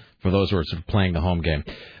 like, for those who are sort of playing the home game.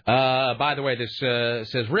 By the way, this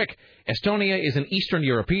says, Rick, Estonia is an Eastern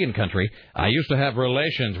European country. I used to have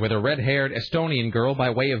relations with a red-haired Estonian girl by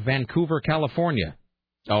way of Vancouver, California.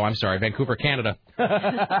 Oh, I'm sorry, Vancouver, Canada.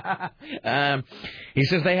 He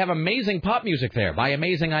says they have amazing pop music there. By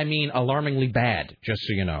amazing, I mean alarmingly bad, just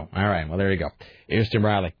so you know. All right, well, there you go. Here's Tim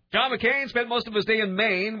Riley. John McCain spent most of his day in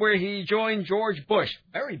Maine, where he joined George Bush.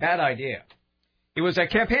 Very bad idea. He was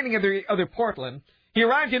campaigning at the other Portland. He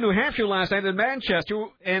arrived in New Hampshire last night in Manchester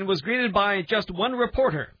and was greeted by just one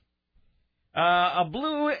reporter. A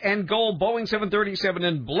blue and gold Boeing 737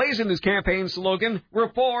 emblazoned his campaign slogan,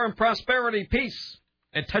 Reform, Prosperity, Peace.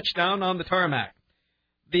 A touchdown on the tarmac.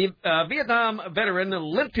 The Vietnam veteran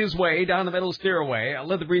limped his way down the metal stairway, a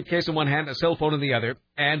leather briefcase in one hand, a cell phone in the other,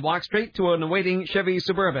 and walked straight to an awaiting Chevy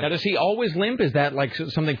Suburban. Now, does he always limp? Is that like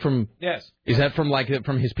something from... Yes. Is that from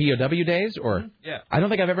his POW days? Or Yeah. I don't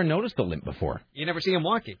think I've ever noticed the limp before. You never see him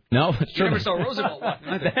walking. No, it's true. You never saw Roosevelt walking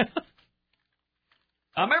either.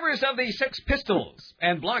 Members of the Sex Pistols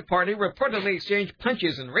and Bloc Party reportedly exchanged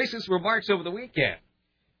punches and racist remarks over the weekend.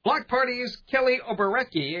 Bloc Party's Kelly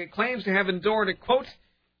Oberrecki claims to have endured a, quote,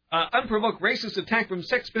 unprovoked racist attack from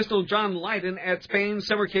Sex Pistol John Lydon at Spain's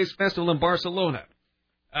Summer Case Festival in Barcelona.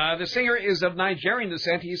 The singer is of Nigerian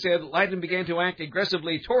descent. He said Lydon began to act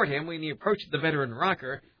aggressively toward him when he approached the veteran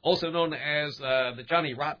rocker, also known as the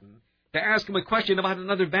Johnny Rotten, to ask him a question about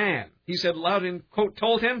another band. He said Lydon, quote,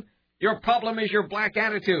 told him, your problem is your black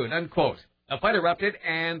attitude, unquote. A fight erupted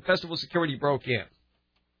and festival security broke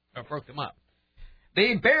them up.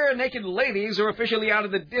 The Bare Naked Ladies are officially out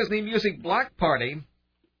of the Disney Music Block Party.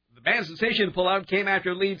 The band's sensation pullout came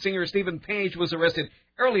after lead singer Stephen Page was arrested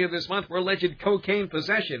earlier this month for alleged cocaine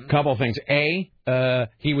possession. Couple things. A,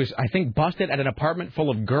 he was, I think, busted at an apartment full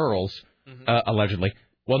of girls, allegedly.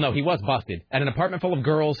 Well, no, he was busted at an apartment full of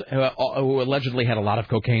girls who allegedly had a lot of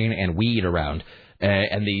cocaine and weed around.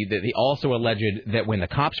 And the also alleged that when the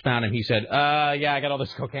cops found him, he said, yeah, I got all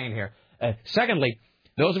this cocaine here. Secondly,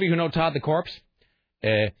 those of you who know Todd the Corpse,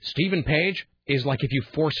 Stephen Page is like if you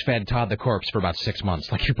force-fed Todd the Corpse for about 6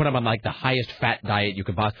 months. Like you put him on like the highest fat diet you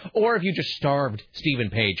could possibly, or if you just starved Stephen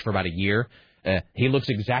Page for about a year, he looks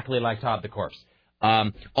exactly like Todd the Corpse.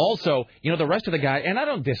 Also, you know, the rest of the guy, and I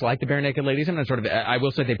don't dislike the Bare Naked Ladies. I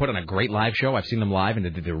will say they put on a great live show. I've seen them live, and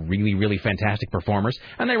they're really, really fantastic performers.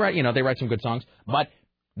 And they write some good songs. But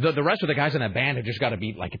the rest of the guys in that band have just got to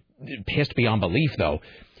be like pissed beyond belief, though,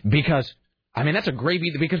 because I mean that's a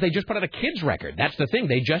gravy because they just put out a kids record. That's the thing.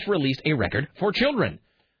 They just released a record for children.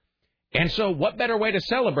 And so what better way to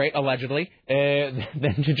celebrate, allegedly,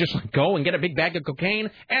 than to just go and get a big bag of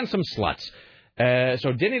cocaine and some sluts.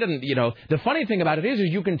 So Disney doesn't, the funny thing about it is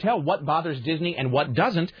you can tell what bothers Disney and what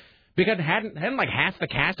doesn't, because hadn't like half the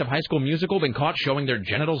cast of High School Musical been caught showing their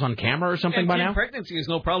genitals on camera or something by now? Pregnancy is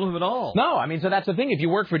no problem at all. No, I mean, so that's the thing. If you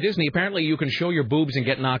work for Disney, apparently you can show your boobs and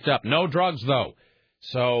get knocked up. No drugs, though.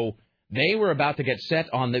 So they were about to get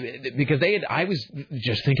set on because I was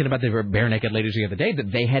just thinking about the Bare Naked Ladies the other day,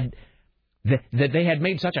 that they had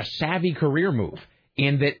made such a savvy career move.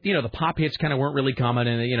 In that, the pop hits kind of weren't really common,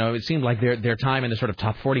 and, it seemed like their time in the sort of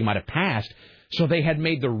top 40 might have passed. So they had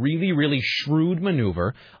made the really, really shrewd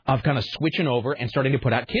maneuver of kind of switching over and starting to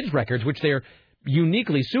put out kids' records, which they're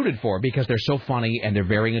uniquely suited for because they're so funny and they're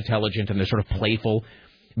very intelligent and they're sort of playful.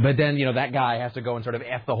 But then, that guy has to go and sort of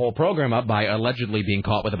F the whole program up by allegedly being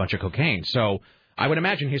caught with a bunch of cocaine. So I would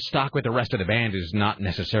imagine his stock with the rest of the band is not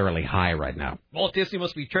necessarily high right now. Walt Disney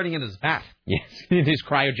must be turning in his bath. Yes, in his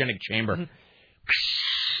cryogenic chamber.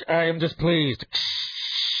 I am displeased.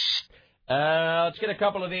 Let's get a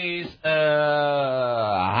couple of these.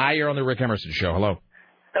 Hi, you're on the Rick Emerson Show. Hello.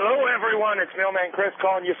 Hello, everyone. It's Mailman Chris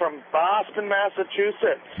calling you from Boston,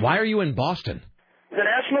 Massachusetts. Why are you in Boston? The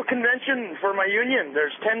national convention for my union.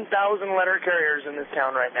 There's 10,000 letter carriers in this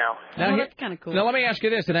town right now. That's kind of cool. Now, let me ask you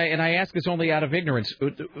this, and I ask this only out of ignorance.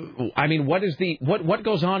 I mean, what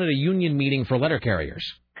goes on at a union meeting for letter carriers?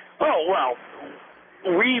 Oh, well,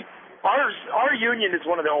 our union is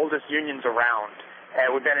one of the oldest unions around.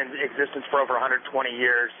 We've been in existence for over 120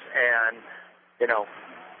 years, and,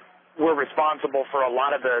 we're responsible for a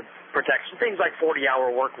lot of the protection, things like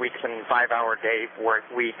 40-hour work weeks and 5-hour day work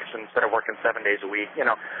weeks instead of working 7 days a week.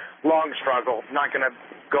 Long struggle. Not going to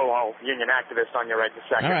go all union activist on you right this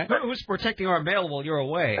second. All right. Who's protecting our mail while you're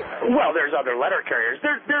away? Well, there's other letter carriers.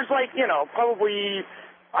 There's probably,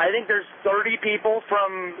 I think there's 30 people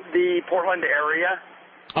from the Portland area.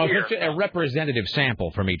 Oh, so it's a representative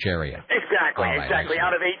sample from each area. Exactly, right, exactly.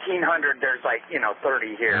 Out of 1,800, there's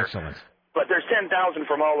 30 here. Excellent. But there's 10,000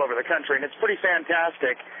 from all over the country, and it's pretty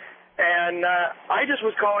fantastic. And I just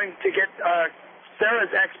was calling to get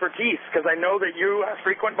Sarah's expertise, because I know that you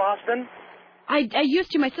frequent Boston. I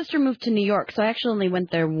used to. My sister moved to New York, so I actually only went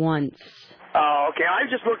there once. Oh, okay. I was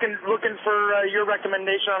just looking for your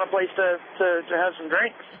recommendation on a place to have some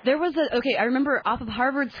drinks. There was I remember off of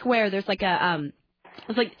Harvard Square, there's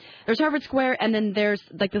there's Harvard Square, and then there's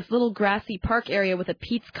this little grassy park area with a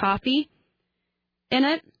Pete's Coffee in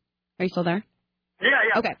it. Are you still there?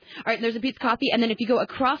 Yeah. Okay. All right, there's a Pete's Coffee, and then if you go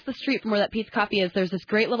across the street from where that Pete's Coffee is, there's this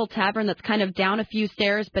great little tavern that's kind of down a few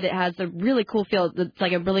stairs, but it has a really cool feel. It's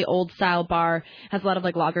like a really old-style bar. Has a lot of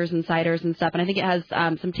lagers and ciders and stuff, and I think it has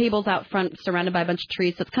some tables out front surrounded by a bunch of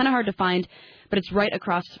trees, so it's kind of hard to find, but it's right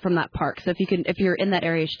across from that park. So if you're in that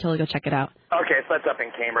area, you should totally go check it out. Okay, so that's up in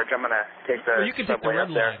Cambridge. I'm going to take the you can take the red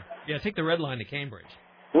line. Yeah, take the red line to Cambridge.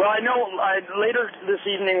 Well, I know later this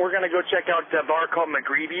evening we're going to go check out a bar called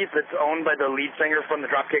McGreevy's that's owned by the lead singer from the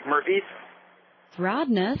Dropkick Murphys.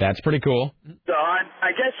 Rodness. That's pretty cool. So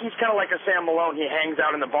I guess he's kind of like a Sam Malone. He hangs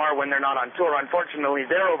out in the bar when they're not on tour. Unfortunately,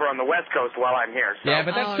 they're over on the West Coast while I'm here. So. Yeah,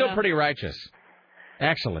 but that's still pretty righteous.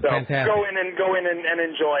 Excellent. So fantastic. Go in and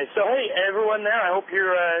enjoy. So, hey, everyone there, I hope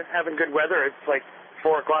you're having good weather. It's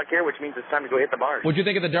 4 o'clock here, which means it's time to go hit the bars. What'd you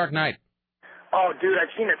think of The Dark Knight? Oh, dude, I've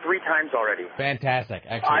seen it 3 times already. Fantastic.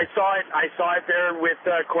 Excellent. I saw it there with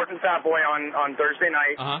Court and Fat Boy on Thursday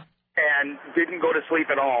night, and didn't go to sleep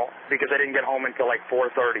at all because I didn't get home until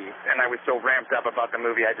 4:30, and I was so ramped up about the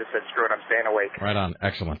movie, I just said, screw it, I'm staying awake. Right on.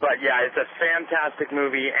 Excellent. But, yeah, it's a fantastic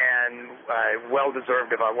movie and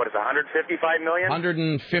well-deserved about, what is it, $155 million?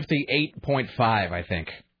 158.5, I think.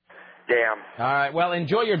 Damn. All right. Well,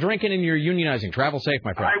 enjoy your drinking and your unionizing. Travel safe,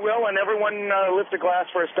 my friend. I will, and everyone lift a glass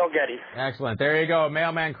for Estelle Getty. Excellent. There you go.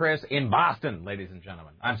 Mailman Chris in Boston, ladies and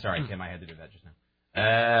gentlemen. I'm sorry, Kim. I had to do that just now.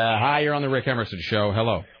 Hi, you're on the Rick Emerson Show.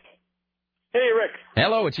 Hello. Hey, Rick.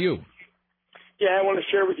 Hello, it's you. Yeah, I want to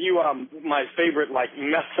share with you my favorite,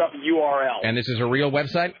 messed-up URL. And this is a real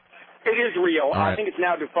website? It is real. Right. I think it's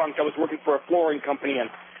now defunct. I was working for a flooring company, and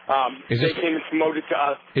they came and promoted to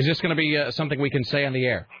us. Is this going to be something we can say on the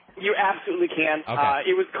air? You absolutely can. Okay.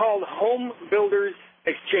 It was called Home Builders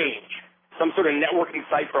Exchange, some sort of networking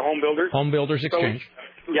site for home builders. Home Builders Exchange.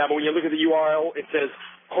 So, yeah, but when you look at the URL, it says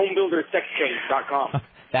homebuildersexchange.com.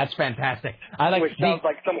 That's fantastic. Which sounds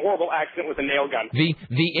like some horrible accident with a nail gun. The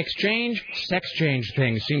exchange, sex change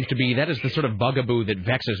thing seems to be, that is the sort of bugaboo that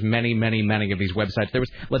vexes many, many, many of these websites.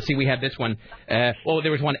 Let's see, we had this one. There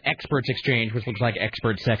was one Experts Exchange, which looks like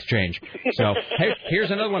Expert Sex Change. So,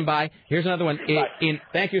 here's another one, Here's another one.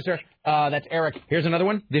 Thank you, sir. That's Eric. Here's another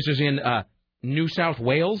one. This is in New South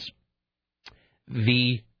Wales.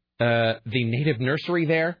 The native nursery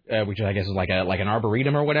there, which I guess is like an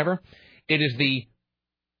arboretum or whatever. It is the...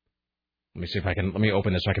 Let me see if I can. Let me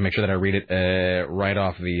open this so I can make sure that I read it right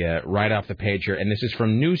off the page here. And this is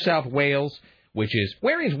from New South Wales, which is,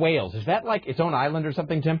 where is Wales? Is that like its own island or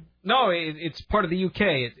something, Tim? No, it's part of the UK.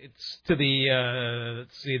 It's to the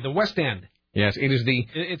the West End. Yes, it is the.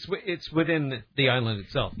 It's within the island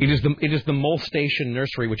itself. It is the Molestation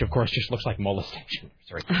Nursery, which of course just looks like molestation.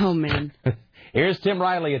 Sorry. Oh man. Here's Tim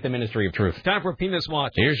Riley at the Ministry of Truth. Time for a penis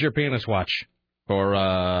watch. Here's your penis watch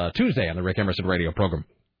for Tuesday on the Rick Emerson Radio program.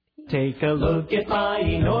 Take a look at my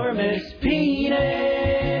enormous penis,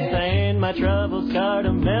 and my troubles start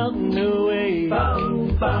melting away.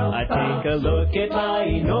 I take a look at my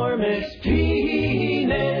enormous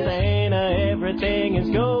penis, and everything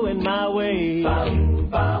is going my way. 2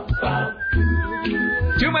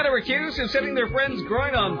 men are accused of setting their friend's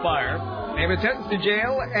groin on fire. They have been sentenced to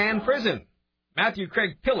jail and prison. Matthew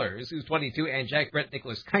Craig Pillars, who's 22, and Jack Brett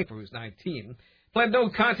Nicholas Kuiper, who's 19. pled no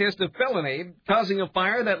contest to felony, causing a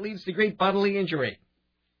fire that leads to great bodily injury.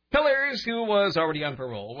 Pillars, who was already on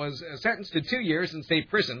parole, was sentenced to 2 years in state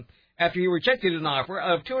prison after he rejected an offer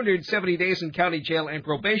of 270 days in county jail and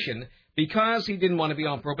probation because he didn't want to be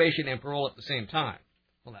on probation and parole at the same time.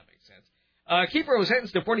 Well, that makes sense. Keeper was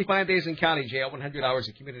sentenced to 45 days in county jail, 100 hours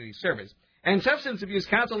of community service, and substance abuse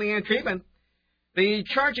counseling and treatment. The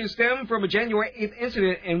charges stem from a January 8th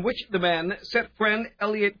incident in which the man set friend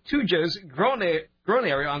Elliot Tuja's groin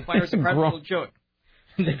area on fire as a practical joke.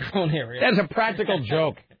 The groin area. That's a practical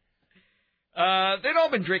joke. They'd all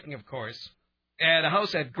been drinking, of course, at a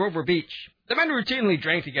house at Grover Beach. The men routinely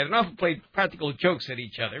drank together and often played practical jokes at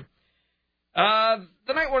each other.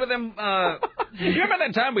 The night one of them... you remember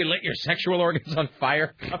that time we lit your sexual organs on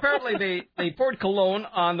fire? Apparently, they poured cologne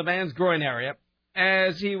on the man's groin area.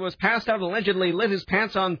 As he was passed out, allegedly lit his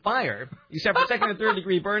pants on fire. He suffered second and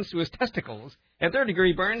third-degree burns to his testicles and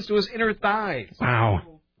third-degree burns to his inner thighs. Wow.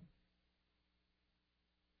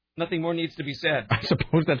 Nothing more needs to be said. I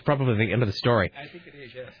suppose that's probably the end of the story. I think it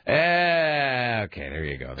is, yes. Okay, there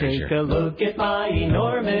you go. Take a look at my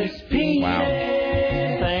enormous penis. Wow.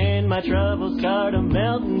 And my troubles start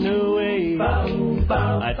melting away.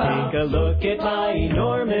 I take a look at my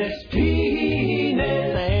enormous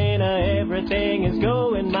penis. And everything is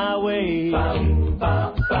going my way. I'm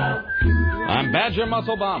Badger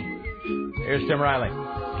Muscle Bomb. Here's Tim Riley.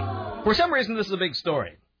 For some reason, this is a big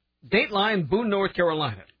story. Dateline, Boone, North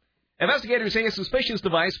Carolina. Investigators say a suspicious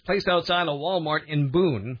device placed outside a Walmart in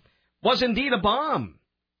Boone was indeed a bomb.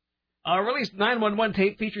 A released 911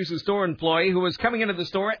 tape features a store employee who was coming into the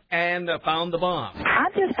store and found the bomb. I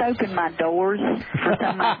just opened my doors for some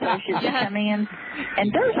of my associates to come in,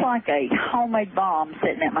 and there's like a homemade bomb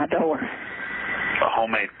sitting at my door. A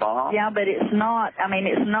homemade bomb? Yeah, but it's not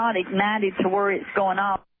ignited to where it's going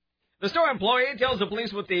off. The store employee tells the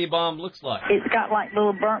police what the bomb looks like. It's got like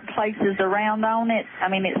little burnt places around on it. I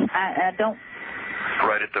mean, I don't...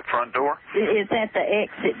 Right at the front door? It's at the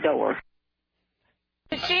exit door.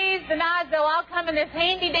 The cheese, the knives, they'll all come in this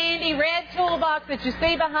handy-dandy red toolbox that you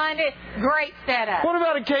see behind it. Great setup. What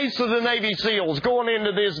about a case of the Navy SEALs going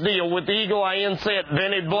into this deal with the Eagle Eye inset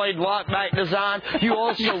vented blade lockback design? You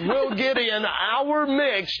also will get in our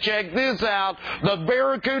mix. Check this out. The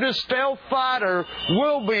Barracuda Stealth Fighter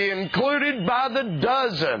will be included by the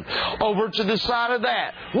dozen. Over to the side of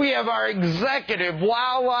that, we have our Executive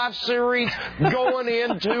Wildlife Series going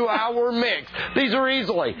into our mix. These are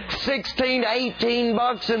easily 16 to 18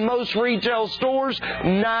 bucks in most retail stores,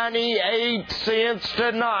 98 cents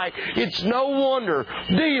tonight. It's no wonder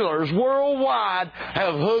dealers worldwide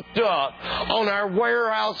have hooked up on our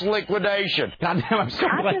warehouse liquidation. I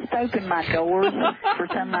just opened my doors for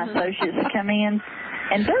some of my associates to come in,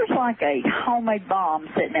 and there's like a homemade bomb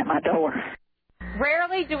sitting at my door.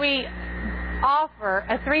 Rarely do we offer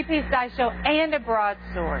a three-piece dice show and a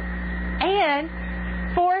broadsword and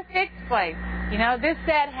 4 fixed plates. You know, this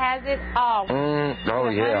set has it all. Oh,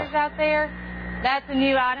 yeah. Hunters out there, that's a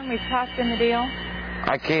new item we've tossed in the deal.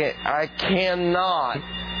 I cannot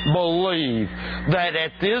believe that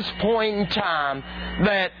at this point in time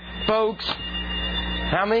that folks,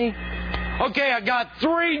 how many? Okay, I got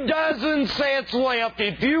 3 dozen sets left.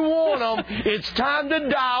 If you want them, it's time to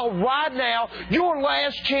dial right now. Your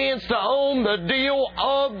last chance to own the deal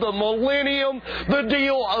of the millennium, the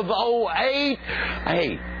deal of 08.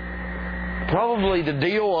 Hey, probably the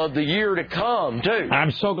deal of the year to come, too.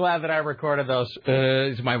 I'm so glad that I recorded those.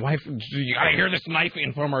 My wife, you got to hear this knife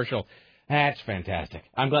infomercial. That's fantastic.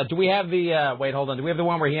 I'm glad. Do we have the, wait, hold on. Do we have the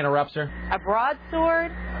one where he interrupts her? A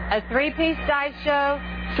broadsword, a three-piece dice show,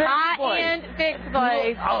 high-end fixed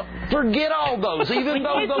blades. Forget all those, even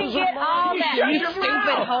though those are all that, you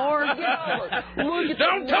stupid whore.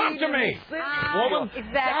 Don't talk to me. Woman,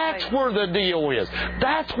 exactly. That's where the deal is.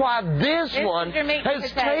 That's why this one has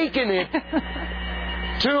taken it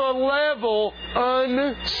to a level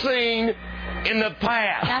unseen in the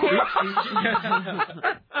past.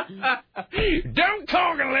 Don't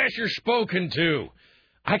talk unless you're spoken to.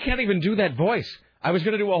 I can't even do that voice. I was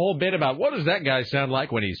going to do a whole bit about what does that guy sound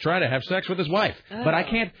like when he's trying to have sex with his wife. But I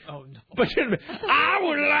can't. Oh, no. But I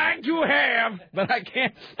would like to have, but I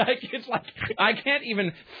can't. It's like I can't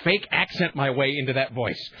even fake accent my way into that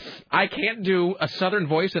voice. I can't do a southern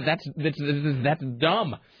voice that's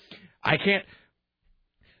dumb. I can't.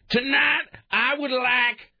 Tonight I would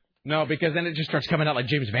like. No, because then it just starts coming out like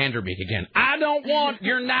James Vanderbeek again. I don't want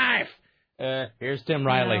your knife. Here's Tim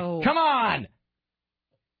Riley. No. Come on.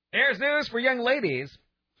 Here's news for young ladies.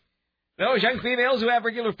 Those young females who have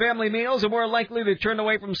regular family meals are more likely to turn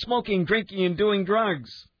away from smoking, drinking, and doing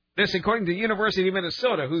drugs. This according to the University of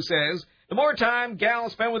Minnesota, who says the more time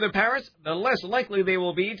gals spend with their parents, the less likely they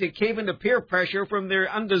will be to cave into peer pressure from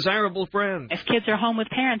their undesirable friends. If kids are home with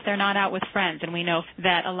parents, they're not out with friends. And we know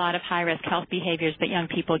that a lot of high-risk health behaviors that young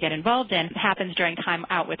people get involved in happens during time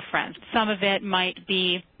out with friends. Some of it might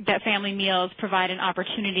be that family meals provide an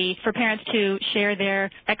opportunity for parents to share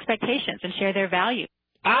their expectations and share their values.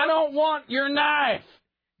 I don't want your knife.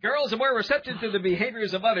 Girls are more receptive to the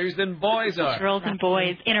behaviors of others than boys are. Girls and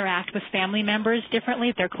boys interact with family members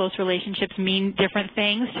differently. Their close relationships mean different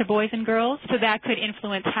things to boys and girls. So that could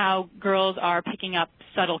influence how girls are picking up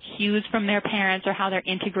subtle cues from their parents or how they're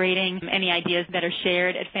integrating any ideas that are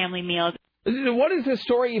shared at family meals. What is this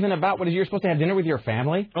story even about? What is you're supposed to have dinner with your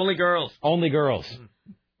family? Only girls. Only girls.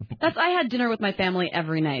 I had dinner with my family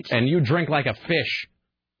every night. And you drink like a fish.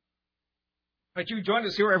 But you join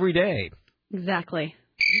us here every day. Exactly.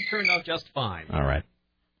 You turned out just fine. All right.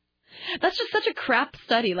 That's just such a crap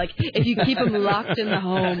study. Like, if you keep them locked in the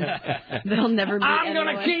home, they'll never meet I'm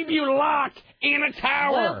going to keep you locked in a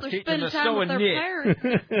tower. Well, they're spending time with their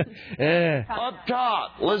parents. Up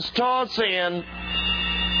top, let's toss in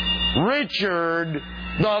Richard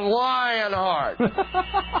the Lionheart.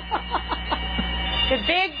 The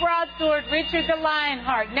big broadsword, Richard the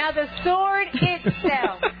Lionheart. Now, the sword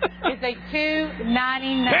itself is a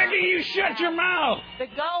 $2.99. Becky, you shut your mouth. The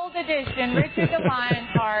gold edition, Richard the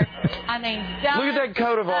Lionheart. I mean, look at that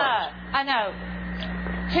coat of arms. I know.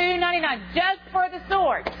 $2.99 just for the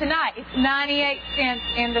sword. Tonight, it's 98 cents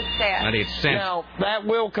in the set. 98 cents. Now, that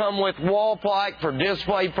will come with wall plaque for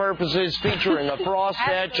display purposes, featuring a cross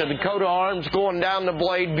etch of the coat of arms going down the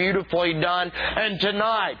blade, beautifully done. And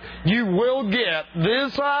tonight, you will get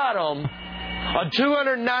this item, a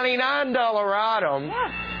 $299 item,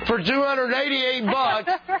 for $288,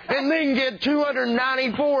 and then get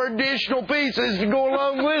 294 additional pieces to go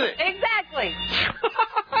along with it. Exactly.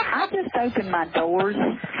 I just opened my doors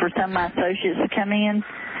for some of my associates to come in,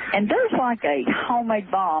 and there's like a homemade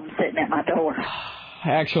bomb sitting at my door.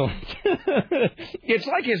 Actually, it's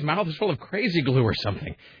like his mouth is full of crazy glue or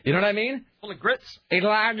something. You know what I mean? Full of grits. It's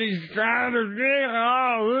like he's trying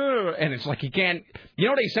to, and it's like he can't. You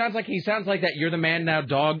know what he sounds like? He sounds like that "You're the Man Now"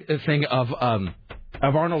 dog thing of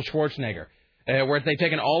Arnold Schwarzenegger, where they've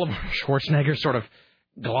taken all of Arnold Schwarzenegger's sort of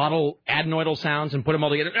glottal adenoidal sounds and put them all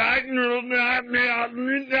together.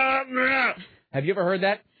 Have you ever heard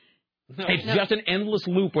that? No, it's just an endless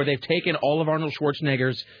loop where they've taken all of Arnold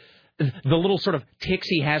Schwarzenegger's, the little sort of tics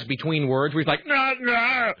he has between words, where he's like,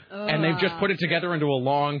 and they've just put it together into a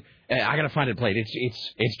long. I gotta find it played.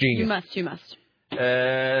 It's genius. You must. All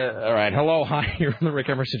right. Hello, hi. You're on the Rick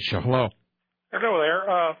Emerson Show. Hello. Hello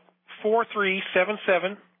there.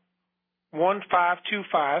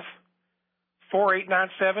 4377-1525.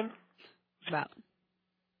 4897. Wow.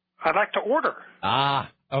 I'd like to order. Ah,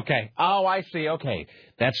 okay. Oh, I see. Okay,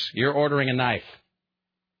 you're ordering a knife.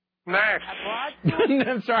 Knife.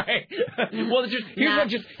 I'm sorry. Well,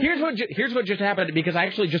 here's what just happened, because I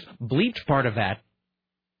actually just bleeped part of that.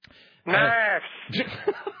 Knives.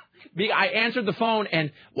 I answered the phone,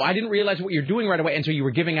 and I didn't realize what you're doing right away, and so you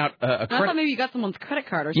were giving out a credit... I thought maybe you got someone's credit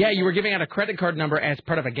card or something. Yeah, you were giving out a credit card number as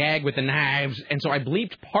part of a gag with the knives, and so I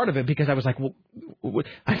bleeped part of it because I was like, well,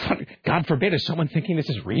 I thought, God forbid, is someone thinking this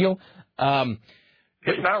is real?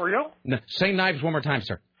 It's not real? No, say knives one more time,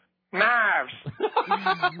 sir. Knives.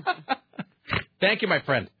 Thank you, my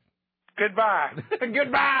friend. Goodbye.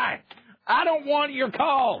 Goodbye. I don't want your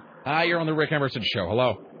call. Hi, you're on the Rick Emerson Show.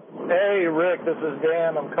 Hello. Hey, Rick, this is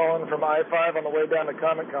Dan. I'm calling from I-5 on the way down to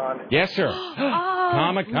Comic-Con. Yes, sir.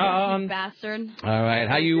 Comic-Con. You bastard. All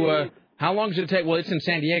right. How long does it take? Well, it's in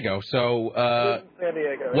San Diego, so... San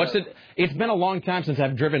Diego. It's been a long time since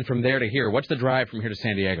I've driven from there to here. What's the drive from here to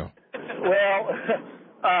San Diego? Well,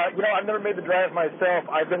 I've never made the drive myself.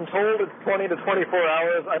 I've been told it's 20 to 24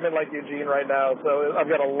 hours. I'm in, Eugene right now, so I've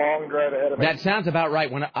got a long drive ahead of me. That sounds about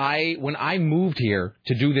right. When I moved here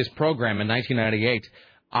to do this program in 1998...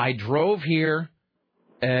 I drove here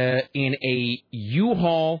in a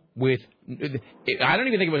U-Haul with, I don't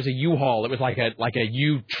even think it was a U-Haul. It was like a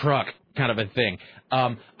U-truck kind of a thing.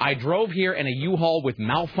 I drove here in a U-Haul with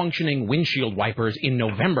malfunctioning windshield wipers in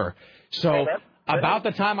November. So about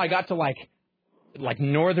the time I got to like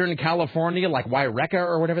Northern California, like Waireka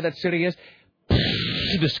or whatever that city is,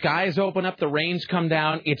 the skies open up, the rains come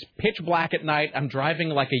down, it's pitch black at night, I'm driving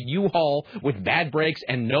like a U-Haul with bad brakes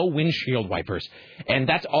and no windshield wipers. And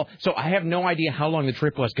that's all. So I have no idea how long the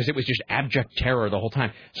trip was, because it was just abject terror the whole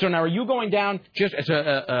time. So now, are you going down just as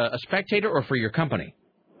a spectator or for your company?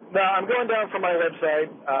 No, I'm going down for my website,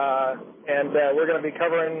 and we're going to be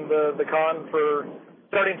covering the con for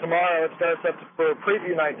starting tomorrow. It starts up for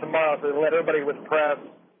preview night tomorrow, so let everybody with press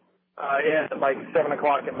in at like 7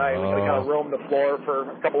 o'clock at night. We're going to kind of roam the floor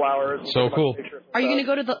for a couple hours. So cool. Are you going to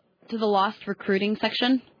go to the Lost recruiting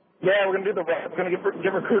section? Yeah, we're going to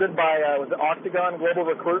get recruited by was it Octagon Global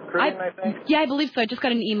Recruiting, I think. Yeah, I believe so. I just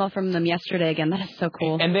got an email from them yesterday again. That is so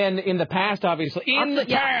cool. And then in the past, obviously,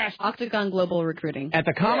 past, Octagon Global Recruiting. At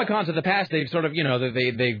the Comic-Cons of the past, they've sort of,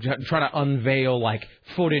 they try to unveil like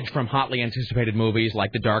footage from hotly anticipated movies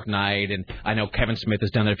like The Dark Knight, and I know Kevin Smith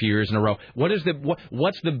has done it a few years in a row. What's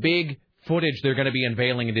the big footage they're going to be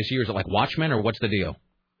unveiling in this year? Is it like Watchmen, or what's the deal?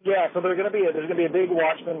 Yeah, so there's going to be a big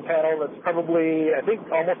Watchmen panel that's probably, I think,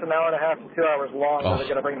 almost an hour and a half to 2 hours long. They're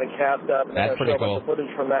going to bring the cast up and that's pretty cool. The footage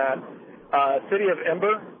from that. City of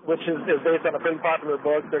Ember, which is based on a pretty popular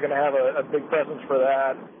book. They're going to have a big presence for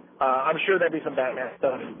that. I'm sure there'll be some Batman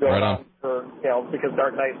stuff going on for, because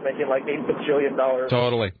Dark Knight's making like $8 bajillion.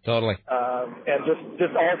 Totally. And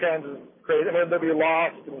just all kinds of crazy. I mean, there'll be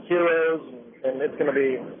Lost and Heroes, and it's going to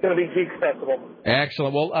be Geek Festival.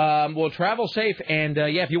 Excellent. Well, we'll travel safe, and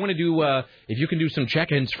if you want to do, if you can do some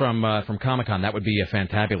check-ins from Comic-Con, that would be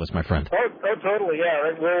fantabulous, my friend. Oh, totally.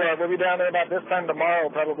 Yeah, we'll be down there about this time tomorrow,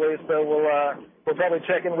 probably. So we'll probably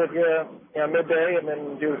check in with you, midday, and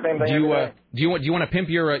then do the same thing. Do you want to pimp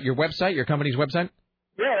your website, your company's website?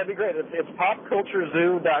 Yeah, that'd be great. It's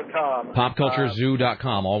popculturezoo.com.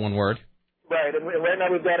 Popculturezoo.com, all one word. Right, and right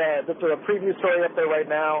now we've got a preview story up there right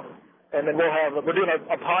now. And then we're doing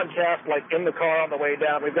a podcast like in the car on the way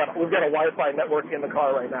down. We've got a Wi-Fi network in the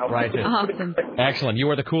car right now. Right. Awesome. Excellent. You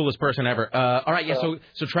are the coolest person ever. All right. Yeah.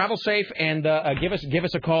 So travel safe and give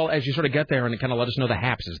us a call as you sort of get there and kind of let us know the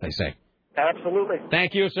haps, as they say. Absolutely.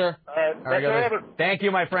 Thank you, sir. Thank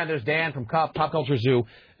you, my friend. There's Dan from popculturezoo.com.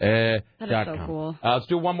 That is so cool. Let's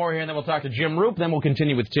do one more here, and then we'll talk to Jim Roop. Then we'll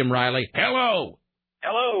continue with Tim Riley. Hello.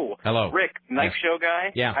 Hello. Rick, knife show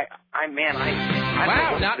guy. Yeah.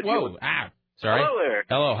 Whoa. Sorry. Hello there.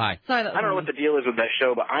 Hello, hi. Sorry, I don't know what the deal is with that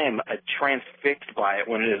show, but I am transfixed by it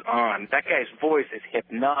when it is on. That guy's voice is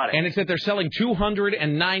hypnotic. And it's that they're selling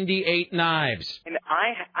 298 knives. And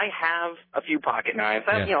I have a few pocket knives.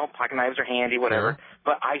 Pocket knives are handy, whatever. Sure.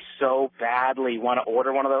 But I so badly want to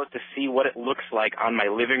order one of those to see what it looks like on my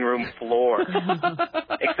living room floor.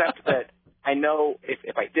 Except that I know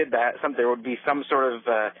if I did that, there would be some sort of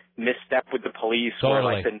misstep with the police. Totally.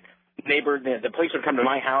 Or like the police would come to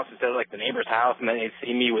my house instead of like the neighbor's house, and then they'd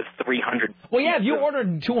see me with 300. Well, yeah, if you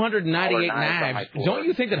ordered 298 knives, don't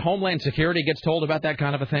you think that Homeland Security gets told about that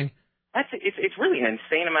kind of a thing? It's really an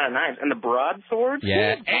insane amount of knives. And the broadsword?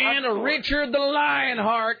 Yeah, and a Richard the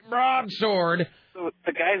Lionheart broadsword. So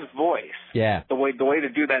the guy's voice. Yeah. The way to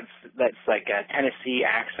do that's like a Tennessee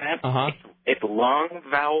accent. Uh-huh. It's long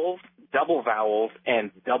vowels, double vowels, and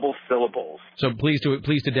double syllables. So please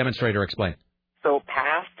to demonstrate or explain. So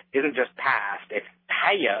past isn't just past, it's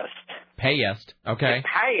payest. Payest, okay. It's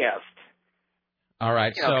payest. All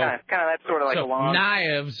right, kind of that sort of like a long...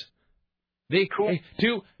 knives. Cool.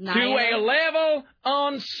 To a level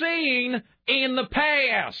unseen in the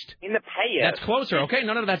past. In the past. That's closer, okay.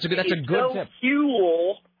 No, that's a good tip.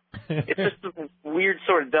 Huel. It's just a weird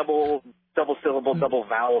sort of double syllable, double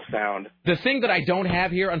vowel sound. The thing that I don't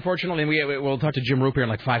have here, unfortunately, and we'll talk to Jim Roop here in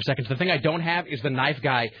like 5 seconds, the thing I don't have is the knife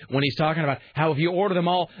guy when he's talking about how if you order them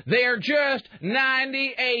all, they're just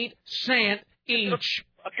 98 cents each.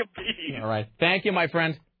 All right. Thank you, my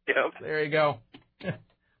friend. Yep. There you go.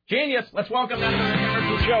 Genius. Let's welcome now to the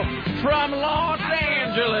Emerson Show from Los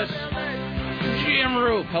Angeles, Jim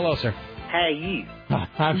Roop. Hello, sir. Hey.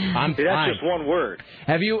 I'm See, that's just one word.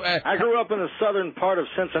 Have you? I grew up in the southern part of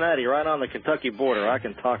Cincinnati, right on the Kentucky border. I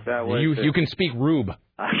can talk that way. You can speak Rube.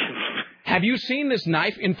 Have you seen this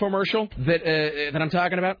knife infomercial that I'm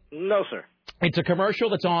talking about? No, sir. It's a commercial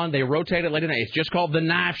that's on. They rotate it late at night. It's just called The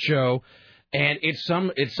Knife Show, and it's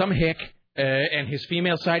some hick and his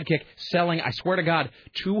female sidekick selling, I swear to God,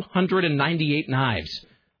 298 knives,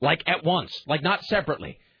 like at once, like not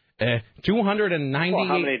separately. 298. Well,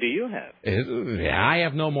 how many do you have? I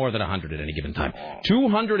have no more than 100 at any given time.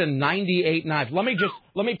 298 knives. Let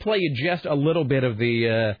me play you just a little bit of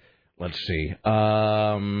the. Let's see.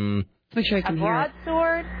 Make sure I can hear it. A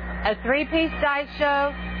broadsword, a 3-piece dice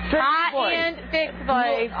show, high-end fixed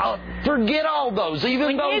blade. Forget all those,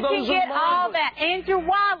 even though those are You can get all that, and your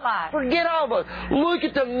wildlife. Forget all those. Look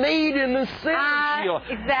at the meat and the center.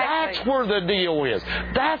 Exactly. That's where the deal is.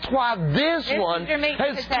 That's why this one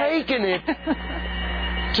has taken it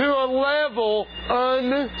to a level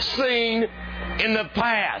unseen in the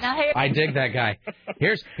past. I dig that guy.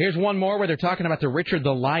 Here's one more where they're talking about the Richard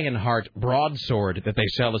the Lionheart broadsword that they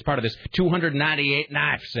sell as part of this 298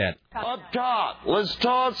 knife set. Up top, let's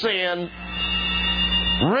toss in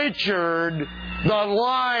Richard the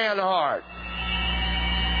Lionheart.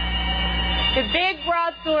 The big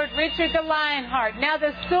broadsword, Richard the Lionheart. Now,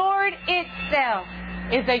 the sword itself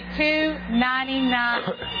is a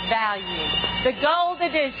 $2.99 value. The gold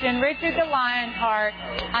edition, Richard the Lionheart.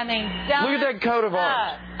 I mean, look at that coat of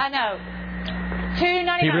arms. I know.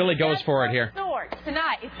 $2.99. He really goes for it here. Sword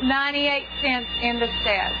tonight, it's 98 cents in the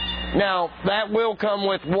set. Now, that will come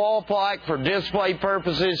with wall plaque for display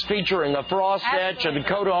purposes, featuring a frost etch and the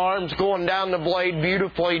coat of arms going down the blade,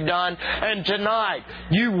 beautifully done. And tonight,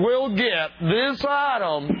 you will get this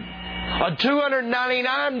item, a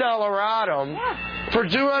 $299 item, for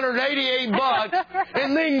 $288,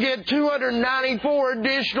 and then get 294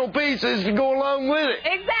 additional pieces to go along with it.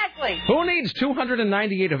 Exactly. Who needs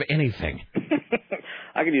 298 of anything?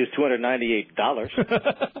 I could use $298.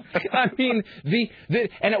 I mean,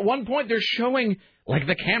 and at one point they're showing, like,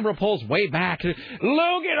 the camera pulls way back. Look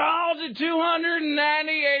at all the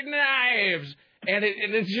 298 knives. And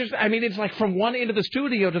it's just, I mean, it's like from one end of the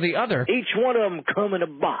studio to the other. Each one of them come in a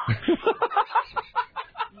box.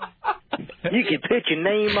 You can put your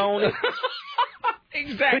name on it.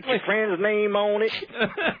 Exactly. Put your friend's name on it.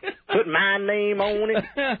 Put my name on it.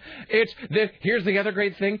 Here's the other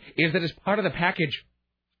great thing, is that as part of the package,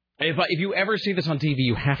 if you ever see this on TV,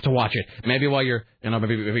 you have to watch it. Maybe while you're,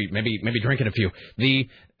 maybe drinking a few. If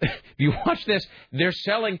you watch this, they're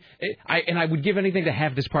selling. And I would give anything to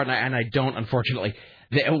have this part, and I don't, unfortunately.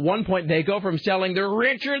 At one point, they go from selling the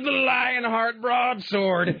Richard the Lionheart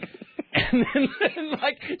broadsword, and then,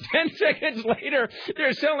 like 10 seconds later,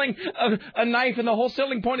 they're selling a knife, and the whole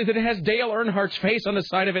selling point is that it has Dale Earnhardt's face on the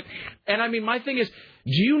side of it. And I mean, my thing is, do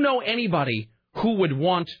you know anybody who would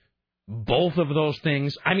want both of those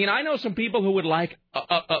things? I mean, I know some people who would like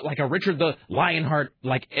a Richard the Lionheart,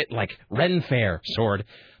 like Ren Fair sword.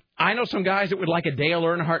 I know some guys that would like a Dale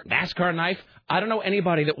Earnhardt NASCAR knife. I don't know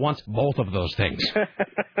anybody that wants both of those things.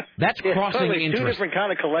 That's crossing interest. Two different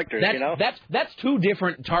kind of collectors, you know? That's two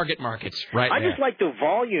different target markets right there. I just like the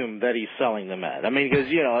volume that he's selling them at. I mean, because,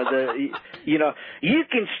 you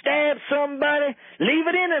can stab somebody, leave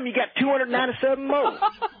it in them, you got 297 more.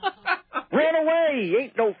 Run away.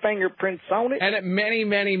 Ain't no fingerprints on it. And at many,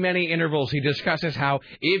 many, many intervals, he discusses how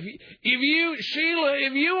if you, Sheila,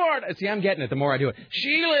 if you are... See, I'm getting it the more I do it.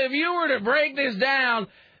 Sheila, if you were to break this down,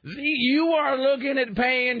 you are looking at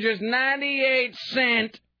paying just 98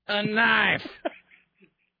 cents a knife.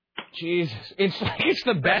 Jesus. It's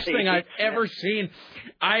the best thing I've ever seen.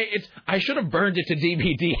 I should have burned it to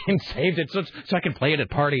DVD and saved it so I can play it at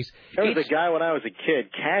parties. There was a guy when I was a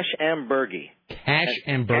kid, Cash Ambergy. Cash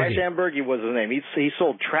Ambergy. Cash Ambergy was his name. He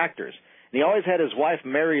sold tractors. And he always had his wife,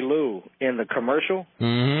 Mary Lou, in the commercial.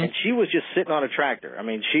 Mm-hmm. And she was just sitting on a tractor. I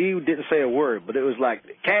mean, she didn't say a word, but it was like,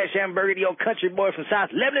 Cash Ambergy, the old country boy from South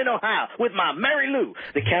Lebanon, Ohio, with my Mary Lou.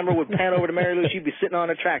 The camera would pan over to Mary Lou. She'd be sitting on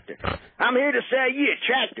a tractor. I'm here to sell you a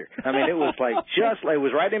tractor. I mean, it was it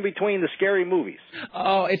was right in between the scary movies.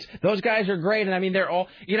 Oh, those guys are great. And I mean, they're all,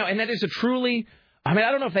 and that is a truly... I mean,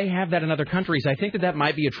 I don't know if they have that in other countries. I think that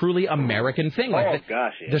might be a truly American thing. Like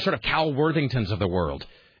gosh, yeah. The sort of Cal Worthingtons of the world.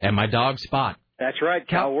 And my dog Spot. That's right,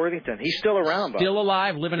 Cal Worthington. He's still around, still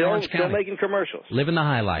alive, living in Orange County. Still making commercials. Living the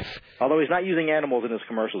high life. Although he's not using animals in his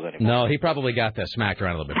commercials anymore. No, he probably got smacked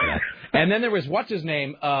around a little bit for that. And then there was, what's his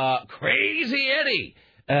name? Crazy Eddie.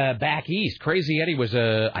 Back east. Crazy Eddie was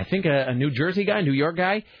I think a New Jersey guy, New York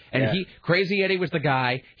guy, and Crazy Eddie was the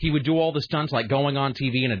guy. He would do all the stunts like going on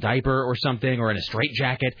TV in a diaper or something or in a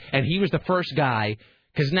straitjacket, and he was the first guy,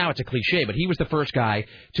 because now it's a cliche, but he was the first guy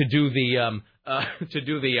to do the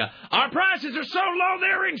our prices are so low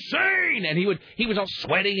they're insane, and he was all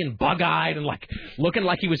sweaty and bug-eyed and like looking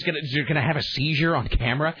like he was gonna have a seizure on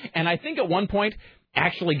camera, and I think at one point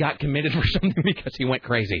actually got committed for something because he went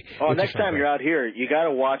crazy. Oh, next time you're out here, you got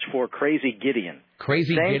to watch for Crazy Gideon.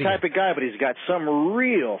 Same type of guy, but he's got some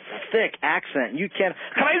real thick accent. You can't...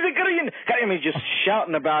 Crazy Gideon! I mean, just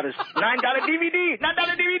shouting about his $9 DVD! $9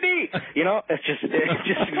 DVD! It's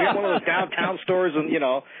just one of those downtown stores, and,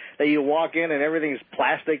 that you walk in and everything's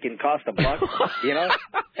plastic and cost $1,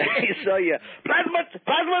 They sell you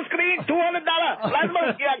plasma screen, $200.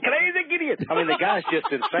 Plasma, Crazy Gideon. I mean, the guy's just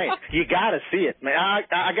insane. You got to see it, man.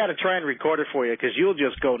 I got to try and record it for you because you'll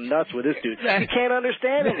just go nuts with this dude. You can't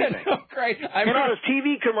understand anything. That's so great. His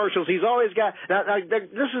TV commercials, he's always got... Now,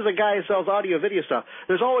 this is a guy who sells audio-video stuff.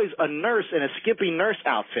 There's always a nurse in a Skippy nurse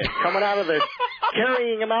outfit coming out of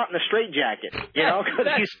carrying him out in a straitjacket.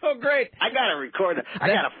 That's so great. I got to record it.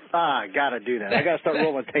 I got to do that. I got to start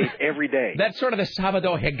rolling tape every day. That's sort of the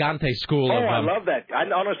Sábado Gigante school. Oh, I love that. I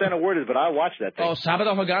don't understand a word of it, but I watch that thing. Oh,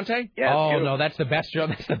 Sábado Gigante? Yeah. Oh, no, that's the best show.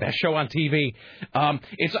 That's the best show on TV. I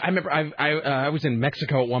remember I was in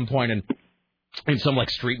Mexico at one point, and in some like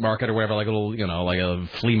street market or whatever, like a little, like a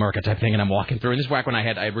flea market type thing, and I'm walking through. And this is back when I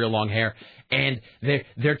had real long hair, and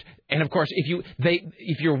and of course,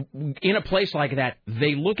 if you're in a place like that,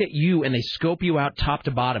 they look at you and they scope you out top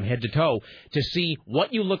to bottom, head to toe, to see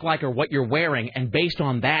what you look like or what you're wearing, and based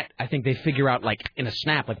on that, I think they figure out like in a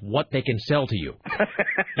snap like what they can sell to you.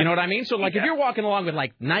 You know what I mean? So like if you're walking along with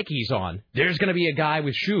like Nikes on, there's going to be a guy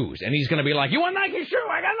with shoes, and he's going to be like, "You want Nike shoe?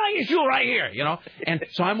 I got Nike shoe right here." And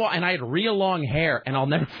so and I had real long hair, and I'll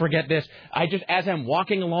never forget this. As I'm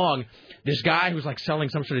walking along, this guy who's like selling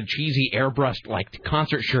some sort of cheesy airbrushed like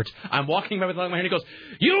concert shirts, I'm walking by with long hair, and he goes,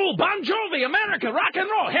 "You Bon Jovi, American rock and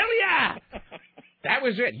roll, hell yeah!" That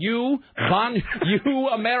was it. You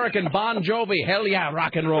American Bon Jovi, hell yeah,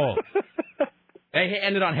 rock and roll. They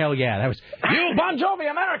ended on hell yeah. That was, "You Bon Jovi,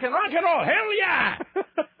 American rock and roll, hell yeah!"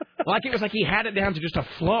 Like it was like he had it down to just a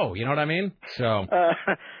flow. You know what I mean? So.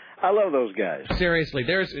 I love those guys. Seriously,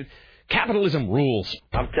 capitalism rules.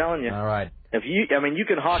 I'm telling you. All right. You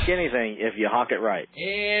can hawk anything if you hawk it right.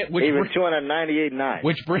 Even 298.9.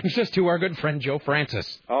 Which brings us to our good friend Joe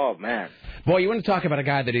Francis. Oh man, boy, you want to talk about a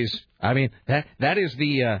guy that is? I mean, that is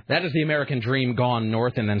the American dream gone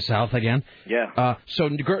north and then south again. Yeah. So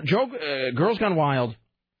Girls Gone Wild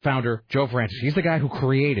founder Joe Francis. He's the guy who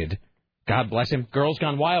created, God bless him, Girls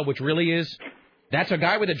Gone Wild, which really is. That's a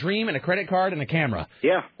guy with a dream and a credit card and a camera.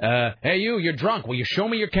 Yeah. Hey, you're drunk. Will you show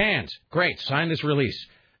me your cans? Great. Sign this release.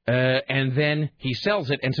 And then he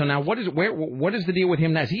sells it. And so now what is the deal with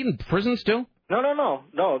him now? Is he in prison still? No.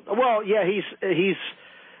 Well, yeah, he's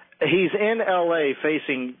in L.A.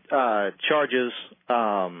 facing charges,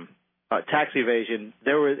 tax evasion.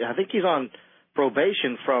 I think he's on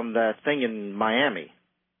probation from that thing in Miami.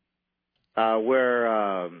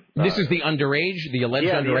 Where this is the underage, the alleged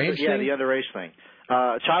underage thing? Yeah, the underage thing.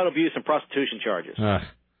 Child abuse and prostitution charges.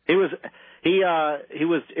 He was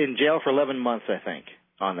in jail for 11 months, I think,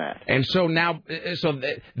 on that. And so now, so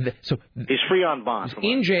he's free on bond.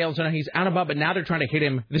 He's in jail, so now he's out of bond, but now they're trying to hit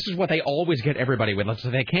him. This is what they always get everybody with.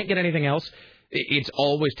 So they can't get anything else. It's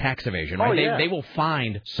always tax evasion, right? Oh, yeah. They will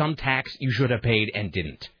find some tax you should have paid and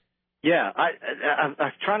didn't. Yeah, I'm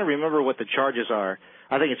trying to remember what the charges are.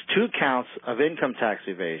 I think it's 2 counts of income tax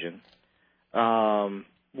evasion.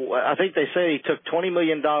 I think they say he took $20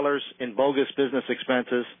 million in bogus business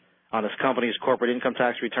expenses on his company's corporate income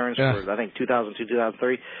tax returns for, I think, 2002,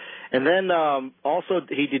 2003. And then also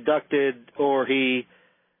he deducted or he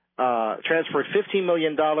transferred $15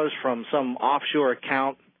 million from some offshore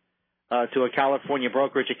account to a California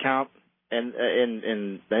brokerage account. And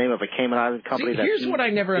in the name of a Cayman Island company. See, here's what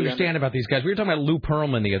I never understand about these guys. We were talking about Lou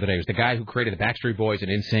Pearlman the other day. He was the guy who created the Backstreet Boys and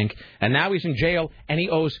NSYNC. And now he's in jail, and he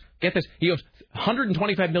owes, get this, he owes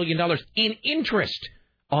 $125 million in interest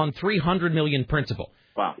on $300 million principal.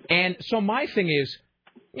 Wow. And so my thing is,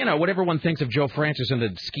 what everyone thinks of Joe Francis and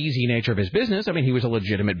the skeezy nature of his business. I mean, he was a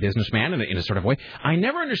legitimate businessman in a sort of way. I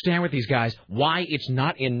never understand with these guys why it's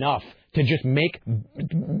not enough to just make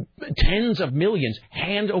tens of millions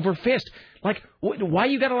hand over fist. Like, why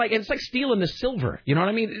you gotta it's like stealing the silver. You know what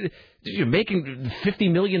I mean? You're making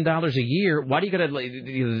 $50 million a year. Why do you gotta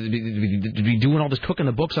be doing all this cooking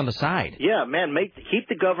the books on the side? Yeah, man, keep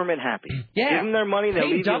the government happy. Yeah. Give them their money, they'll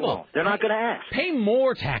leave double. You alone. They're not gonna ask. Pay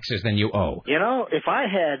more taxes than you owe. If I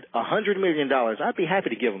had $100 million, I'd be happy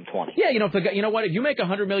to give them 20. Yeah, if you make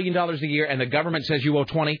 $100 million a year and the government says you owe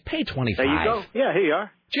 20, pay 25. There you go. Yeah, here you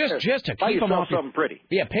are. Just to keep them off. Something pretty.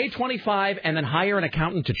 Yeah, pay 25 and then hire an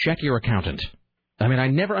accountant to check your accountant. I mean, I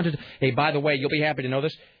never understood. Hey, by the way, you'll be happy to know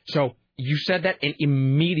this. So you said that, and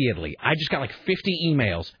immediately I just got like 50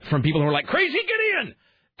 emails from people who were like, "Crazy Gideon."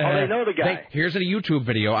 They know the guy. Here's a YouTube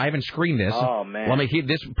video. I haven't screened this. Oh man.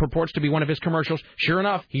 This purports to be one of his commercials. Sure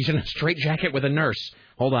enough, he's in a straitjacket with a nurse.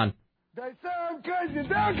 Hold on. They say I'm crazy.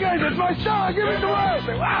 They're crazy. It's my star. Give it away.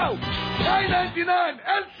 Wow. $9.99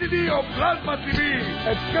 LCD or plasma TV.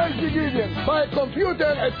 It's Crazy Gideon. Buy a computer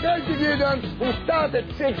at Crazy Gideon who start at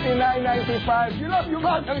 $69.95. You love your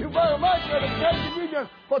mother, you buy a micro at Crazy Gideon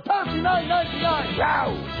for $39.99.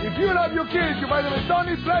 Wow. If you love your kids, you buy them a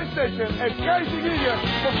Sony PlayStation at Crazy Gideon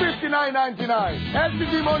for $59.99.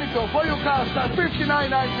 LCD monitor for your car start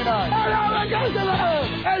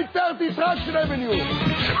 $59.99. 830 Traction Avenue.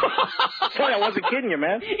 I wasn't kidding you,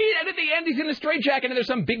 man. And at the end, he's in a straitjacket, and there's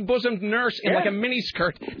some big-bosomed nurse in like a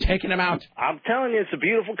miniskirt taking him out. I'm telling you, it's a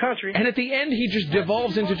beautiful country. And at the end, he just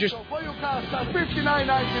devolves into just...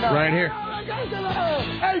 Right here.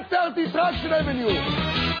 830 Traction Avenue.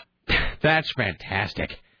 That's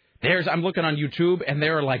fantastic. I'm looking on YouTube, and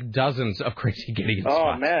there are like dozens of Crazy Gideon spots.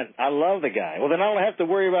 Oh, man, I love the guy. Well, then I don't have to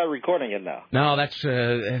worry about recording it now. No, that's,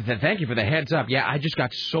 thank you for the heads up. Yeah, I just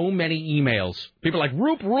got so many emails. People are like,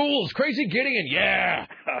 Roop rules, Crazy Gideon, yeah.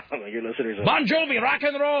 Your listeners are... Bon Jovi, rock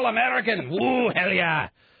and roll, American. Woo, hell yeah.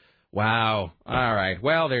 Wow. All right.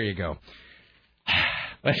 Well, there you go.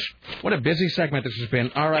 What a busy segment this has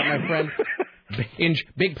been. All right, my friend.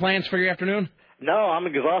 Big plans for your afternoon? No, I'm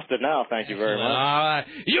exhausted now, thank you very much.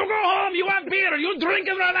 You go home, you have beer, you drink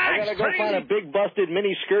and relax. I gotta go find a big, busted,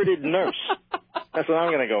 mini-skirted nurse. That's what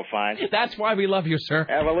I'm gonna go find. That's why we love you, sir.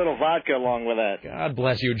 Have a little vodka along with that. God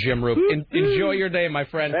bless you, Jim Roop. Enjoy your day, my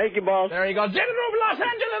friend. Thank you, boss. There you go. Jim Roop, Los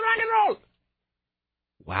Angeles, rock and roll.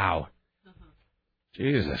 Wow.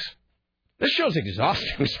 Jesus. This show's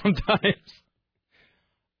exhausting sometimes.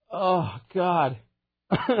 Oh, God.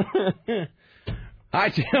 Hi,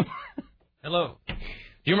 Tim. Hello. Do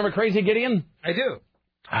you remember Crazy Gideon? I do.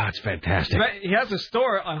 Oh, it's fantastic. He has a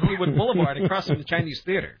store on Hollywood Boulevard across from the Chinese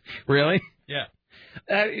Theater. Really? Yeah.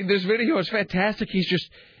 This video is fantastic. He's just,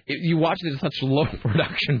 you watch it at such low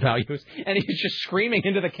production values, and he's just screaming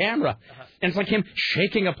into the camera. And it's like him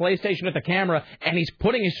shaking a PlayStation at the camera, and he's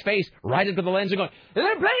putting his face right into the lens and going, "Is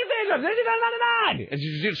there PlayStation? And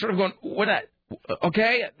you're sort of going, what?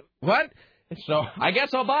 Okay, what? So I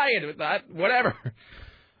guess I'll buy it. Whatever.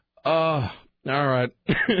 All right.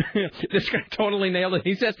 This guy totally nailed it.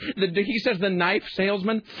 He says the knife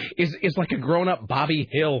salesman is like a grown-up Bobby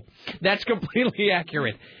Hill. That's completely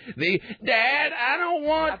accurate. Dad, I don't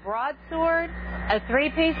want a broadsword, a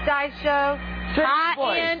three-piece dice show,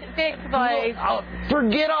 high-end fixed blades.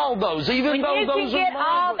 Forget all those, even though those forget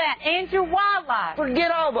all that, and your wildlife.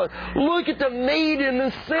 Forget all those. Look at the meat and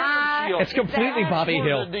the center. It's completely Bobby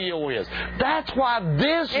Hill. The deal is. That's why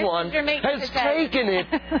this one has taken it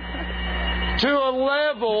to a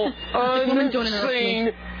level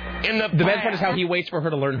unseen in the past. The best part is how he waits for her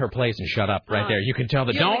to learn her place and shut up right there. You can tell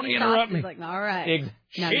that. Don't interrupt me. Like, all right.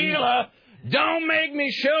 Sheila, don't make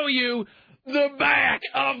me show you the back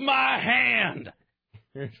of my hand.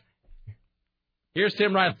 Here's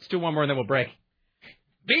Tim Riley. Let's do one more and then we'll break.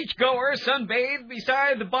 Beachgoers sunbathe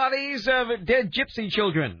beside the bodies of dead gypsy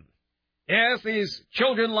children. Yes, these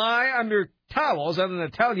children lie under towels on an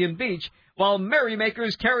Italian beach while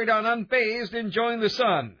merrymakers carried on unfazed, enjoying the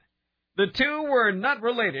sun. The two were not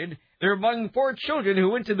related. They're among 4 children who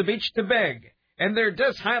went to the beach to beg, and there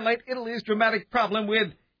does highlight Italy's dramatic problem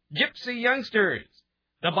with gypsy youngsters.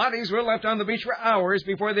 The bodies were left on the beach for hours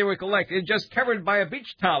before they were collected, just covered by a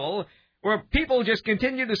beach towel, where people just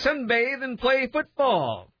continued to sunbathe and play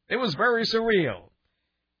football. It was very surreal.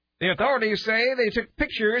 The authorities say they took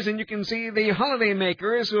pictures, and you can see the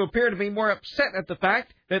holidaymakers who appear to be more upset at the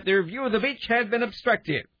fact that their view of the beach had been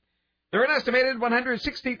obstructed. There are an estimated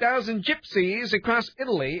 160,000 gypsies across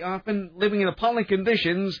Italy, often living in appalling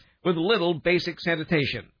conditions with little basic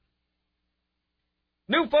sanitation.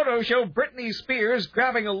 New photos show Britney Spears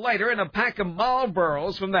grabbing a lighter and a pack of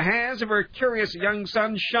Marlboros from the hands of her curious young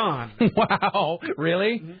son, Sean. Wow,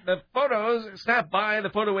 really? The photos, snapped by the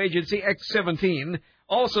photo agency X17,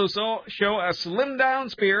 also show a slimmed-down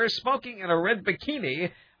Spears smoking in a red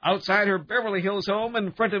bikini outside her Beverly Hills home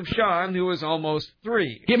in front of Sean, who is almost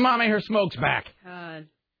 3. Give Mommy her smokes back.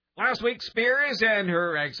 Last week, Spears and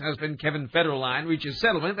her ex-husband, Kevin Federline, reached a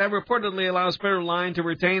settlement that reportedly allows Federline to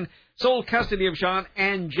retain sole custody of Sean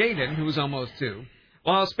and Jaden, who is almost 2,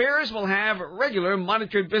 while Spears will have regular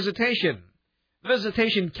monitored visitation.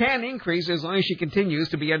 Visitation can increase as long as she continues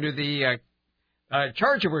to be under the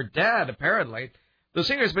charge of her dad, apparently. The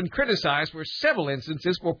singer has been criticized for several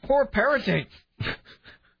instances for poor parenting.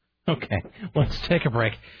 Okay, let's take a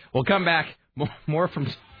break. We'll come back. More from...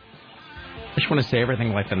 I just want to say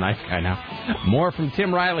everything like the nice guy now. More from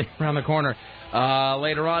Tim Riley around the corner.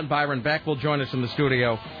 Later on, Byron Beck will join us in the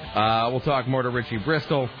studio. We'll talk more to Richie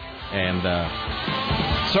Bristol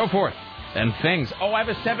and so forth and things. Oh, I have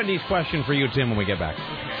a 70s question for you, Tim, when we get back.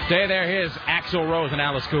 Stay there. Here's Axl Rose and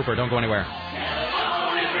Alice Cooper. Don't go anywhere.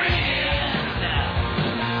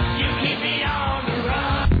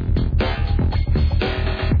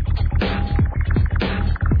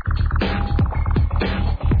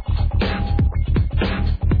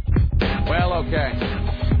 Okay.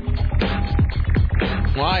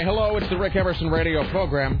 Why, hello, it's the Rick Emerson radio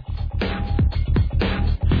program.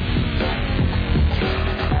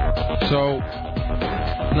 So,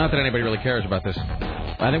 not that anybody really cares about this.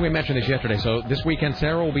 I think we mentioned this yesterday. So, this weekend,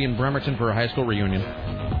 Sarah will be in Bremerton for a high school reunion.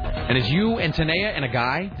 And it's you and Tanea and a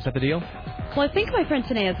guy? Is that the deal? Well, I think my friend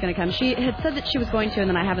Tanea is going to come. She had said that she was going to, and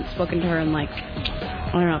then I haven't spoken to her in,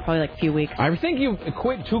 I don't know, probably like a few weeks. I think you've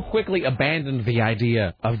too quickly abandoned the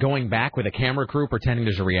idea of going back with a camera crew pretending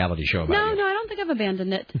there's a reality show about you. No, I don't think I've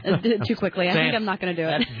abandoned it too quickly. I think I'm not going to do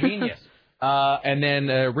it. That's genius. And then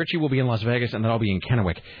Richie will be in Las Vegas, and then I'll be in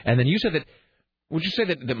Kennewick. And then you said that, would you say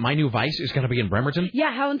that my new Vice is going to be in Bremerton?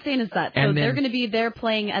 Yeah, how insane is that? So they're going to be there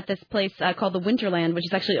playing at this place called the Winterland, which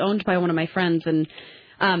is actually owned by one of my friends. And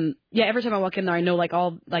every time I walk in there, I know like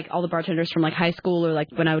all the bartenders from like high school or like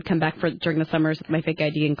when I would come back during the summers with my fake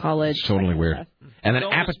ID in college. It's totally weird. And then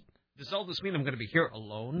does all this mean I'm going to be here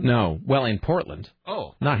alone? No. Well, in Portland.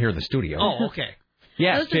 Oh. Not here in the studio. Oh, okay.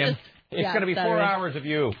 Yes, Tim. It's going to be 4 hours of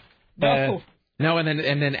you. No, and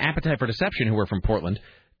then Appetite for Deception, who are from Portland,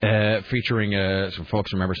 featuring some folks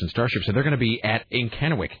from Emerson Starship. So they're going to be in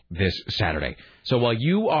Kennewick this Saturday. So while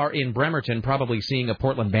you are in Bremerton probably seeing a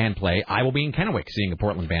Portland band play, I will be in Kennewick seeing a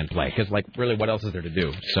Portland band play. Because, like, really, what else is there to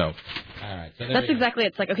do? So, all right. So that's exactly it.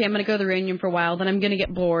 It's like, okay, I'm going to go to the reunion for a while, then I'm going to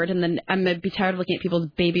get bored, and then I'm going to be tired of looking at people's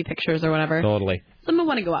baby pictures or whatever. Totally. So I'm going to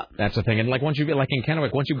want to go out. That's the thing. And, like, once you get, like, in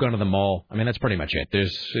Kennewick, once you've gone to the mall, I mean, that's pretty much it.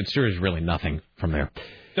 There's really nothing from there.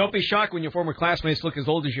 Don't be shocked when your former classmates look as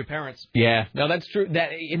old as your parents. Yeah, no, that's true.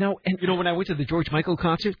 When I went to the George Michael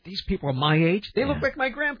concert, these people are my age. They look like my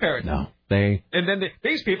grandparents. No, they. And then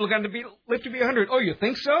these people are going to live to be 100. Oh, you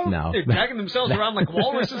think so? No, they're dragging themselves around like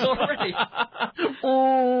walruses already.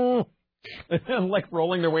 Like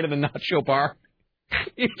rolling their way to the nacho bar.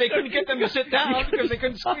 If they couldn't get them to sit down because they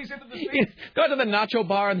couldn't squeeze into the seat. Go to the nacho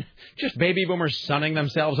bar and just baby boomers sunning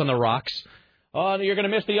themselves on the rocks. Oh, you're going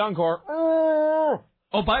to miss the encore.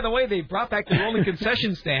 Oh, by the way, they brought back the rolling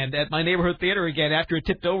concession stand at my neighborhood theater again after it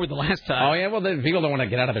tipped over the last time. Oh, yeah? Well, people don't want to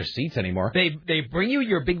get out of their seats anymore. They bring you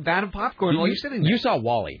your big vat of popcorn while you're sitting there. You saw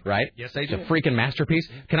Wall-E, right? Yes, I did. It's a freaking masterpiece.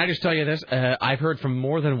 Can I just tell you this? I've heard from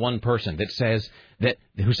more than one person who said that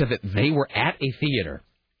they were at a theater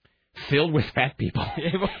filled with fat people.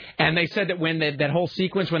 And they said that when that whole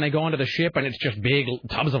sequence when they go onto the ship and it's just big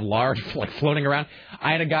tubs of lard like floating around.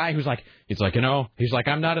 I had a guy he's like,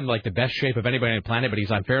 I'm not in like the best shape of anybody on the planet, but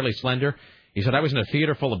I'm fairly slender. He said, I was in a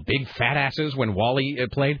theater full of big fat asses when Wall-E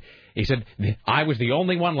played. He said, I was the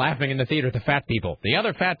only one laughing in the theater at the fat people. The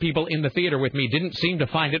other fat people in the theater with me didn't seem to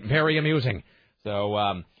find it very amusing.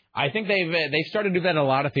 So, I think they've started to do that in a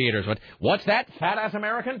lot of theaters. But what's that, fat-ass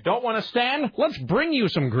American? Don't want to stand? Let's bring you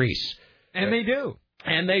some grease. And they do.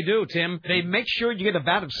 And they do, Tim. They make sure you get a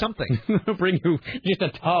vat of something. Bring you just a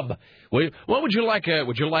tub. What would you like? Are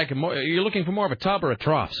you looking for more of a tub or a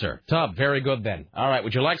trough, sir? Tub. Very good then. All right.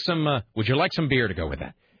 Would you like some beer to go with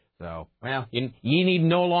that? So, well, you need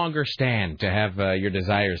no longer stand to have your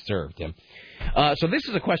desires served, Tim. So this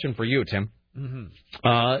is a question for you, Tim.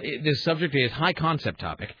 Mm-hmm. This subject is high concept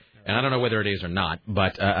topic, and I don't know whether it is or not,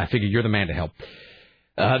 but I figure you're the man to help.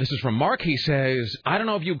 This is from Mark. He says, I don't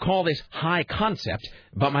know if you'd call this high concept,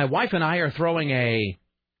 but my wife and I are throwing a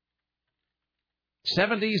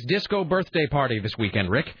 70s disco birthday party this weekend,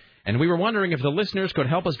 Rick, and we were wondering if the listeners could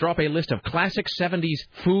help us drop a list of classic 70s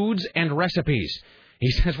foods and recipes.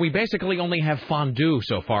 He says we basically only have fondue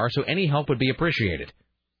so far, so any help would be appreciated.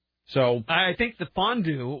 So I think the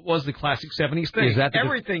fondue was the classic 70s thing. Is that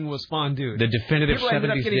everything was fondue. The definitive 70s dish? People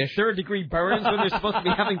ended up getting third-degree burns when they're supposed to be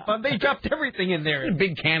having fun. They dropped everything in there. A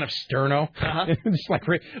big can of Sterno. Just like,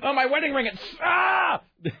 my wedding ring.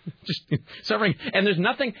 Just suffering. And there's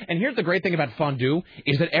nothing. And here's the great thing about fondue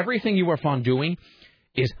is that everything you are fonduing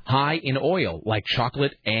is high in oil, like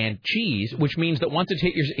chocolate and cheese, which means that once it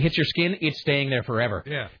hits your skin, it's staying there forever.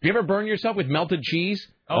 Yeah. Do you ever burn yourself with melted cheese?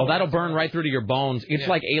 Oh, that'll burn right through to your bones. It's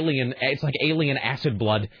like alien. It's like alien acid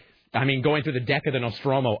blood. I mean, going through the deck of the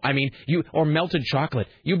Nostromo. I mean, or melted chocolate.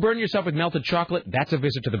 You burn yourself with melted chocolate. That's a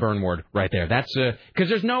visit to the burn ward right there. That's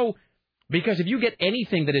because if you get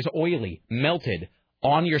anything that is oily melted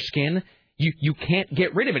on your skin, you can't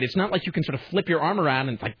get rid of it. It's not like you can sort of flip your arm around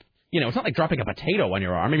and like. It's not like dropping a potato on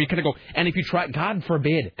your arm. I mean, you kind of go, and if you try, God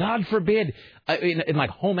forbid, in like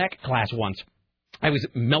home ec class once, I was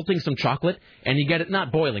melting some chocolate, and you get it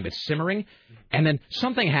not boiling, but simmering, and then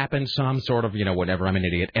something happened, some sort of, whatever, I'm an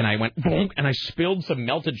idiot, and I went, boom, and I spilled some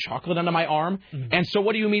melted chocolate onto my arm, and so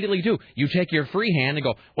what do you immediately do? You take your free hand and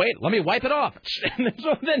go, wait, let me wipe it off, and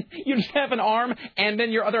so then you just have an arm, and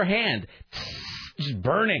then your other hand, just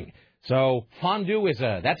burning. So fondue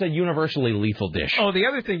that's a universally lethal dish. Oh, the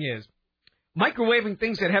other thing is microwaving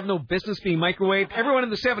things that have no business being microwaved. Everyone in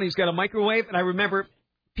the 70s got a microwave, and I remember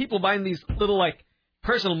people buying these little like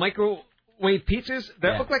personal microwave pizzas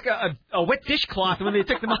that look like a wet dishcloth when they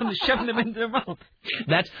took them out and shoved them into their mouth.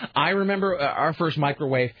 I remember our first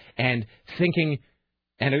microwave and thinking.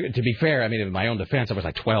 And to be fair, I mean, in my own defense, I was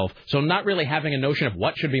like 12. So not really having a notion of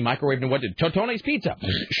what should be microwaved and what did. Totone's pizza.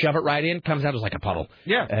 Shove it right in, comes out as like a puddle.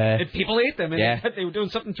 Yeah. And people ate them, and they were doing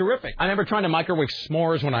something terrific. I remember trying to microwave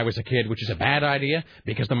s'mores when I was a kid, which is a bad idea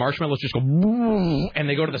because the marshmallows just go and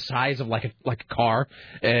they go to the size of like a car,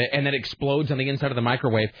 and then explodes on the inside of the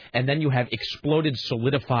microwave, and then you have exploded,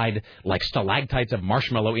 solidified like stalactites of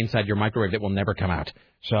marshmallow inside your microwave that will never come out.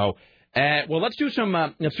 So. Well, let's do some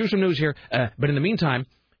news here. But in the meantime,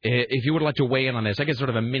 if you would like to weigh in on this, I guess sort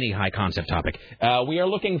of a mini high concept topic. We are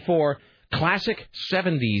looking for classic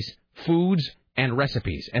 70s foods and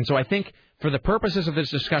recipes. And so I think for the purposes of this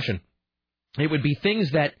discussion, it would be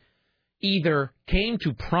things that either came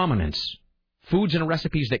to prominence, foods and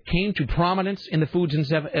recipes that came to prominence in the foods and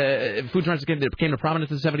recipes that came to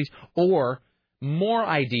prominence in the 70s, or more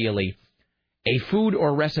ideally, a food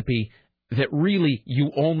or recipe that really you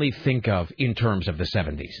only think of in terms of the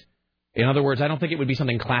 70s. In other words, I don't think it would be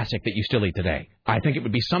something classic that you still eat today. I think it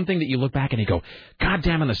would be something that you look back and you go, God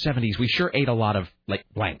damn, in the 70s, we sure ate a lot of, like,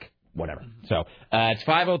 blank, whatever. So it's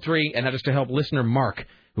 5:03, and that is to help listener Mark,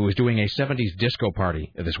 who is doing a 70s disco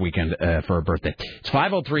party this weekend for her birthday. It's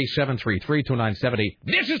 503-733-2970.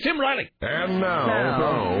 This is Tim Riley. And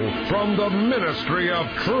now, from the Ministry of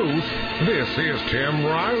Truth, this is Tim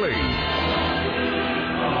Riley.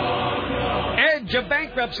 Edge of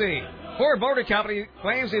bankruptcy. Ford Motor Company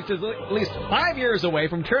claims it's at least 5 years away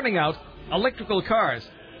from turning out electrical cars.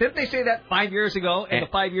 Didn't they say that 5 years ago, and the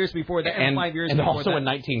 5 years before that, and 5 years before that? And also in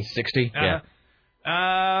 1960.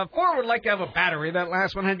 Ford would like to have a battery that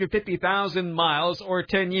lasts 150,000 miles or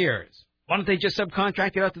 10 years. Why don't they just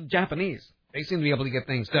subcontract it out to the Japanese? They seem to be able to get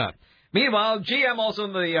things done. Meanwhile, GM, also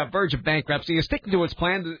on the verge of bankruptcy, is sticking to its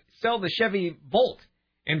plan to sell the Chevy Volt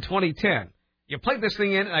in 2010. You plug this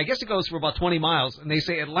thing in, and I guess it goes for about 20 miles, and they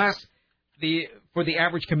say it lasts for the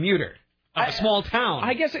average commuter of a small town.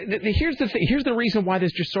 I guess here's the thing. Here's the reason why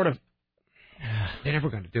this just sort of... They're never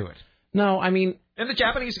going to do it. No, I mean... And the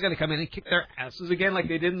Japanese are going to come in and kick their asses again like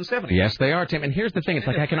they did in the 70s. Yes, they are, Tim. And here's the thing. It's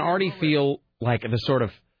like I can already feel like the sort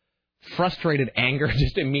of frustrated anger,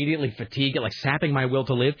 just immediately fatigue, like sapping my will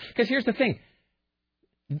to live. Because here's the thing.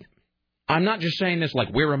 I'm not just saying this like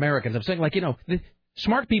we're Americans. I'm saying like,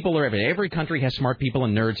 smart people are everywhere. Every country has smart people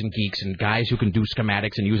and nerds and geeks and guys who can do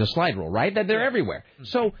schematics and use a slide rule, right? That they're everywhere.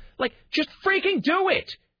 So, like, just freaking do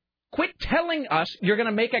it. Quit telling us you're going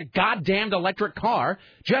to make a goddamned electric car.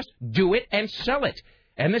 Just do it and sell it.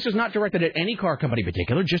 And this is not directed at any car company in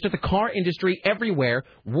particular, just at the car industry everywhere,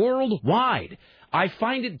 worldwide. I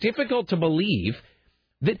find it difficult to believe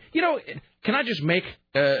that, can I just make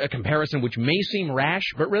a comparison which may seem rash,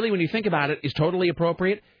 but really when you think about it is totally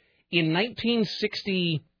appropriate? In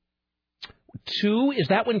 1962, is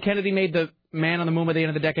that when Kennedy made the man on the moon by the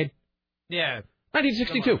end of the decade? Yeah.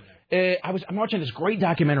 1962. I'm watching this great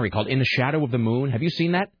documentary called In the Shadow of the Moon. Have you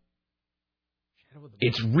seen that?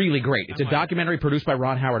 It's really great. It's a documentary produced by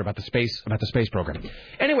Ron Howard about the space program.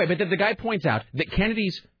 Anyway, but the guy points out that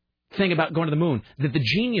Kennedy's thing about going to the moon, that the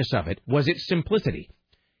genius of it was its simplicity.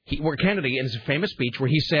 Where Kennedy, in his famous speech, where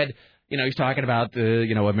he said, he's talking about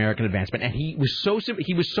American advancement, and he was so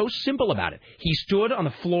simple about it. He stood on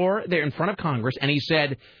the floor there in front of Congress, and he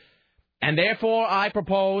said, "And therefore I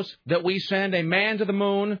propose that we send a man to the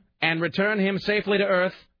moon and return him safely to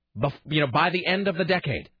Earth, by the end of the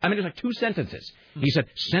decade." I mean, there's like two sentences. He said,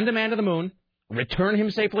 "Send a man to the moon, return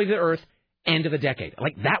him safely to Earth, end of the decade."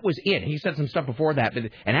 Like, that was it. He said some stuff before that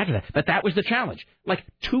and after that, but that was the challenge. Like,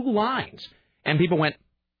 2 lines. And people went,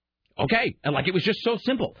 okay. And like, it was just so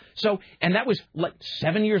simple. So, and that was like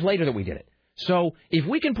 7 years later that we did it. So if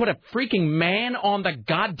we can put a freaking man on the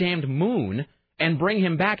goddamned moon and bring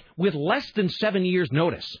him back with less than 7 years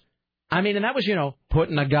notice. I mean, and that was,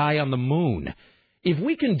 putting a guy on the moon. If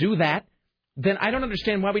we can do that, then I don't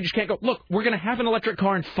understand why we just can't go, look, we're going to have an electric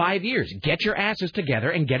car in 5 years. Get your asses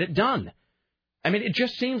together and get it done. I mean, it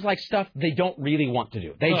just seems like stuff they don't really want to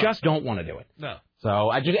do. They just don't want to do it. No.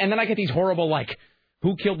 So and then I get these horrible, like,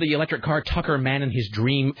 who killed the electric car, Tucker Man in his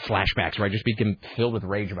dream flashbacks, where I just become filled with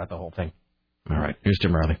rage about the whole thing. All right, here's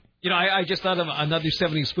Tim Riley. I just thought of another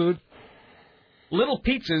 70s food. Little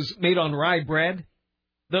pizzas made on rye bread.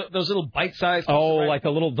 Those little bite-sized... Oh, like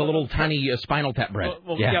the little tiny Spinal Tap bread.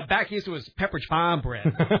 Well, yeah, back east it was Pepperidge Farm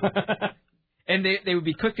bread. And they would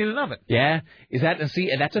be cooked in an oven. Yeah.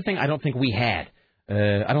 That's a thing I don't think we had.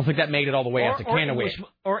 I don't think that made it all the way out to Canada.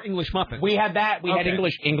 Or English muffins. We had that. We had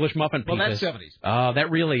English muffin pizzas. Well, that's 70s. Oh, that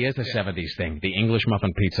really is a 70s thing, the English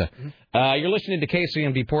muffin pizza. Mm-hmm. You're listening to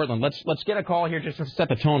KCMD Portland. Let's get a call here just to set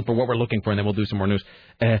the tone for what we're looking for, and then we'll do some more news.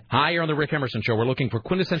 Hi, you're on the Rick Emerson Show. We're looking for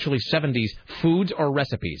quintessentially 70s foods or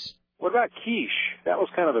recipes. What about quiche? That was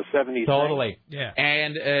kind of a 70s Totally. thing. Yeah.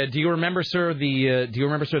 And do you remember, sir,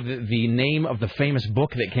 the name of the famous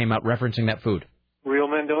book that came out referencing that food? Real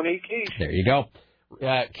men don't eat quiche. There you go.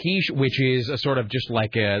 Quiche, which is a sort of just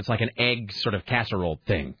like it's like an egg sort of casserole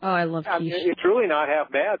thing. Oh, I love quiche. It's really not half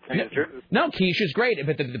bad. No, quiche is great,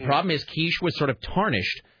 but the problem is quiche was sort of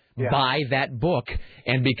tarnished by that book,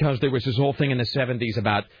 and because there was this whole thing in the 70s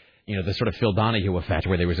about the sort of Phil Donahue effect,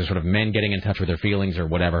 where there was this sort of men getting in touch with their feelings or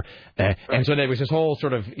whatever, and so there was this whole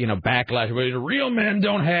sort of backlash where real men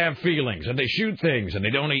don't have feelings and they shoot things and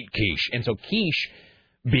they don't eat quiche, and so quiche,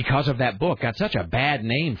 because of that book, got such a bad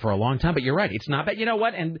name for a long time. But you're right, it's not bad. You know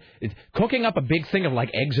what? And cooking up a big thing of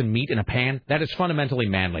like eggs and meat in a pan, that is fundamentally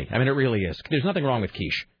manly. I mean, it really is. There's nothing wrong with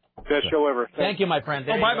quiche. Best show ever. Thank you, my friend.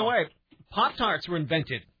 By the way, Pop-Tarts were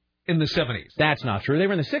invented in the 70s. That's not true. They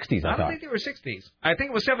were in the 60s, I thought. don't think they were 60s. I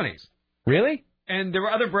think it was 70s. Really? And there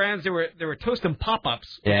were other brands. There were Toast and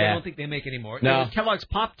Pop-Ups, which I don't think they make anymore. No. There was Kellogg's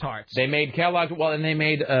Pop-Tarts. They made Kellogg's, and they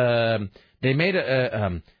made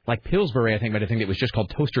like Pillsbury, I think, but I think it was just called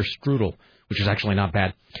Toaster Strudel, which is actually not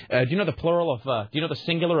bad. Do you know the plural of, do you know the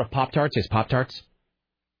singular of Pop-Tarts is Pop-Tarts?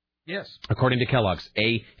 Yes. According to Kellogg's,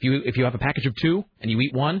 if you have a package of 2 and you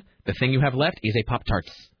eat 1, the thing you have left is a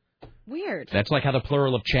Pop-Tarts. Weird. That's like how the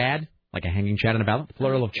plural of Chad, like a hanging Chad in a ballad, the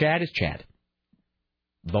plural of Chad is Chad.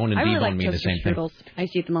 Bone and D-bone mean the same strudels. thing. I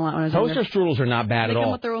used to eat them a lot when I was Toaster younger. strudels are not bad They at all.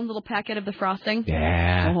 come with their own little packet of the frosting.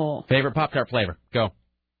 Yeah. Oh. Favorite Pop-Tart flavor? Go.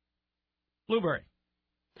 Blueberry.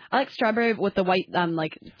 I like strawberry with the white,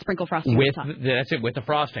 sprinkle frosting With on top. that's it, with the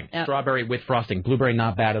frosting. Yep. Strawberry with frosting. Blueberry,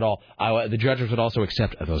 not bad at all. The judges would also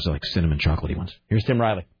accept those like cinnamon chocolatey ones. Here's Tim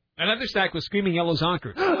Riley. Another stack was Screaming Yellow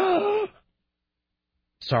Zonkers.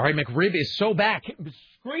 Sorry, McRib is so back.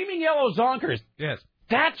 Screaming Yellow Zonkers. Yes.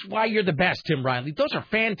 That's why you're the best, Tim Riley. Those are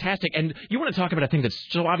fantastic. And you want to talk about a thing that's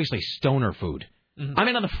so obviously stoner food. Mm-hmm. I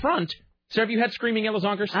mean, on the front, sir, have you had Screaming Yellow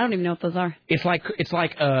Zonkers? I don't even know what those are. It's like It's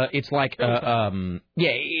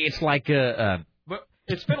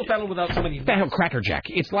Fiddle Faddle without so many nuts. Cracker Jack.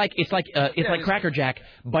 It's like Cracker Jack,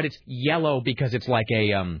 but it's yellow because it's like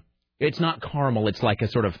it's not caramel. It's like a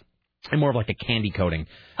sort of more of like a candy coating.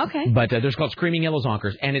 Okay. But there's called Screaming Yellow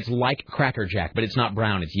Zonkers, and it's like Cracker Jack, but it's not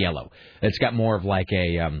brown. It's yellow. It's got more of like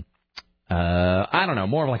a I don't know,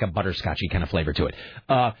 more of like a butterscotchy kind of flavor to it.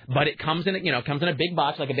 But it comes in a big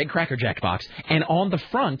box, like a big Cracker Jack box, and on the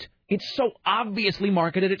front, it's so obviously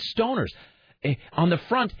marketed at stoners. On the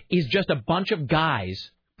front is just a bunch of guys,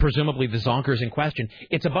 presumably the Zonkers in question.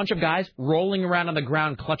 It's a bunch of guys rolling around on the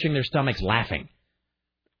ground, clutching their stomachs, laughing.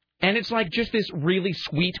 And it's like just this really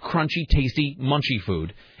sweet, crunchy, tasty, munchy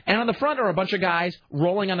food. And on the front are a bunch of guys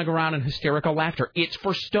rolling on the ground in hysterical laughter. It's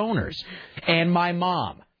for stoners. And my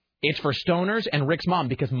mom. It's for stoners and Rick's mom,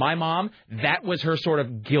 because my mom, that was her sort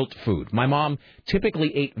of guilt food. My mom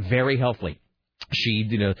typically ate very healthily. She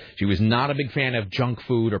was not a big fan of junk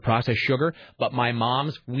food or processed sugar, but my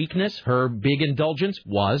mom's weakness, her big indulgence,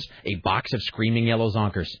 was a box of Screaming Yellow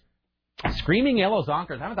Zonkers. Screaming Yellow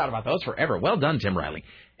Zonkers. I haven't thought about those forever. Well done, Tim Riley.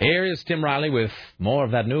 Here is Tim Riley with more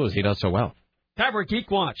of that news he does so well. Time for Geek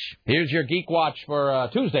Watch. Here's your Geek Watch for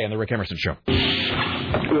Tuesday on the Rick Emerson Show. Now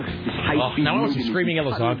I want some Screaming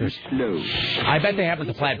Yellow Zonkers. I bet they have them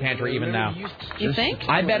at the Plaid Pantry even now. You think?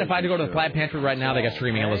 I bet if I had to go to the Plaid Pantry right now, they got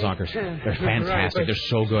Screaming Yellow Zonkers. They're fantastic. They're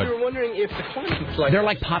so good. We were wondering if the quantum flux... They're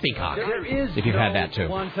like poppycock. There is if you've had that too.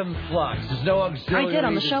 Quantum flux. There's no auxiliary. I did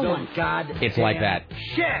on the show once. It's like that.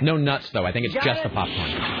 Shit. No nuts, though. I think it's just the popcorn.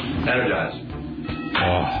 Energize.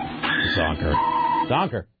 Oh,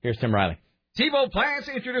 Zonker. Here's Tim Riley. TiVo plans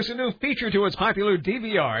to introduce a new feature to its popular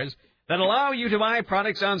DVRs that allow you to buy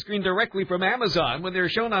products on screen directly from Amazon when they're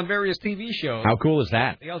shown on various TV shows. How cool is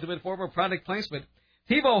that? The ultimate form of product placement.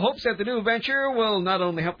 TiVo hopes that the new venture will not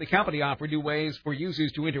only help the company offer new ways for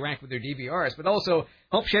users to interact with their DVRs, but also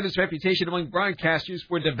help shed its reputation among broadcasters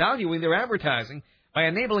for devaluing their advertising by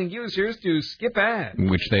enabling users to skip ads.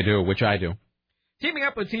 Which they do, which I do. Teaming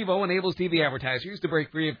up with TiVo enables TV advertisers to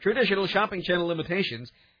break free of traditional shopping channel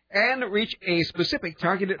limitations and reach a specific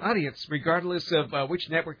targeted audience, regardless of which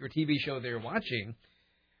network or TV show they're watching.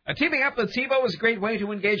 Teaming up with TiVo is a great way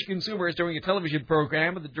to engage consumers during a television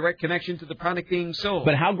program with a direct connection to the product being sold.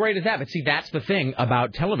 But how great is that? But see, that's the thing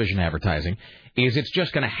about television advertising, is it's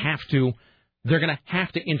just going to have to... They're going to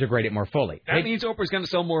have to integrate it more fully. That means Oprah's going to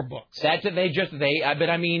sell more books. That's it. But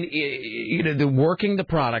I mean, the working the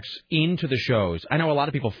products into the shows. I know a lot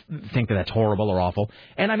of people think that that's horrible or awful.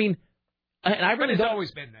 And I mean, And I really it's always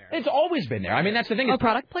been there. It's always been there. I mean, that's the thing. Oh,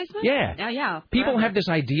 product placement? Yeah. Yeah. People have this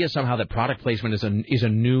idea somehow that product placement is a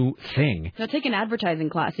new thing. Now take an advertising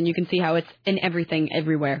class, and you can see how it's in everything,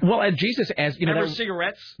 everywhere. Well, and Jesus, as you know, remember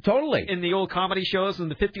cigarettes? Totally. In the old comedy shows in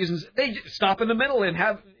the 50s, and they stop in the middle and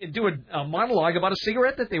do a monologue about a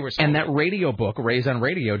cigarette that they were selling. And that radio book, Raised on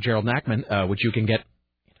Radio, Gerald Nachman, which you can get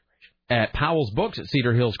at Powell's Books at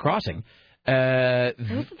Cedar Hills Crossing. What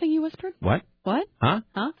was the thing you whispered? What? What? Huh?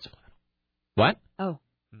 What? Oh.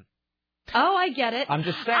 Oh, I get it. I'm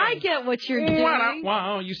just saying. I get what you're doing.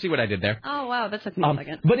 Wow, you see what I did there. Oh, wow, that took me a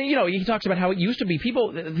second. But, you know, he talks about how it used to be.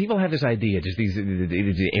 People have this idea, just these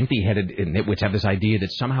empty-headed nitwits have this idea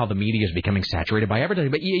that somehow the media is becoming saturated by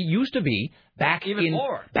advertising. But it used to be, back in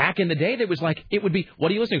the day, that was like, it would be,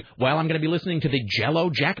 what are you listening to? Well, I'm going to be listening to the Jell-O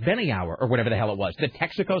Jack Benny Hour, or whatever the hell it was, the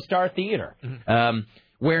Texaco Star Theater. Mm-hmm.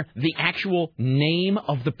 Where the actual name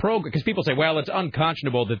of the program, because people say, well, it's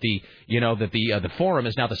unconscionable that the Forum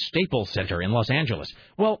is now the Staples Center in Los Angeles.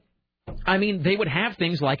 Well, I mean, they would have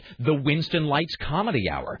things like the Winston Lights Comedy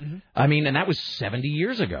Hour. Mm-hmm. I mean, and that was 70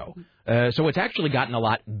 years ago. So it's actually gotten a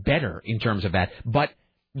lot better in terms of that. But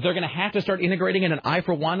they're going to have to start integrating it, and I,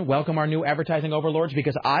 for one, welcome our new advertising overlords,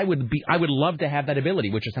 because I would love to have that ability,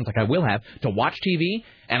 which it sounds like I will have, to watch TV,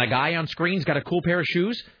 and a guy on screen's got a cool pair of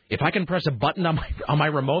shoes. If I can press a button on my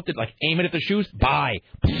remote that, like, aim it at the shoes, buy.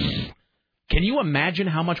 Can you imagine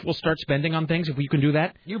how much we'll start spending on things if we can do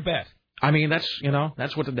that? You bet. I mean, that's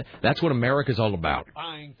what America's all about.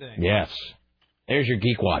 Buying things. Yes. There's your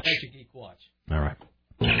Geek Watch. That's your Geek Watch. All right.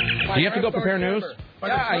 Do you have to go prepare news?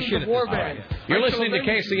 Yeah, I should have. Right. You're listening to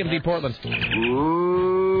KCMD Portland.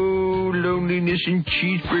 Oh, loneliness and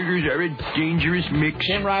cheeseburgers are a dangerous mix.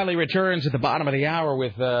 Tim Riley returns at the bottom of the hour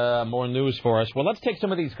with more news for us. Well, let's take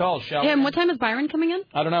some of these calls, shall we? Yeah, and what time is Byron coming in?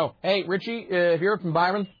 I don't know. Hey, Richie, if you're from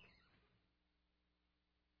Byron?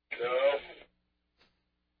 No.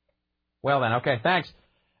 Well, then, okay, thanks.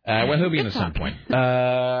 Well, he'll be in at some point.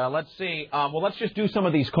 Let's see. Well, let's just do some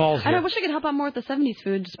of these calls here. I wish I could help out more with the 70s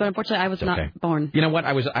food, but unfortunately I was not born. You know what?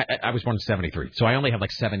 I was born in 73, so I only have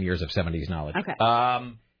like 7 years of 70s knowledge. Okay.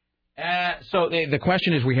 So the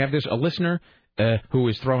question is, we have a listener who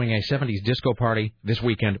is throwing a 70s disco party this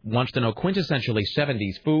weekend, wants to know quintessentially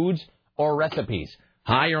 70s foods or recipes.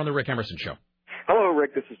 Hi, you're on the Rick Emerson Show. Hello,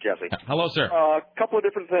 Rick. This is Jesse. Hello, sir. A couple of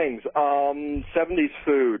different things. 70s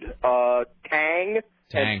food. Tang.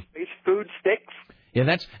 And space food sticks.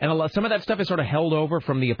 Yeah, some of that stuff is sort of held over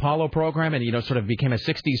from the Apollo program, and sort of became a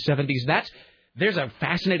 60s, 70s. There's a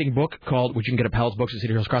fascinating book called, which you can get at Powell's Books at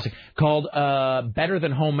Cedar Hills Crossing, called Better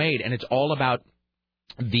Than Homemade, and it's all about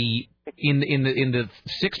in the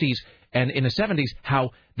 60s and in the 70s how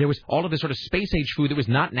there was all of this sort of space age food that was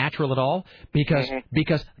not natural at all because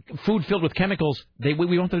food filled with chemicals. We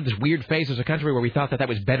went through this weird phase as a country where we thought that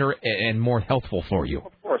was better and more healthful for you.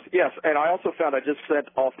 Of course, yes. And I also found, I just sent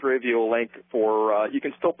all three of you a link for, you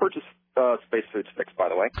can still purchase space food sticks, by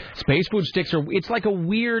the way. Space food sticks it's like a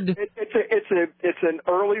weird. It's an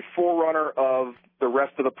early forerunner of the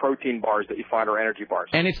rest of the protein bars that you find are energy bars.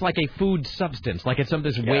 And it's like a food substance, like it's some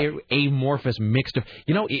this way amorphous mixed of.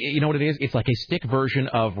 You know what it is? It's like a stick version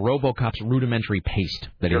of RoboCop's rudimentary paste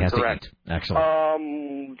that he has correct. to eat.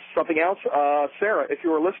 Excellent. Something else, Sarah, if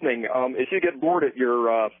you were listening, if you get bored at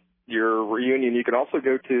your reunion, you can also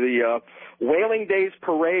go to the Whaling Days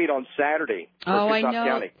Parade on Saturday. Oh, I know.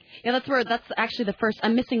 County. Yeah, that's actually the first.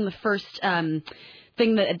 I'm missing the first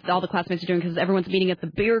thing that all the classmates are doing because everyone's meeting at the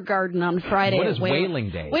beer garden on Friday. What is Whaling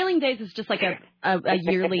Days? Whaling Days is just like a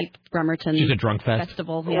yearly Bremerton just a drunk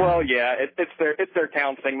festival. Yeah. Well, yeah, it's their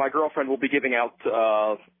town thing. My girlfriend will be giving out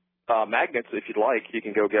magnets. If you'd like, you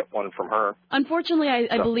can go get one from her. Unfortunately,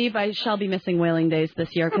 I believe I shall be missing Whaling Days this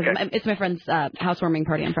year because it's my friend's housewarming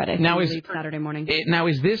party on Friday. Now Saturday morning.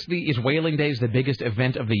 Is Whaling Days the biggest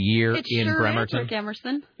event of the year in Bremerton? Rick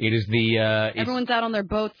Emerson. It is everyone's out on their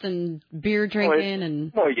boats and beer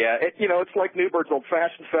drinking it's like Newburgh's Old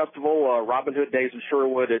Fashioned Festival, Robin Hood Days in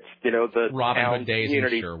Sherwood. It's the Robin town Hood Days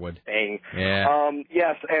community in Sherwood thing. Yeah.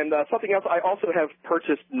 Yes, and something else. I also have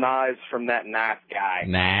purchased knives from that knife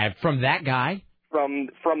guy. From that guy? From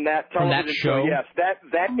that television show? Yes,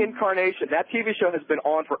 that incarnation, that TV show has been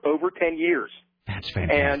on for over 10 years. That's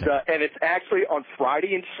fantastic. And it's actually on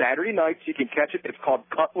Friday and Saturday nights. You can catch it. It's called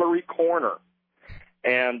Cutlery Corner.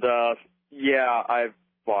 And, I've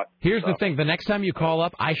bought Here's the thing. The next time you call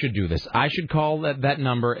up, I should do this. I should call that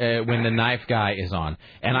number when the knife guy is on.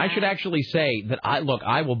 And I should actually say that,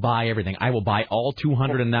 I will buy everything. I will buy all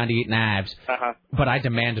 298 knives, but I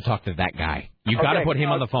demand to talk to that guy. You've got to put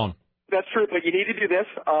him on the phone. That's true, but you need to do this.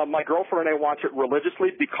 My girlfriend and I watch it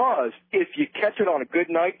religiously because if you catch it on a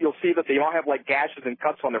good night, you'll see that they all have like gashes and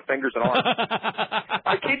cuts on their fingers and arms.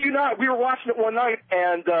 I kid you not. We were watching it one night,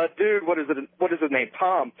 and dude, what is his name?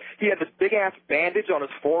 Tom. He had this big ass bandage on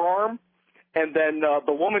his forearm, and then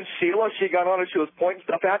the woman Sheila, she got on and she was pointing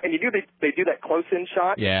stuff out, and you knew they do that close in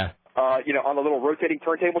shot. Yeah. On the little rotating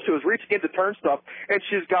turntable. She was reaching in to turn stuff, and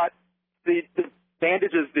she's got the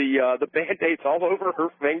bandages, the Band-Aids all over her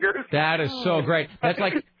fingers. That is so great. That's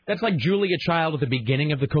like Julia Child at the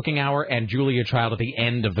beginning of the cooking hour and Julia Child at the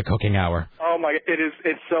end of the cooking hour. Oh my!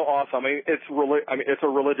 It's so awesome. I mean, it's a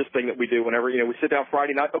religious thing that we do whenever we sit down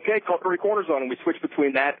Friday night. Okay, Cutlery Corner Zone, and we switch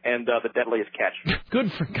between that and the Deadliest Catch.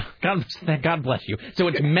 Good for God bless you. So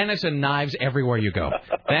it's menace and knives everywhere you go.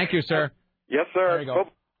 Thank you, sir. Yes, sir. There you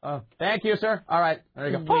go. Thank you, sir. All right, there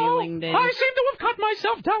you go. I seem to have cut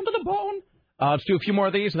myself down to the bone. Let's do a few more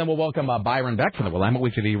of these, and then we'll welcome Byron back from the Willamette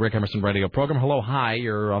Week to the Rick Emerson radio program. Hello, hi,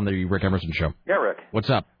 you're on the Rick Emerson show. Yeah, Rick.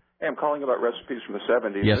 What's up? Hey, I'm calling about recipes from the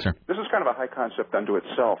 70s. Yes, sir. This is kind of a high concept unto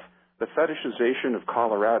itself. The fetishization of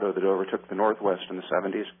Colorado that overtook the Northwest in the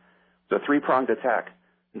 70s. It's a three-pronged attack.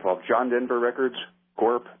 Involved John Denver Records,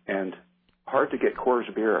 Gorp, and hard-to-get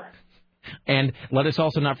Coors beer. And let us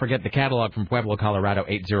also not forget the catalog from Pueblo, Colorado,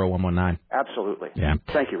 80119. Absolutely. Yeah.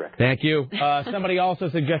 Thank you, Rick. Thank you. Somebody also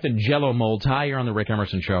suggested Jell-O molds. Hi, you're on the Rick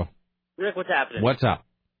Emerson show. Rick, what's happening? What's up?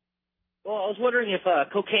 Well, I was wondering if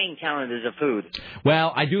cocaine counted as a food.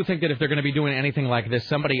 Well, I do think that if they're going to be doing anything like this,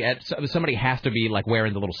 somebody has to be like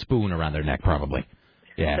wearing the little spoon around their neck, probably.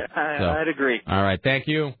 Yeah. I'd agree. All right. Thank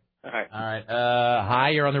you. All right. All right. Hi,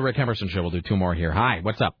 you're on the Rick Emerson show. We'll do two more here. Hi,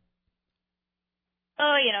 what's up?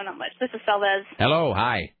 Oh, not much. This is Salvez. Hello,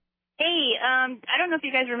 hi. Hey, I don't know if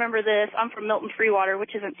you guys remember this. I'm from Milton Freewater,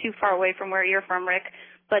 which isn't too far away from where you're from, Rick.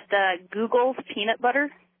 But Google's peanut butter.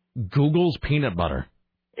 Google's peanut butter.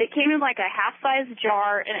 It came in like a half-size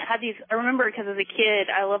jar, and it had these. I remember because as a kid,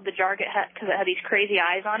 I loved the jar because it had these crazy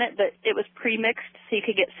eyes on it. But it was pre-mixed, so you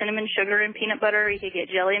could get cinnamon sugar and peanut butter. You could get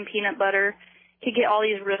jelly and peanut butter. You could get all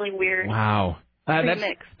these really weird. Wow.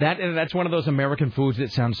 That's one of those American foods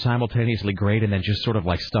that sounds simultaneously great and then just sort of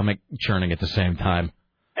like stomach churning at the same time.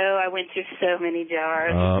 Oh, I went through so many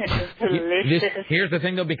jars. It was delicious. Here's the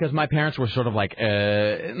thing, though, because my parents were sort of like,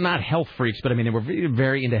 not health freaks, but I mean, they were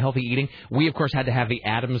very into healthy eating. We, of course, had to have the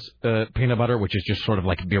Adams peanut butter, which is just sort of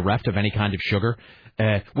like bereft of any kind of sugar,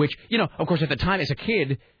 which, of course, at the time as a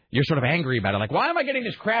kid, you're sort of angry about it. Like, why am I getting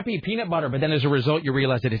this crappy peanut butter? But then as a result, you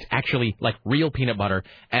realize that it's actually like real peanut butter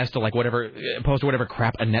as to like opposed to whatever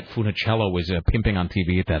crap Annette Funicello was pimping on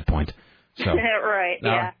TV at that point. So, right,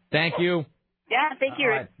 yeah. Thank you. Yeah, thank you.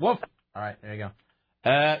 Right. Woof. All right, there you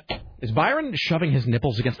go. Is Byron shoving his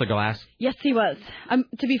nipples against the glass? Yes, he was.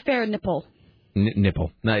 To be fair, nipple.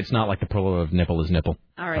 Nipple. No, it's not like the plural of nipple is nipple.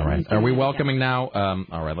 All right. All right. Are we welcoming now?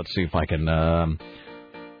 All right, let's see if I can...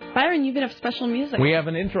 Byron, you can have special music. We have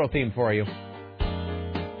an intro theme for you.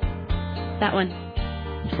 That one.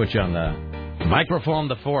 Let's put you on the microphone,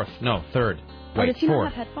 the third. Wait, does he fourth.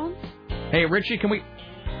 not have headphones? Hey, Richie, can we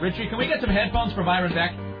get some headphones for Byron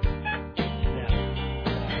Beck?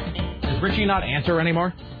 Does Richie not answer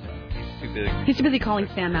anymore? He's too busy calling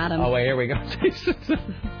Sam Adams. Oh, wait, here we go.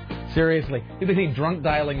 Seriously, he's busy drunk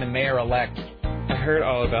dialing the mayor-elect. I heard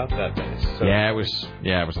all about that place. So. Yeah, it was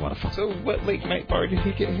a lot of fun. So what late night bar did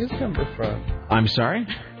he get his number from? I'm sorry?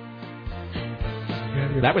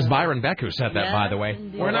 That was Byron Beck who said that, by the way.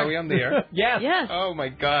 Are we on the air? Yes. Oh, my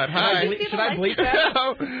God. Hi. Should I bleep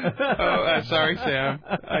that? Sorry, Sam.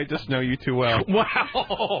 I just know you too well.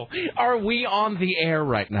 Wow. Are we on the air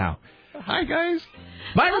right now? Hi, guys.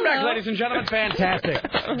 Byron Beck, ladies and gentlemen. Fantastic.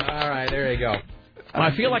 All right, there you go. Well,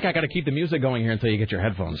 I feel like I got to keep the music going here until you get your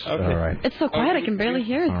headphones. Okay. All right. It's so quiet, I can barely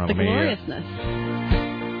hear it. The gloriousness.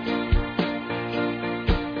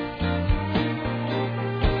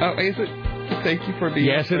 Oh, is it? Thank you for being.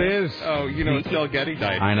 Yes, it is. Oh, it's Del Getty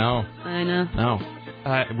night. I know. No.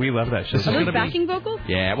 We love that show. Are those backing vocals?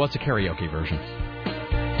 Yeah, well, it's a karaoke version.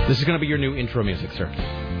 This is going to be your new intro music, sir.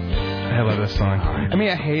 I love this song. I mean,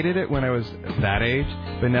 I hated it when I was that age,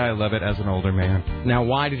 but now I love it as an older man. Now,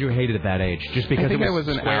 why did you hate it at that age? Just because it was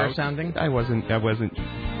square sounding? I wasn't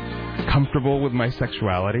comfortable with my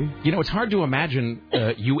sexuality. It's hard to imagine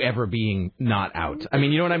you ever being not out. I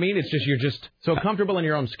mean, you know what I mean? It's just you're just so comfortable in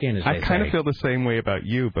your own skin. As I kind of feel the same way about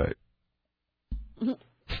you, but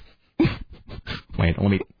wait,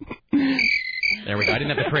 let me. There we go. I didn't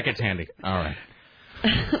have the crickets handy. All right.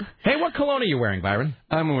 Hey, what cologne are you wearing, Byron?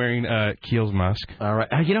 I'm wearing Kiehl's Musk. All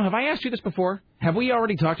right. Have I asked you this before? Have we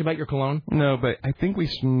already talked about your cologne? No, but I think we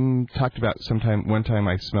talked about one time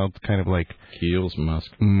I smelled kind of like Kiehl's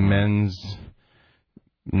Musk. Men's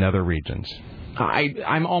nether regions.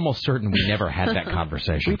 I'm almost certain we never had that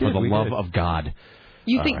conversation. For the love of God.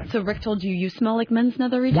 You think so? Rick told you smell like men's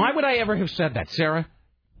nether regions? Why would I ever have said that, Sarah?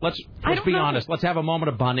 Let's be honest. Let's have a moment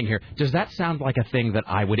of bonding here. Does that sound like a thing that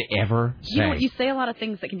I would ever say? You know, you say a lot of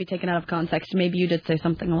things that can be taken out of context. Maybe you did say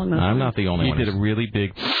something along those lines. I'm not the only one. He did a really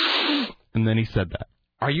big, and then he said that.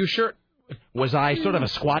 Are you sure? Was I sort of a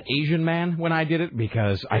squat Asian man when I did it?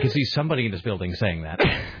 Because I could see somebody in this building saying that.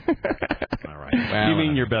 All right. Well, you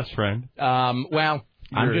mean your best friend? Well,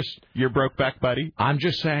 your Brokeback buddy. I'm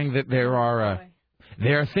just saying that there are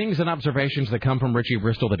things and observations that come from Richie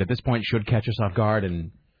Bristol that at this point should catch us off guard and.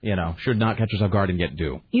 Should not catch us off guard and yet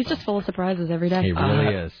do. He's just full of surprises every day. He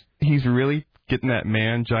really is. He's really getting that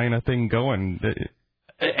mangina thing going.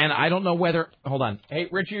 And I don't know whether... Hold on. Hey,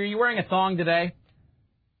 Richie, are you wearing a thong today?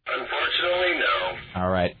 Unfortunately, no. All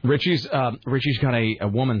right. Richie's got a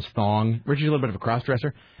woman's thong. Richie's a little bit of a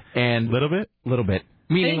cross-dresser. And Little bit? Little bit.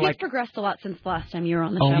 Meaning, he's progressed a lot since the last time you were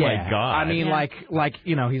on the show. Oh, my God. I mean,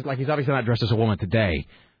 he's obviously not dressed as a woman today.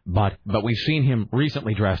 But we've seen him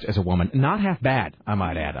recently dressed as a woman. Not half bad, I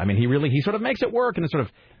might add. I mean, he sort of makes it work in a sort of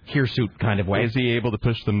hirsute kind of way. Is he able to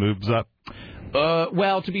push the moves up?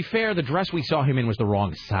 Well, to be fair, the dress we saw him in was the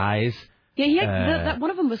wrong size. Yeah, he had that one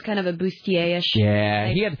of them was kind of a bustier-ish. Yeah,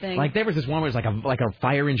 he had thing. there was this one where it was like a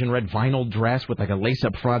fire engine red vinyl dress with like a lace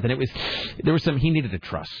up front, and there was some he needed to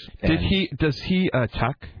trust. Does he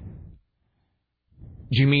tuck?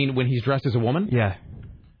 Do you mean when he's dressed as a woman? Yeah.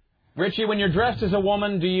 Richie, when you're dressed as a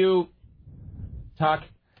woman, do you tuck?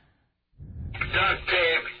 Duct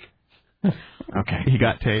tape. Okay. He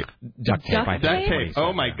got tape. Duct tape. Duct tape.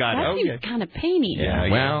 Oh, my God. That seems kind of painy. Yeah,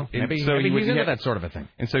 well, maybe he's into that sort of a thing.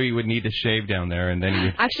 And so he would need to shave down there, and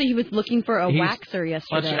then Actually, he was looking for a waxer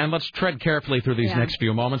yesterday. Let's tread carefully through these next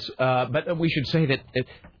few moments. But we should say that...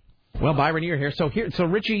 Byron, you're here. So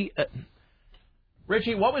Richie...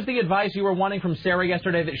 Richie, what was the advice you were wanting from Sarah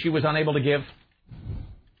yesterday that she was unable to give?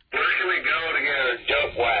 Where can we go to get a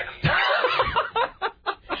jump wax?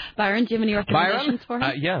 Byron, do you have any recommendations for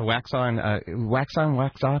him? Yeah, wax on, wax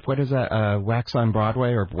off. What is that? Wax on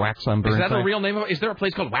Broadway or wax on Burnside? Is that the real name of it? Is there a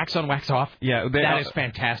place called Wax on, Wax Off? Yeah. That is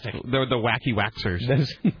fantastic. They're the wacky waxers.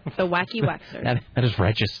 The wacky waxers. That is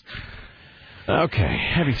righteous. Okay.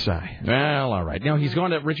 Heavy sigh. Well, all right. Now,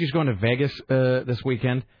 Richie's going to Vegas this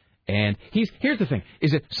weekend. And here's the thing,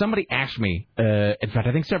 is that somebody asked me, in fact,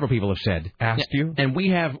 I think several people have said. Asked you? And we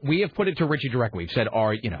have put it to Richie directly. We've said,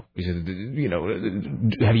 have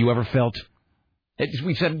you ever felt,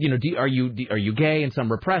 we said, are you gay in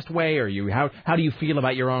some repressed way? Or how do you feel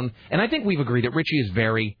about your own? And I think we've agreed that Richie is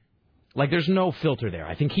very, there's no filter there.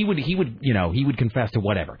 I think he would confess to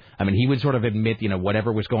whatever. I mean, he would sort of admit,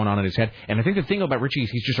 whatever was going on in his head. And I think the thing about Richie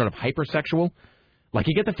is he's just sort of hypersexual.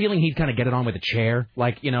 You get the feeling he'd kind of get it on with a chair,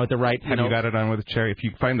 at the right. Have you got it on with a chair? If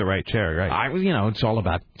you find the right chair, right? It's all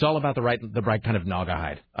about the right kind of naga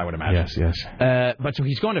hide, I would imagine. Yes. But so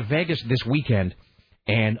he's going to Vegas this weekend,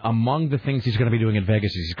 and among the things he's going to be doing in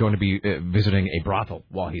Vegas is he's going to be visiting a brothel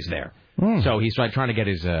while he's there. So he's trying to get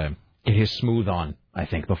his smooth on, I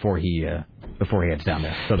think, before he heads down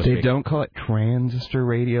there. So to speak. Don't call it transistor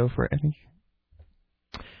radio for anything.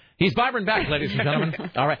 He's Byron back, ladies and gentlemen.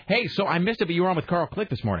 All right. Hey, so I missed it, but you were on with Carl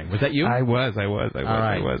Click this morning. Was that you? I was.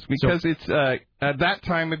 Because it's that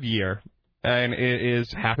time of year, and it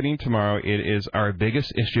is happening tomorrow. It is our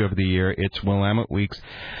biggest issue of the year. It's Willamette Week's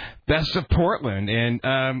Best of Portland, and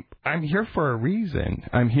I'm here for a reason.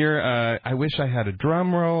 I'm here. I wish I had a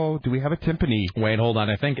drum roll. Do we have a timpani? Wait, hold on.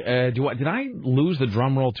 I think. Did I lose the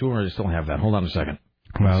drum roll too, or do I still have that? Hold on a second.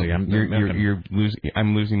 Well, you're losing.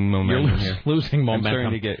 I'm losing momentum here. Losing momentum. I'm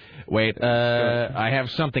starting to get. Wait, I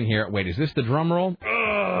have something here. Wait, is this the drum roll?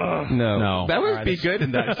 No. That would be good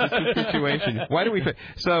in that situation. Why do we?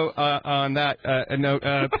 So on that note,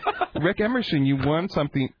 Rick Emerson, you won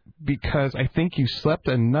something because I think you slept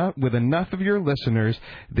with enough of your listeners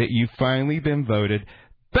that you've finally been voted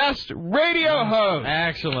Best Radio Host.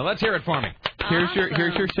 Excellent. Let's hear it for me. Here's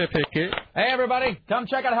your certificate. Hey everybody, come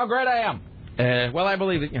check out how great I am. Well, I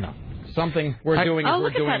believe that, something we're doing is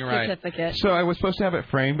we're doing right. Certificate. So I was supposed to have it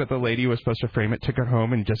framed, but the lady who was supposed to frame it took it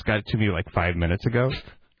home and just got it to me 5 minutes ago.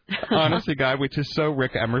 Honestly, God, which is so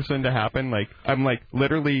Rick Emerson to happen. I'm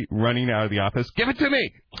literally running out of the office. Give it to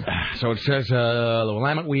me! So it says, the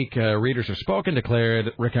Willamette Week readers have spoken,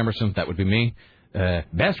 declared Rick Emerson, that would be me,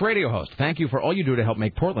 best radio host. Thank you for all you do to help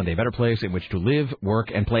make Portland a better place in which to live,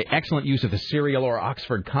 work, and play. Excellent use of the serial or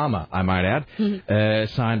Oxford comma, I might add.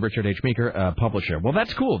 Signed, Richard H. Meeker, publisher. Well,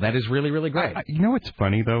 that's cool. That is really, really great. You know what's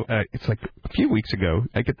funny, though? It's a few weeks ago,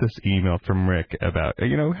 I get this email from Rick about,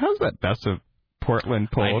 how's that Best of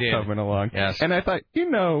Portland poll coming along? Yes. And I thought,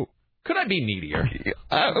 Could I be needier?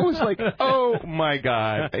 I was like, oh, my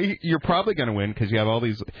God. You're probably going to win because you have all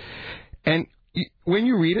these. And when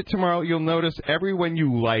you read it tomorrow, you'll notice everyone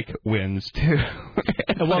you like wins, too.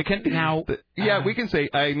 Well, we can say,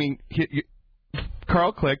 I mean,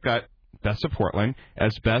 Carl Click got Best of Portland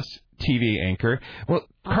as Best TV Anchor. Well,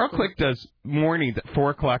 Carl Click does mornings at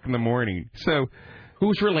 4 o'clock in the morning. So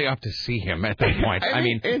who's really up to see him at that point? I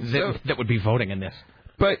mean, that would be voting in this.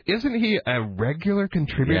 But isn't he a regular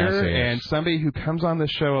contributor and somebody who comes on the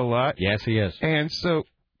show a lot? Yes, he is. And so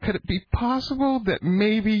could it be possible that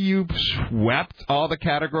maybe you swept all the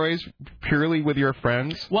categories purely with your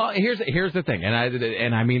friends? Well, here's the thing,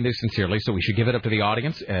 and I mean this sincerely. So we should give it up to the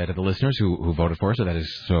audience, to the listeners who voted for us.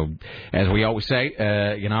 So as we always say,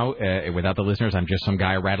 without the listeners, I'm just some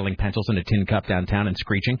guy rattling pencils in a tin cup downtown and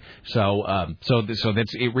screeching. So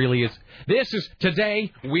that's it. Really is. This is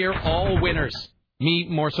today. We're all winners. Me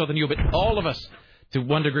more so than you, but all of us. To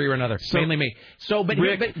one degree or another, mainly me. So, but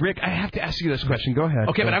Rick, I have to ask you this question. Go ahead.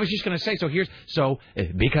 Okay, but I was just going to say. So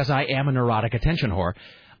because I am a neurotic attention whore,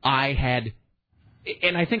 I had,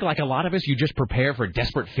 and I think like a lot of us, you just prepare for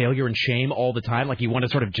desperate failure and shame all the time. Like you want to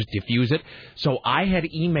sort of just diffuse it. So I had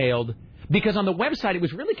emailed. Because on the website it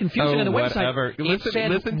was really confusing. On the website it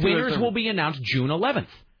said winners will be announced June 11th.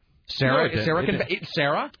 Sarah?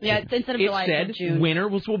 Yeah, instead of July, it said June. Winner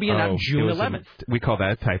will be announced June 11th. We call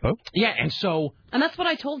that a typo? Yeah, and so... And that's what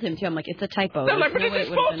I told him, too. I'm like, it's a typo. They're like, but this is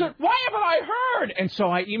supposed to... Why haven't I heard? And so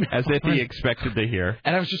I emailed... As if he expected to hear.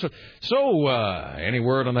 And I was just like, any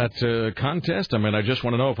word on that contest? I mean, I just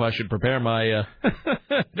want to know if I should prepare my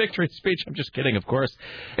victory speech. I'm just kidding, of course.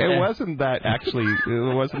 It wasn't that, actually.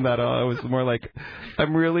 It wasn't that all. It was more like,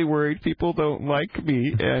 I'm really worried people don't like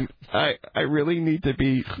me, and I really need to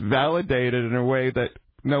be validated in a way that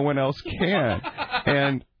no one else can.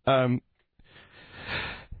 And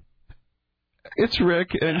it's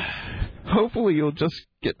Rick, and hopefully you'll just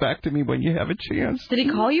get back to me when you have a chance. Did he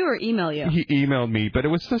call you or email you? He emailed me, but it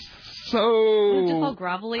was just so... Was it just all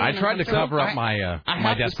grovelly? I tried to cover up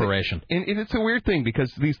my desperation. And it's a weird thing, because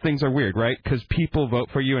these things are weird, right? Because people vote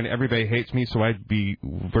for you and everybody hates me, so I'd be...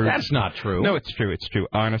 That's not true. No, it's true. It's true.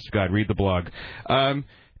 Honest to God, read the blog.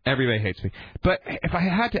 Everybody hates me. But if I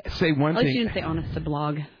had to say one thing... At least you didn't say honest to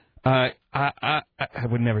blog. I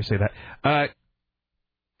would never say that.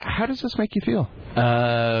 How does this make you feel?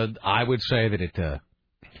 I would say that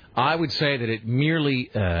it merely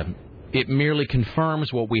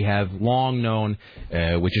confirms what we have long known,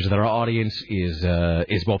 which is that our audience is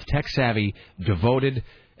both tech savvy, devoted,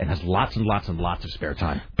 and has lots and lots and lots of spare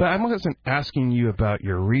time. But I wasn't asking you about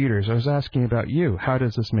your readers. I was asking about you. How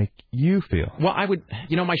does this make you feel? Well,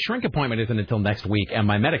 my shrink appointment isn't until next week, and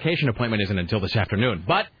my medication appointment isn't until this afternoon.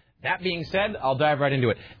 But that being said, I'll dive right into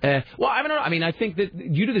it. Well, I don't know. I mean, I think that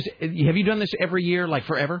you do this. Have you done this every year, like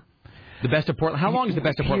forever? The Best of Portland. How long is the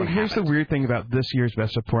Best of Portland? Here's the weird thing about this year's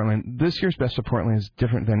Best of Portland. This year's Best of Portland is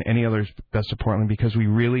different than any other's Best of Portland because we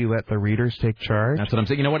really let the readers take charge. That's what I'm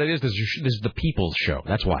saying. You know what it is? This is the people's show.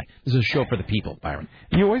 That's why. This is a show for the people, Byron.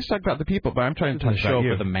 You always talk about the people, but I'm trying to talk about you. This is a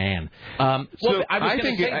show for the man.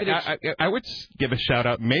 I would give a shout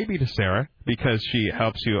out maybe to Sarah because she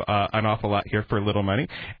helps you an awful lot here for little money,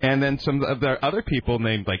 and then some of the other people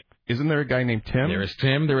named isn't there a guy named Tim? There is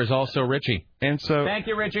Tim. There is also Richie. And so thank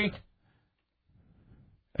you, Richie.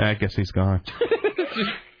 I guess he's gone.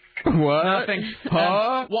 What? Nothing.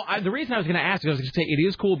 Huh? Well, the reason I was going to ask, I was going to say it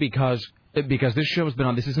is cool because this show has been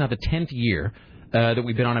on. This is now the 10th year that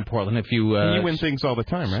we've been on in Portland. If you win things all the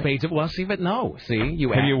time, right? Well, see, but no. See,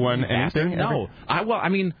 have you won anything? No.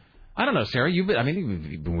 I don't know, Sarah. You've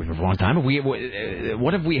been with me for a long time. Have we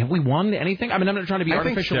won anything? I mean, I'm not trying to be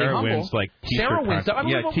artificially humble. Sarah wins Sarah wins stuff.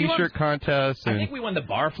 T-shirt contests. I think we won the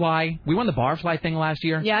Barfly. We won the Barfly thing last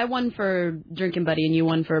year. Yeah, I won for Drinking Buddy, and you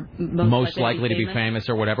won for most likely to be famous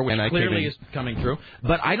or whatever, which clearly is coming through.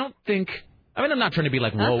 But I don't think. I mean, I'm not trying to be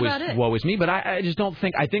like woe is me, but I just don't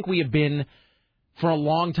think. I think we have been. For a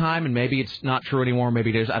long time, and maybe it's not true anymore, maybe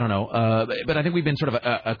it is, I don't know. But I think we've been sort of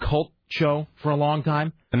a cult show for a long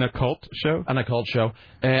time. An occult show? An occult show.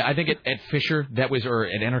 I think at Fisher, or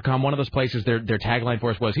at Entercom, one of those places, their tagline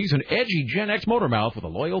for us was, he's an edgy Gen X motormouth with a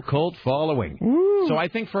loyal cult following. Ooh. So I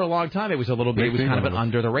think for a long time, it was kind of an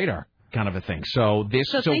under the radar kind of a thing. So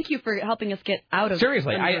thank you for helping us get out of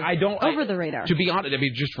seriously. I don't over the radar. To be honest, I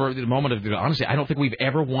mean, just for the moment of honesty, I don't think we've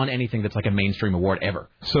ever won anything that's like a mainstream award ever.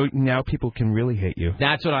 So now people can really hate you.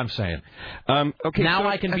 That's what I'm saying. Okay. Now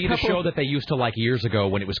I can be the show that they used to like years ago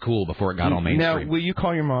when it was cool before it got all mainstream. Now, will you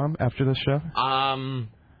call your mom after this show?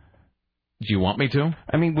 Do you want me to?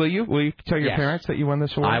 I mean, will you tell your parents that you won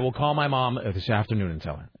this award? I will call my mom this afternoon and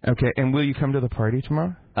tell her. Okay, and will you come to the party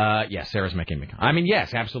tomorrow? Yes, Sarah's making me. I mean,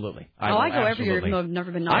 yes, absolutely. I go every year, even though I've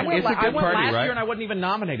never been nominated. I went last year, and I wasn't even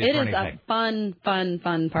nominated for anything. It is a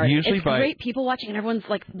fun party. Usually it's great people watching, and everyone's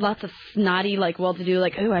like lots of snotty, like well-to-do,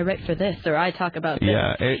 like, oh, I write for this, or I talk about this.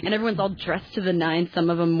 Yeah, and everyone's all dressed to the nines, some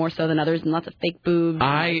of them more so than others, and lots of fake boobs.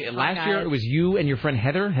 Last year, it was you and your friend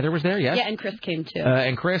Heather. Heather was there, yes? Yeah, and Chris came, too.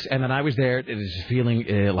 And Chris, and then I was there, feeling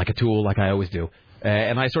like a tool, like I always do.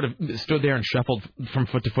 And I sort of stood there and shuffled from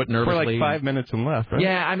foot to foot nervously. For like 5 minutes and left, right?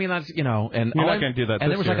 Yeah, I mean, that's, and you're not going to do that.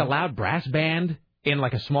 And there was like a loud brass band in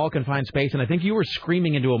like a small confined space, and I think you were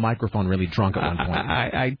screaming into a microphone really drunk at one point.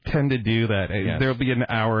 I tend to do that. Yes. There'll be an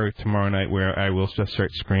hour tomorrow night where I will just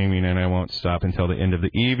start screaming, and I won't stop until the end of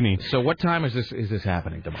the evening. So what time is this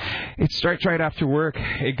happening tomorrow? It starts right after work.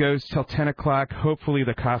 It goes till 10 o'clock. Hopefully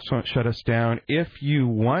the cops won't shut us down. If you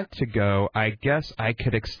want to go, I guess I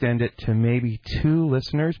could extend it to maybe 2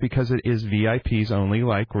 listeners because it is VIPs only,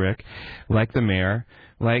 like Rick, like the mayor.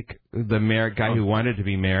 Like the mayor guy who wanted to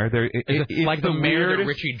be mayor. It's like the mayor that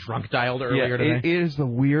Richie drunk dialed earlier today? It is the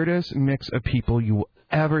weirdest mix of people you will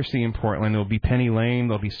ever see in Portland. There'll be Penny Lane.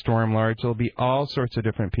 There'll be Storm Large. There'll be all sorts of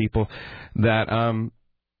different people that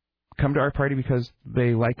come to our party because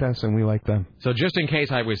they like us and we like them. So just in case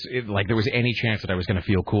there was any chance that I was going to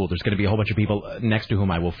feel cool, there's going to be a whole bunch of people next to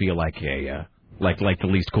whom I will feel like a... Like the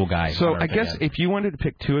least cool guy. So I guess if you wanted to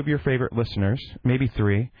pick 2 of your favorite listeners, maybe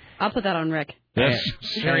 3. I'll put that on Rick. Yes.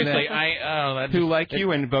 Seriously, who like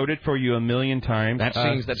you and voted for you 1,000,000 times.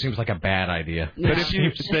 That seems like a bad idea. But if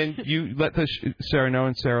you let Sarah know,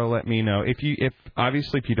 and Sarah let me know. If you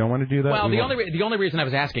don't want to do that. Well, the only reason I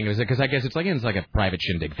was asking is because I guess it's like a private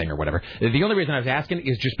shindig thing or whatever. The only reason I was asking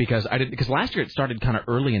is just because because last year it started kind of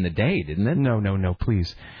early in the day, didn't it? No,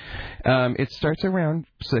 please. It starts around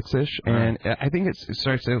 6ish, and I think it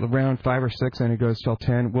starts around 5 or 6, and it goes till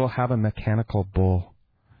 10. We'll have a mechanical bull.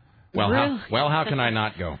 Well, how can I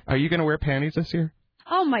not go? Are you going to wear panties this year?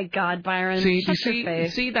 Oh my God, Byron!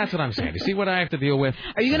 See, that's what I'm saying. You see what I have to deal with?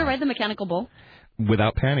 Are you going to ride the mechanical bull?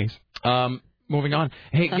 Without panties. Moving on.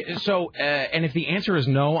 Hey, so and if the answer is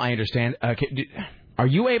no, I understand. Are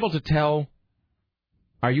you able to tell?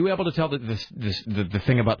 Are you able to tell the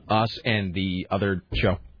thing about us and the other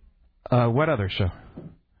show? What other show?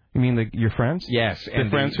 You mean your friends? Yes. The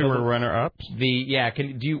friends who were runner-ups? Do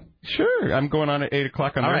you... Sure. I'm going on at 8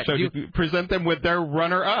 o'clock on their show to present them with their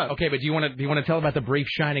runner-up. Okay, but do you want to tell about the brief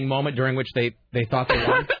shining moment during which they thought they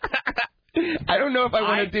won? I don't know if I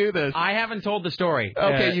want to do this. I haven't told the story.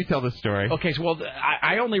 Okay, you tell the story. Okay, so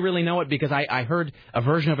I only really know it because I heard a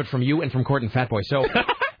version of it from you and from Court and Fatboy. So...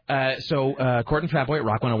 Court and Fatboy at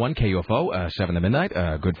Rock 101 KUFO, 7 to midnight,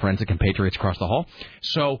 good friends and compatriots across the hall.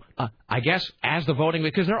 So, I guess as the voting,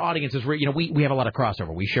 because their audience is, we have a lot of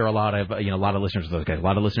crossover. We share a lot of listeners to those guys, a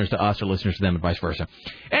lot of listeners to us or listeners to them and vice versa.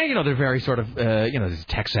 And, they're very sort of,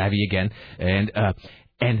 tech savvy again.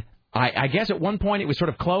 And I guess at one point it was sort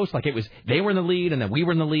of close, like they were in the lead and then we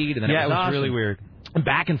were in the lead and then it was really weird.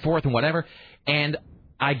 Back and forth and whatever. And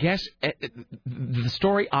I guess the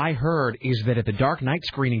story I heard is that at the Dark Knight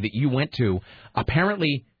screening that you went to,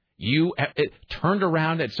 apparently you turned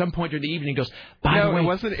around at some point during the evening and goes, by the way...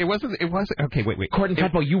 it wasn't. Okay, wait. Court and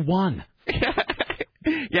Fatboy, you won.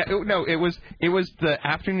 It was the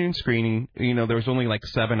afternoon screening. There was only like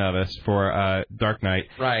 7 of us for Dark Knight.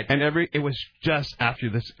 Right. And it was just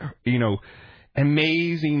after this,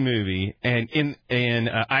 amazing movie and in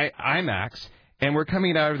IMAX. And we're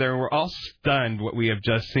coming out of there, and we're all stunned what we have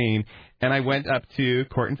just seen. And I went up to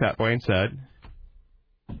Court and Fatboy and said,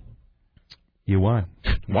 "You won."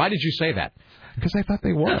 Why did you say that? Because I thought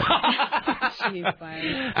they won. Jeez,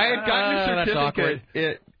 I had gotten a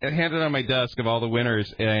certificate handed on my desk of all the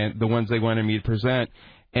winners and the ones they wanted me to present.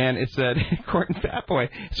 And it said Court and Fatboy.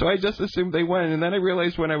 So I just assumed they won. And then I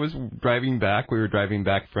realized when I was driving back, we were driving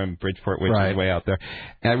back from Bridgeport, which is way out there.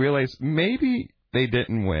 And I realized maybe... they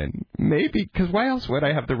didn't win. Maybe, because why else would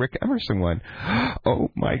I have the Rick Emerson one?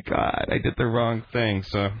 Oh, my God. I did the wrong thing.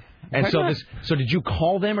 So did you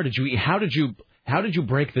call them or how did you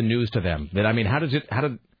break the news to them?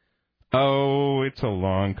 Oh, it's a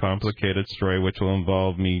long, complicated story, which will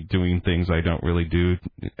involve me doing things I don't really do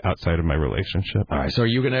outside of my relationship. All right. So will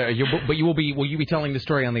you be telling the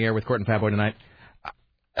story on the air with Court and Fatboy tonight?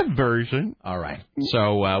 A version. All right.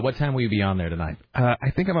 So what time will you be on there tonight?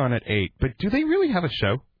 I think I'm on at 8. But do they really have a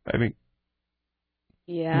show? I mean...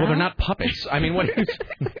 Yeah. Well, they're not puppets. I mean, what...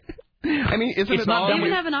 I mean, isn't it all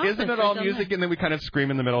music that. And then we kind of scream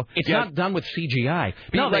in the middle? It's not done with CGI.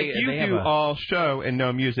 No, they do all show and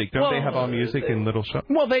no music. Don't they have all music and little show?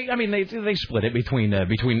 Well, they split it between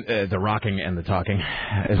the rocking and the talking,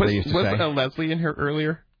 as they used to say. Was Leslie in here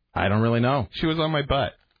earlier? I don't really know. She was on my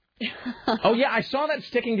butt. Oh, yeah, I saw that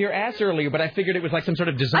sticking to your ass earlier, but I figured it was like some sort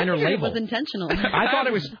of designer label. It was intentional.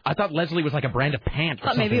 I thought Leslie was like a brand of pants or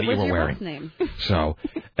something maybe it was that you were your wearing. last name. So,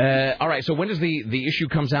 all right, so when does the issue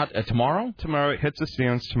comes out? Tomorrow? Tomorrow. It hits the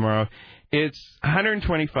stands tomorrow. It's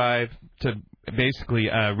 125 to basically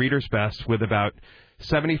reader's best with about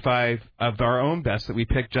 75 of our own best that we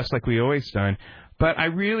picked just like we always done. But I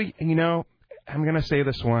really, I'm going to say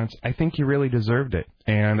this once. I think you really deserved it.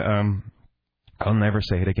 And I'll never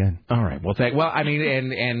say it again. All right. Well, I mean,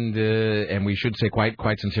 and we should say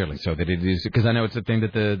quite sincerely, so that it is, because I know it's a thing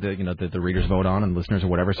that the readers vote on and listeners or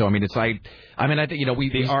whatever. So I mean, it's like, I think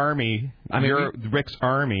the army. I mean, Rick's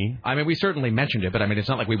army. I mean, we certainly mentioned it, but I mean, it's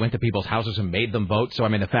not like we went to people's houses and made them vote. So I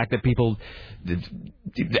mean, the fact that people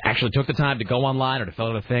actually took the time to go online or to fill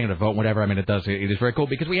out a thing or to vote, whatever. I mean, it is very cool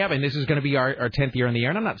because we have, and this is going to be our 10th year in the air.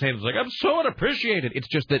 And I'm not saying it's like I'm so unappreciated. It's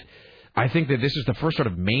just that I think that this is the first sort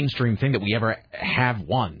of mainstream thing that we ever have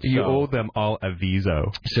won. So. You owe them all a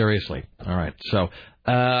viso. Seriously. All right. So,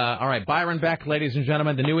 all right. Byron Beck, ladies and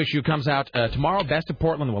gentlemen. The new issue comes out tomorrow. Best of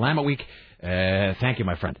Portland, the Willamette Week. Thank you,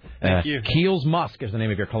 my friend. Thank you. Kiehl's Musk is the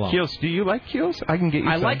name of your cologne. Kiehl's. Do you like Kiehl's? I can get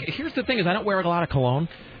you some. Here's the thing is I don't wear a lot of cologne.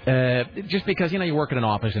 Just because, you work in an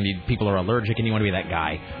office and people are allergic and you want to be that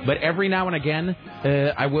guy. But every now and again,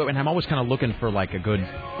 I will, and I'm always kind of looking for like a good,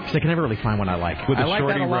 because I can never really find one I like. With a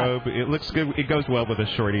shorty robe, it looks good. It goes well with a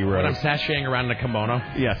shorty robe. When I'm sashaying around in a kimono?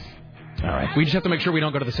 Yes. All right. We just have to make sure we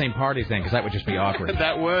don't go to the same parties then, because that would just be awkward.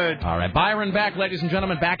 That would. All right. Byron Beck, ladies and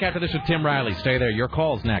gentlemen. Back after this with Tim Riley. Stay there. Your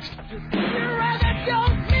call's next.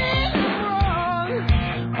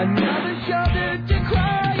 Another shoulder to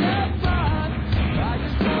cry upon. I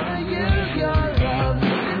just wanna use your love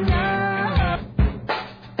tonight.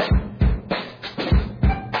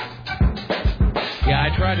 Yeah, I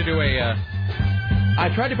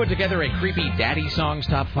tried to put together a creepy daddy songs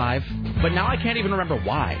top 5, but now I can't even remember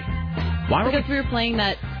why. Because we were playing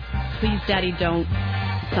that Please Daddy Don't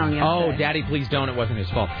song yesterday. Oh, Daddy Please Don't. It wasn't his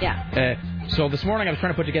fault. Yeah. So this morning I was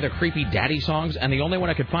trying to put together creepy daddy songs, and the only one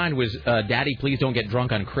I could find was Daddy Please Don't Get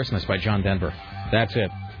Drunk on Christmas by John Denver. That's it.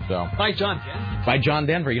 So By John Denver? By John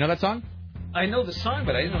Denver. You know that song? I know the song,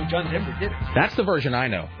 but I didn't know John Denver did it. That's the version I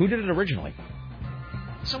know. Who did it originally?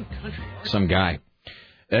 Some country artist. Some guy.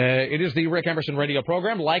 It is the Rick Emerson radio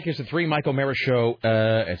program. Like is the 3 Michael Mara show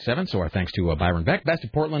at 7. So our thanks to Byron Beck. Best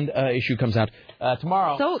of Portland issue comes out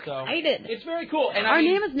tomorrow. So excited. It's very cool. And our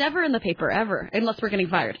name is never in the paper, ever, unless we're getting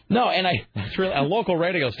fired. No, and it's really a local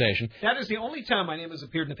radio station. That is the only time my name has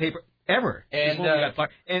appeared in the paper ever. And, when we got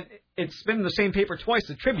fired. And it's been in the same paper twice,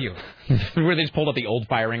 the Tribune. Where they just pulled up the old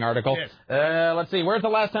firing article. Yes. Let's see. Where's the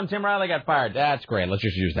last time Tim Riley got fired? That's great. Let's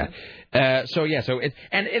just use that. So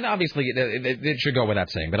obviously it should go without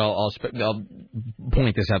saying, but I'll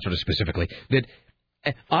point this out sort of specifically that.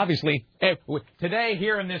 Obviously, today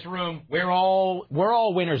here in this room, we're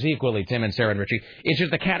all winners equally, Tim and Sarah and Richie. It's just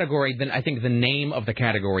the category. Then I think the name of the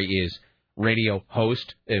category is radio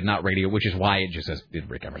host, not radio, which is why it just says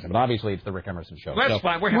Rick Emerson. But obviously, it's the Rick Emerson show. That's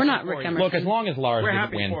fine. We're not Rick Emerson. Look, as long as Lars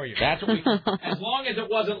didn't win, for you. that's what we. As long as it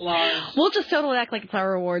wasn't Lars. We'll just totally act like it's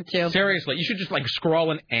our reward too. Seriously, you should just like scroll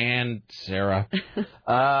in and Sarah.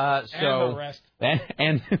 And the rest.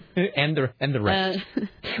 And the rest.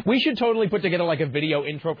 We should totally put together like a video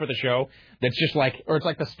intro for the show that's just like, or it's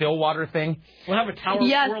like the Stillwater thing. We'll have a tower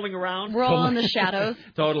swirling around. We're all in the shadows.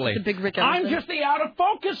 Totally. The big Rick Emerson. I'm just the out of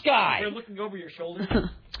focus guy. We're looking over your shoulder.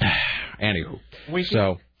 Anywho,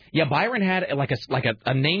 so yeah, Byron had like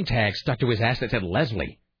a name tag stuck to his ass that said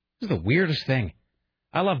Leslie. This is the weirdest thing.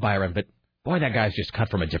 I love Byron, but boy, that guy's just cut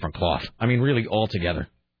from a different cloth. I mean, really altogether.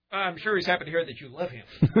 I'm sure he's happy to hear that you love him.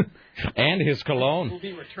 And his cologne.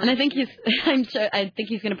 And I think he's going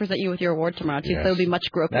to present you with your award tomorrow too. Yes. So it'll be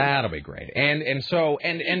much groping. That'll be great. And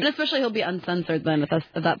especially he'll be uncensored then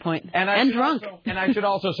at that point. And drunk. And I should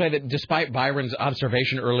also say that despite Byron's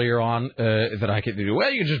observation earlier on that I could do,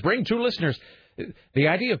 well, you just bring 2 listeners. The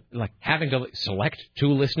idea of like having to select 2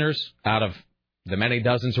 listeners out of the many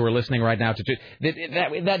dozens who are listening right now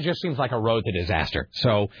that just seems like a road to disaster.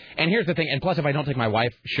 So, and here's the thing, and plus if I don't take my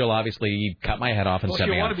wife, she'll obviously cut my head off and set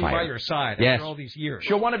me on fire. She'll want to be by your side after all these years.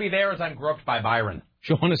 She'll want to be there as I'm groped by Byron.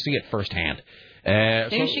 She'll want to see it firsthand.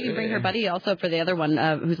 Maybe she can bring her buddy also for the other one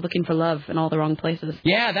who's looking for love in all the wrong places.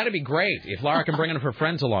 Yeah, that'd be great if Laura can bring one of her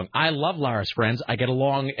friends along. I love Laura's friends. I get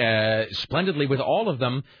along splendidly with all of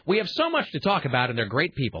them. We have so much to talk about, and they're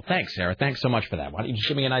great people. Thanks, Sarah. Thanks so much for that. Why don't you just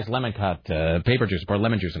give me a nice lemon cut paper juice or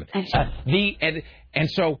lemon juice in it?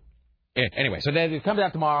 Anyway, so it comes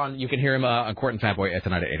out tomorrow, and you can hear him on Court and Fatboy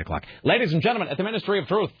tonight at 8 o'clock. Ladies and gentlemen, at the Ministry of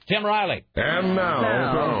Truth, Tim Riley. And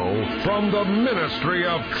now, from the Ministry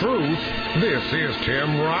of Truth, this is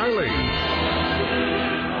Tim Riley.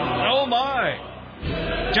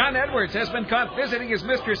 John Edwards has been caught visiting his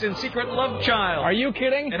mistress in secret love child. Are you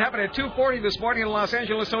kidding? It happened at 2:40 this morning in a Los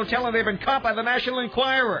Angeles hotel, and they've been caught by the National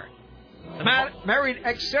Enquirer. The married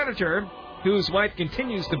ex-senator, whose wife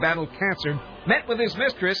continues to battle cancer, met with his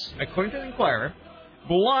mistress, according to the Enquirer,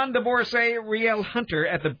 blonde divorcee Riel Hunter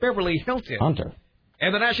at the Beverly Hilton. Hunter.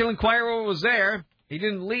 And the National Enquirer was there. He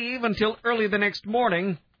didn't leave until early the next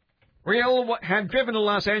morning. Riel had driven to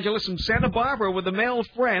Los Angeles from Santa Barbara with a male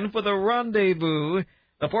friend for the rendezvous.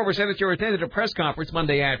 The former senator attended a press conference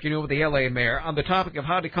Monday afternoon with the L.A. mayor on the topic of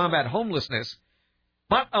how to combat homelessness.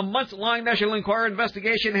 But a months-long National Enquirer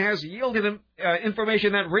investigation has yielded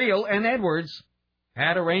information that Riel and Edwards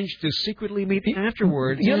had arranged to secretly meet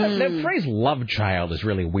afterwards. You know, that phrase "love child" is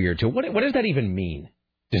really weird, too. What does that even mean?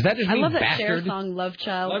 Does that just mean bastard? I love that Cher song, Love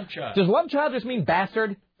Child. Love Child. Does love child just mean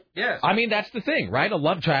bastard? Yes. I mean, that's the thing, right? A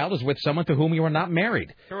love child is with someone to whom you are not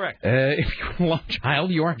married. Correct. If you're a love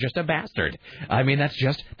child, you are just a bastard. I mean, that's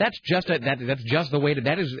just the way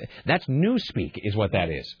that's newspeak is what that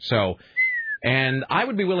is. So, and I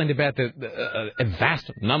would be willing to bet that a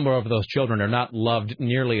vast number of those children are not loved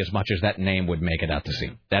nearly as much as that name would make it out to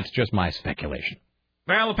seem. That's just my speculation.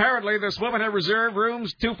 Well, apparently this woman had reserved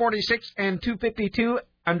rooms 246 and 252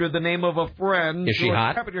 under the name of a friend. Is she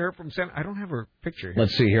hot? Happened to her from I don't have her picture here.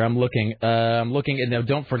 Let's see here. I'm looking, and now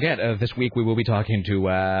don't forget, this week we will be talking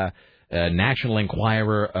to National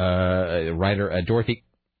Enquirer writer Dorothy.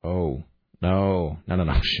 Oh, no.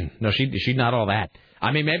 She's not all that.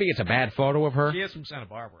 I mean, maybe it's a bad photo of her. She is from Santa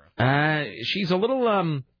Barbara. She's a little,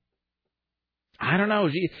 I don't know.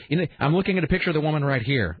 I'm looking at a picture of the woman right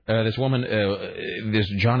here. This woman, this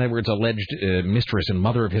John Edwards' alleged mistress and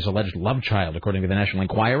mother of his alleged love child, according to the National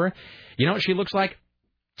Enquirer. You know what she looks like?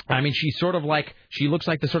 I mean, she looks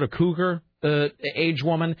like the sort of cougar age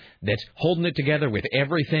woman that's holding it together with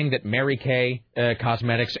everything that Mary Kay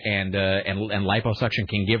Cosmetics and liposuction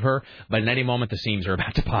can give her, but at any moment the seams are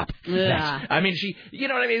about to pop. Yeah. I mean, you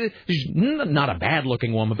know what I mean? She's not a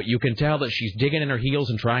bad-looking woman, but you can tell that she's digging in her heels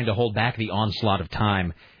and trying to hold back the onslaught of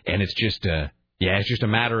time, and it's just it's just a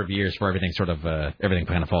matter of years for everything everything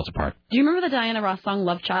kind of falls apart. Do you remember the Diana Ross song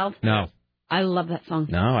Love Child? No. I love that song.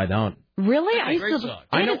 No, I don't. Really? That's a great song.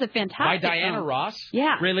 It is a fantastic By Diana song. Ross?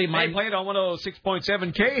 Yeah. Really? They played on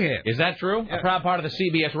 106.7 K hit. Is that true? Yeah. A proud part of the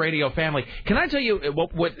CBS radio family. Can I tell you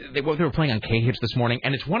what they were playing on K hits this morning?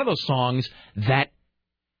 And it's one of those songs that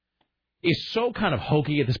is so kind of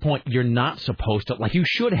hokey at this point. You're not supposed to. Like, you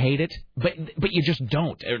should hate it, but you just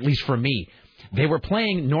don't, at least for me. They were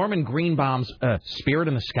playing Norman Greenbaum's Spirit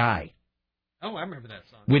in the Sky. Oh, I remember that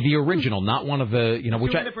song. With the original, not one of the,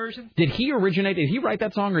 version? Did he originate? Did he write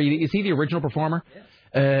that song, or is he the original performer?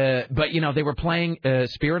 Yes. But, they were playing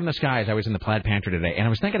Spirit in the Sky as I was in the Plaid Pantry today, and I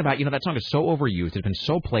was thinking about, that song is so overused. It's been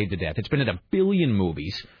so played to death. It's been in a billion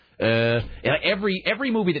movies.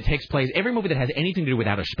 Every movie that takes place, every movie that has anything to do with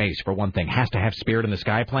outer space, for one thing, has to have Spirit in the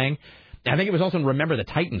Sky playing. I think it was also in Remember the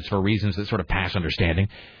Titans for reasons that sort of pass understanding.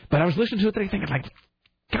 But I was listening to it today thinking, like,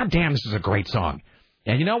 God damn, this is a great song.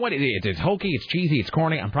 And you know what? It's hokey, it's cheesy, it's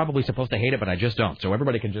corny. I'm probably supposed to hate it, but I just don't. So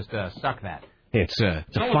everybody can just suck that. It's a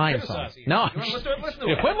fine song. No,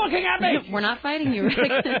 quit looking at me. We're not fighting you, Rick.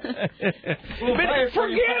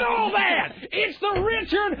 Forget all that. It's the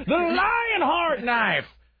Richard the Lionheart knife.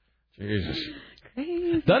 Jesus.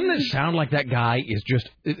 Crazy. Doesn't it sound like that guy is just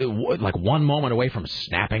like one moment away from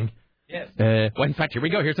snapping? Yes. Well, in fact, here we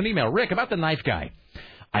go. Here's an email. Rick, about the knife guy.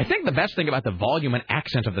 I think the best thing about the volume and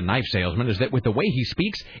accent of the knife salesman is that with the way he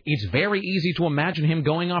speaks, it's very easy to imagine him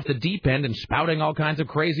going off the deep end and spouting all kinds of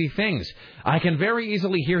crazy things. I can very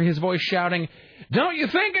easily hear his voice shouting, "Don't you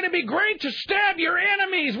think it'd be great to stab your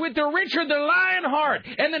enemies with the Richard the Lionheart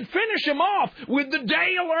and then finish them off with the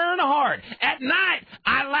Dale Earnhardt? At night,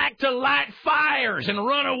 I like to light fires and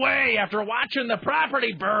run away after watching the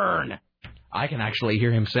property burn." I can actually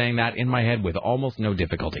hear him saying that in my head with almost no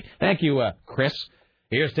difficulty. Thank you, Chris.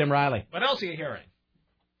 Here's Tim Riley. What else are you hearing?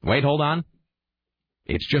 Wait, hold on.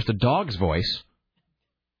 It's just a dog's voice.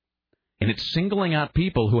 And it's singling out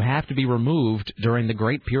people who have to be removed during the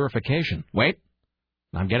Great Purification. Wait.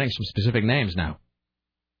 I'm getting some specific names now.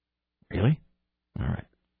 Really? All right.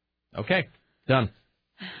 Okay. Done.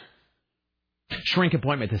 Shrink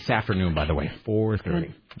appointment this afternoon, by the way.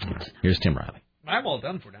 4:30. Here's Tim Riley. I'm all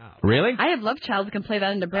done for now. Really? I have Love Child. We can play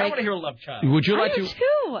that in the break. I want to hear Love Child. Would you like to?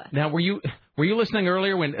 Too. Now, were you listening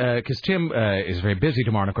earlier when, because Tim is very busy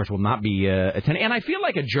tomorrow and, of course, will not be attending. And I feel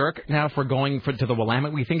like a jerk now for going to the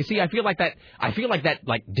Willamette Week thing. See, I feel like that,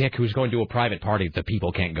 like, dick who's going to a private party that the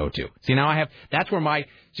people can't go to. See, now that's where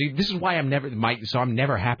this is why I'm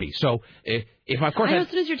never happy. So, if of course I know as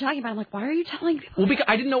soon as you're talking about it, I'm like, why are you telling people? Well, because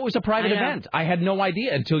I didn't know it was a private event. I had no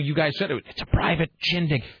idea until you guys said it. It's a private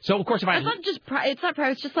shindig. So, of course, it's not just it's not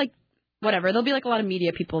private. It's just like whatever. There'll be like a lot of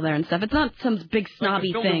media people there and stuff. It's not some big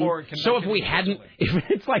snobby thing. So if we hadn't,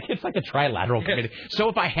 it's like a trilateral committee. So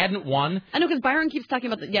if I hadn't won, I know because Byron keeps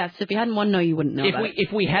talking about that. Yes, if you hadn't won, no, you wouldn't know.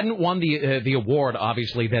 If we hadn't won the award,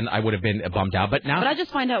 obviously, then I would have been bummed out. But now, I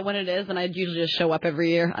just find out when it is, and I usually just show up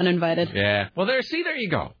every year uninvited. Yeah. Well, there you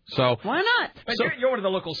go. So why not? But you're one of the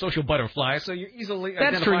local social butterflies, so you're easily.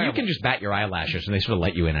 That's true. You can just bat your eyelashes, and they sort of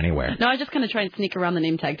let you in anywhere. No, I just kind of try and sneak around the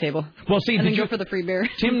name tag table. Well, see, and then go for the free beer.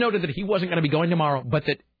 Tim noted that he wasn't going to be going tomorrow. But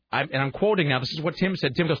that, and I'm quoting now, this is what Tim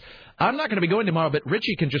said. Tim goes, I'm not going to be going tomorrow, but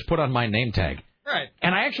Richie can just put on my name tag. Right.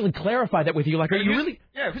 And I actually clarified that with you. Like, are you really?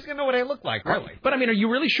 Yeah, who's going to know what I look like, really? But, I mean, are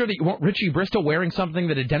you really sure that you want Richie Bristol wearing something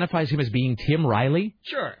that identifies him as being Tim Riley?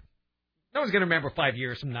 Sure. No one's going to remember 5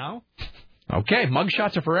 years from now. Okay,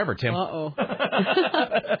 mugshots are forever, Tim. Uh-oh.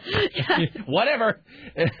 Whatever.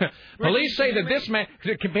 Police say that this man...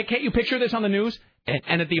 Can't you picture this on the news?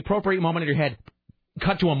 And at the appropriate moment in your head...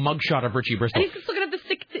 Cut to a mugshot of Richie Bristol. And he's just looking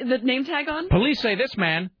at the name tag on? Police say this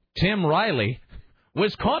man, Tim Riley,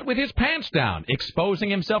 was caught with his pants down, exposing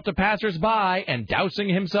himself to passersby and dousing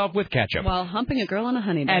himself with ketchup. While humping a girl on a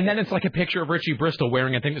honey dip. And then it's like a picture of Richie Bristol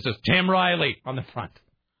wearing a thing that says Tim Riley on the front.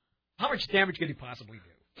 How much damage could he possibly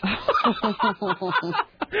do?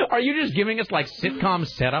 Are you just giving us like sitcom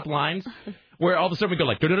setup lines? Where all of a sudden we go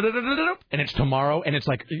like, and it's tomorrow, and it's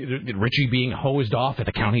like Richie being hosed off at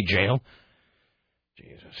the county jail?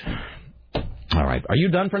 Jesus. All right. Are you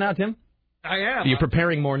done for now, Tim? I am. You're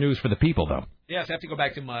preparing more news for the people, though. Yes, I have to go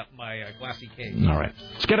back to my glassy case. All right.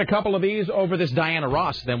 Let's get a couple of these over this Diana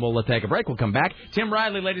Ross, then we'll take a break. We'll come back. Tim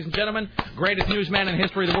Riley, ladies and gentlemen, greatest newsman in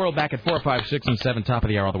history of the world, back at 4, 5, 6, and 7, top of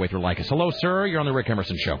the hour all the way through Lycus. Hello, sir. You're on the Rick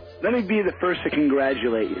Emerson Show. Let me be the first to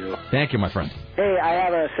congratulate you. Thank you, my friend. Hey, I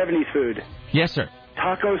have a 70s food. Yes, sir.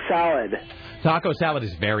 Taco salad. Taco salad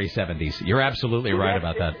is very 70s. You're absolutely right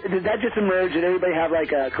about that. Did that just emerge? Did everybody have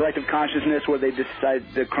like a collective consciousness where they decide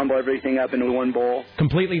to crumble everything up into one bowl?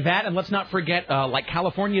 Completely that, and let's not forget like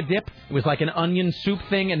California dip. It was like an onion soup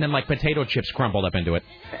thing, and then like potato chips crumbled up into it.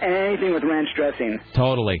 And anything with ranch dressing.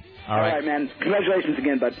 Totally. All right, man. Congratulations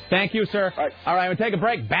again, bud. Thank you, sir. All right, we'll take a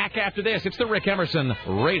break. Back after this. It's the Rick Emerson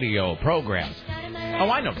radio program. Oh,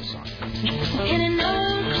 I know this song. In an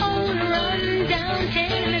old cold run down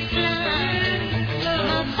Tennessee line,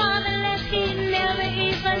 my father left, he never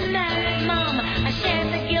even married Mom. I shared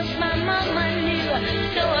the guilt my mama knew,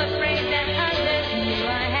 so afraid that others knew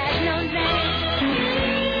I had no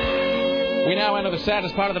name. We now enter the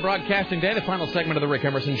saddest part of the broadcasting day, the final segment of the Rick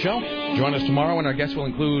Emerson Show. Join us tomorrow, and our guests will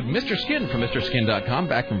include Mr. Skin from MrSkin.com,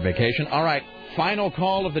 back from vacation. All right, final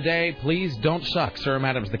call of the day. Please don't suck. Sir,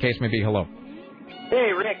 madams, the case may be. Hello.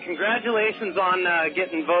 Hey, Rick, congratulations on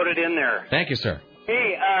getting voted in there. Thank you, sir.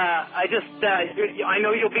 Hey, I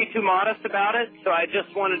know you'll be too modest about it, so I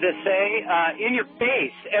just wanted to say, in your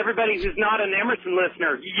face, everybody who's not an Emerson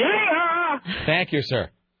listener, yeah! Thank you, sir.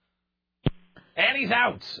 And he's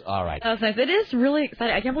out. All right. That was nice. It is really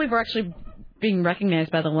exciting. I can't believe we're actually being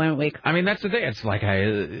recognized by the Willamette Week. I mean, that's the thing. It's like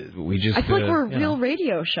we just. I feel like we're a real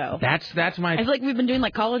radio show. That's my. I feel like we've been doing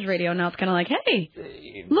like college radio. Now it's kind of like, hey,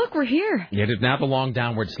 look, we're here. Yeah, now the long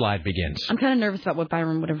downward slide begins. I'm kind of nervous about what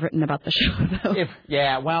Byron would have written about the show,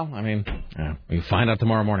 though. Well, I mean, we find out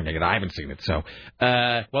tomorrow morning. Again, I haven't seen it, so.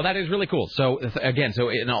 Well, that is really cool. So again, so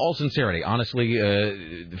in all sincerity, honestly,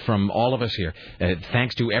 from all of us here,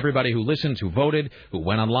 thanks to everybody who listened, who voted, who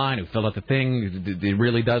went online, who filled out the thing. It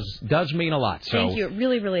really does mean a lot. So thank you. It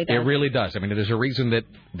really, really does. It really does. I mean, there's a reason that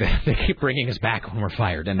they keep bringing us back when we're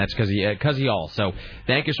fired, and that's because of y'all. So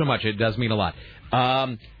thank you so much. It does mean a lot. We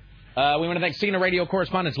want to thank CNN radio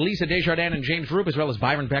correspondents Lisa Desjardins and James Roop, as well as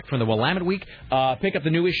Byron Beck from the Willamette Week. Pick up the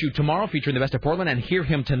new issue tomorrow featuring the best of Portland, and hear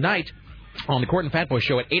him tonight on the Court and Fat Boy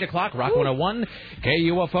Show at 8 o'clock, Rock 101,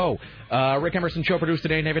 KUFO. Rick Emerson Show produced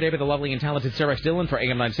today and every day by the lovely and talented Sarah X. Dillon for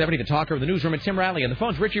AM 970, the talker of the newsroom at Tim Riley. And the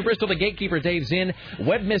phone's Richie Bristol, the gatekeeper, Dave Zinn,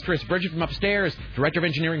 web mistress Bridget from upstairs, director of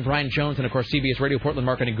engineering Brian Jones, and of course CBS Radio Portland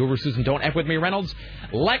marketing guru Susan Don't F with me Reynolds.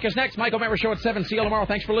 Like us next, Michael Member Show at 7. See y'all tomorrow.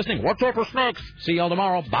 Thanks for listening. Watch out for snakes. See y'all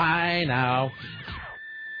tomorrow. Bye now.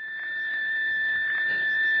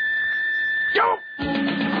 Yo!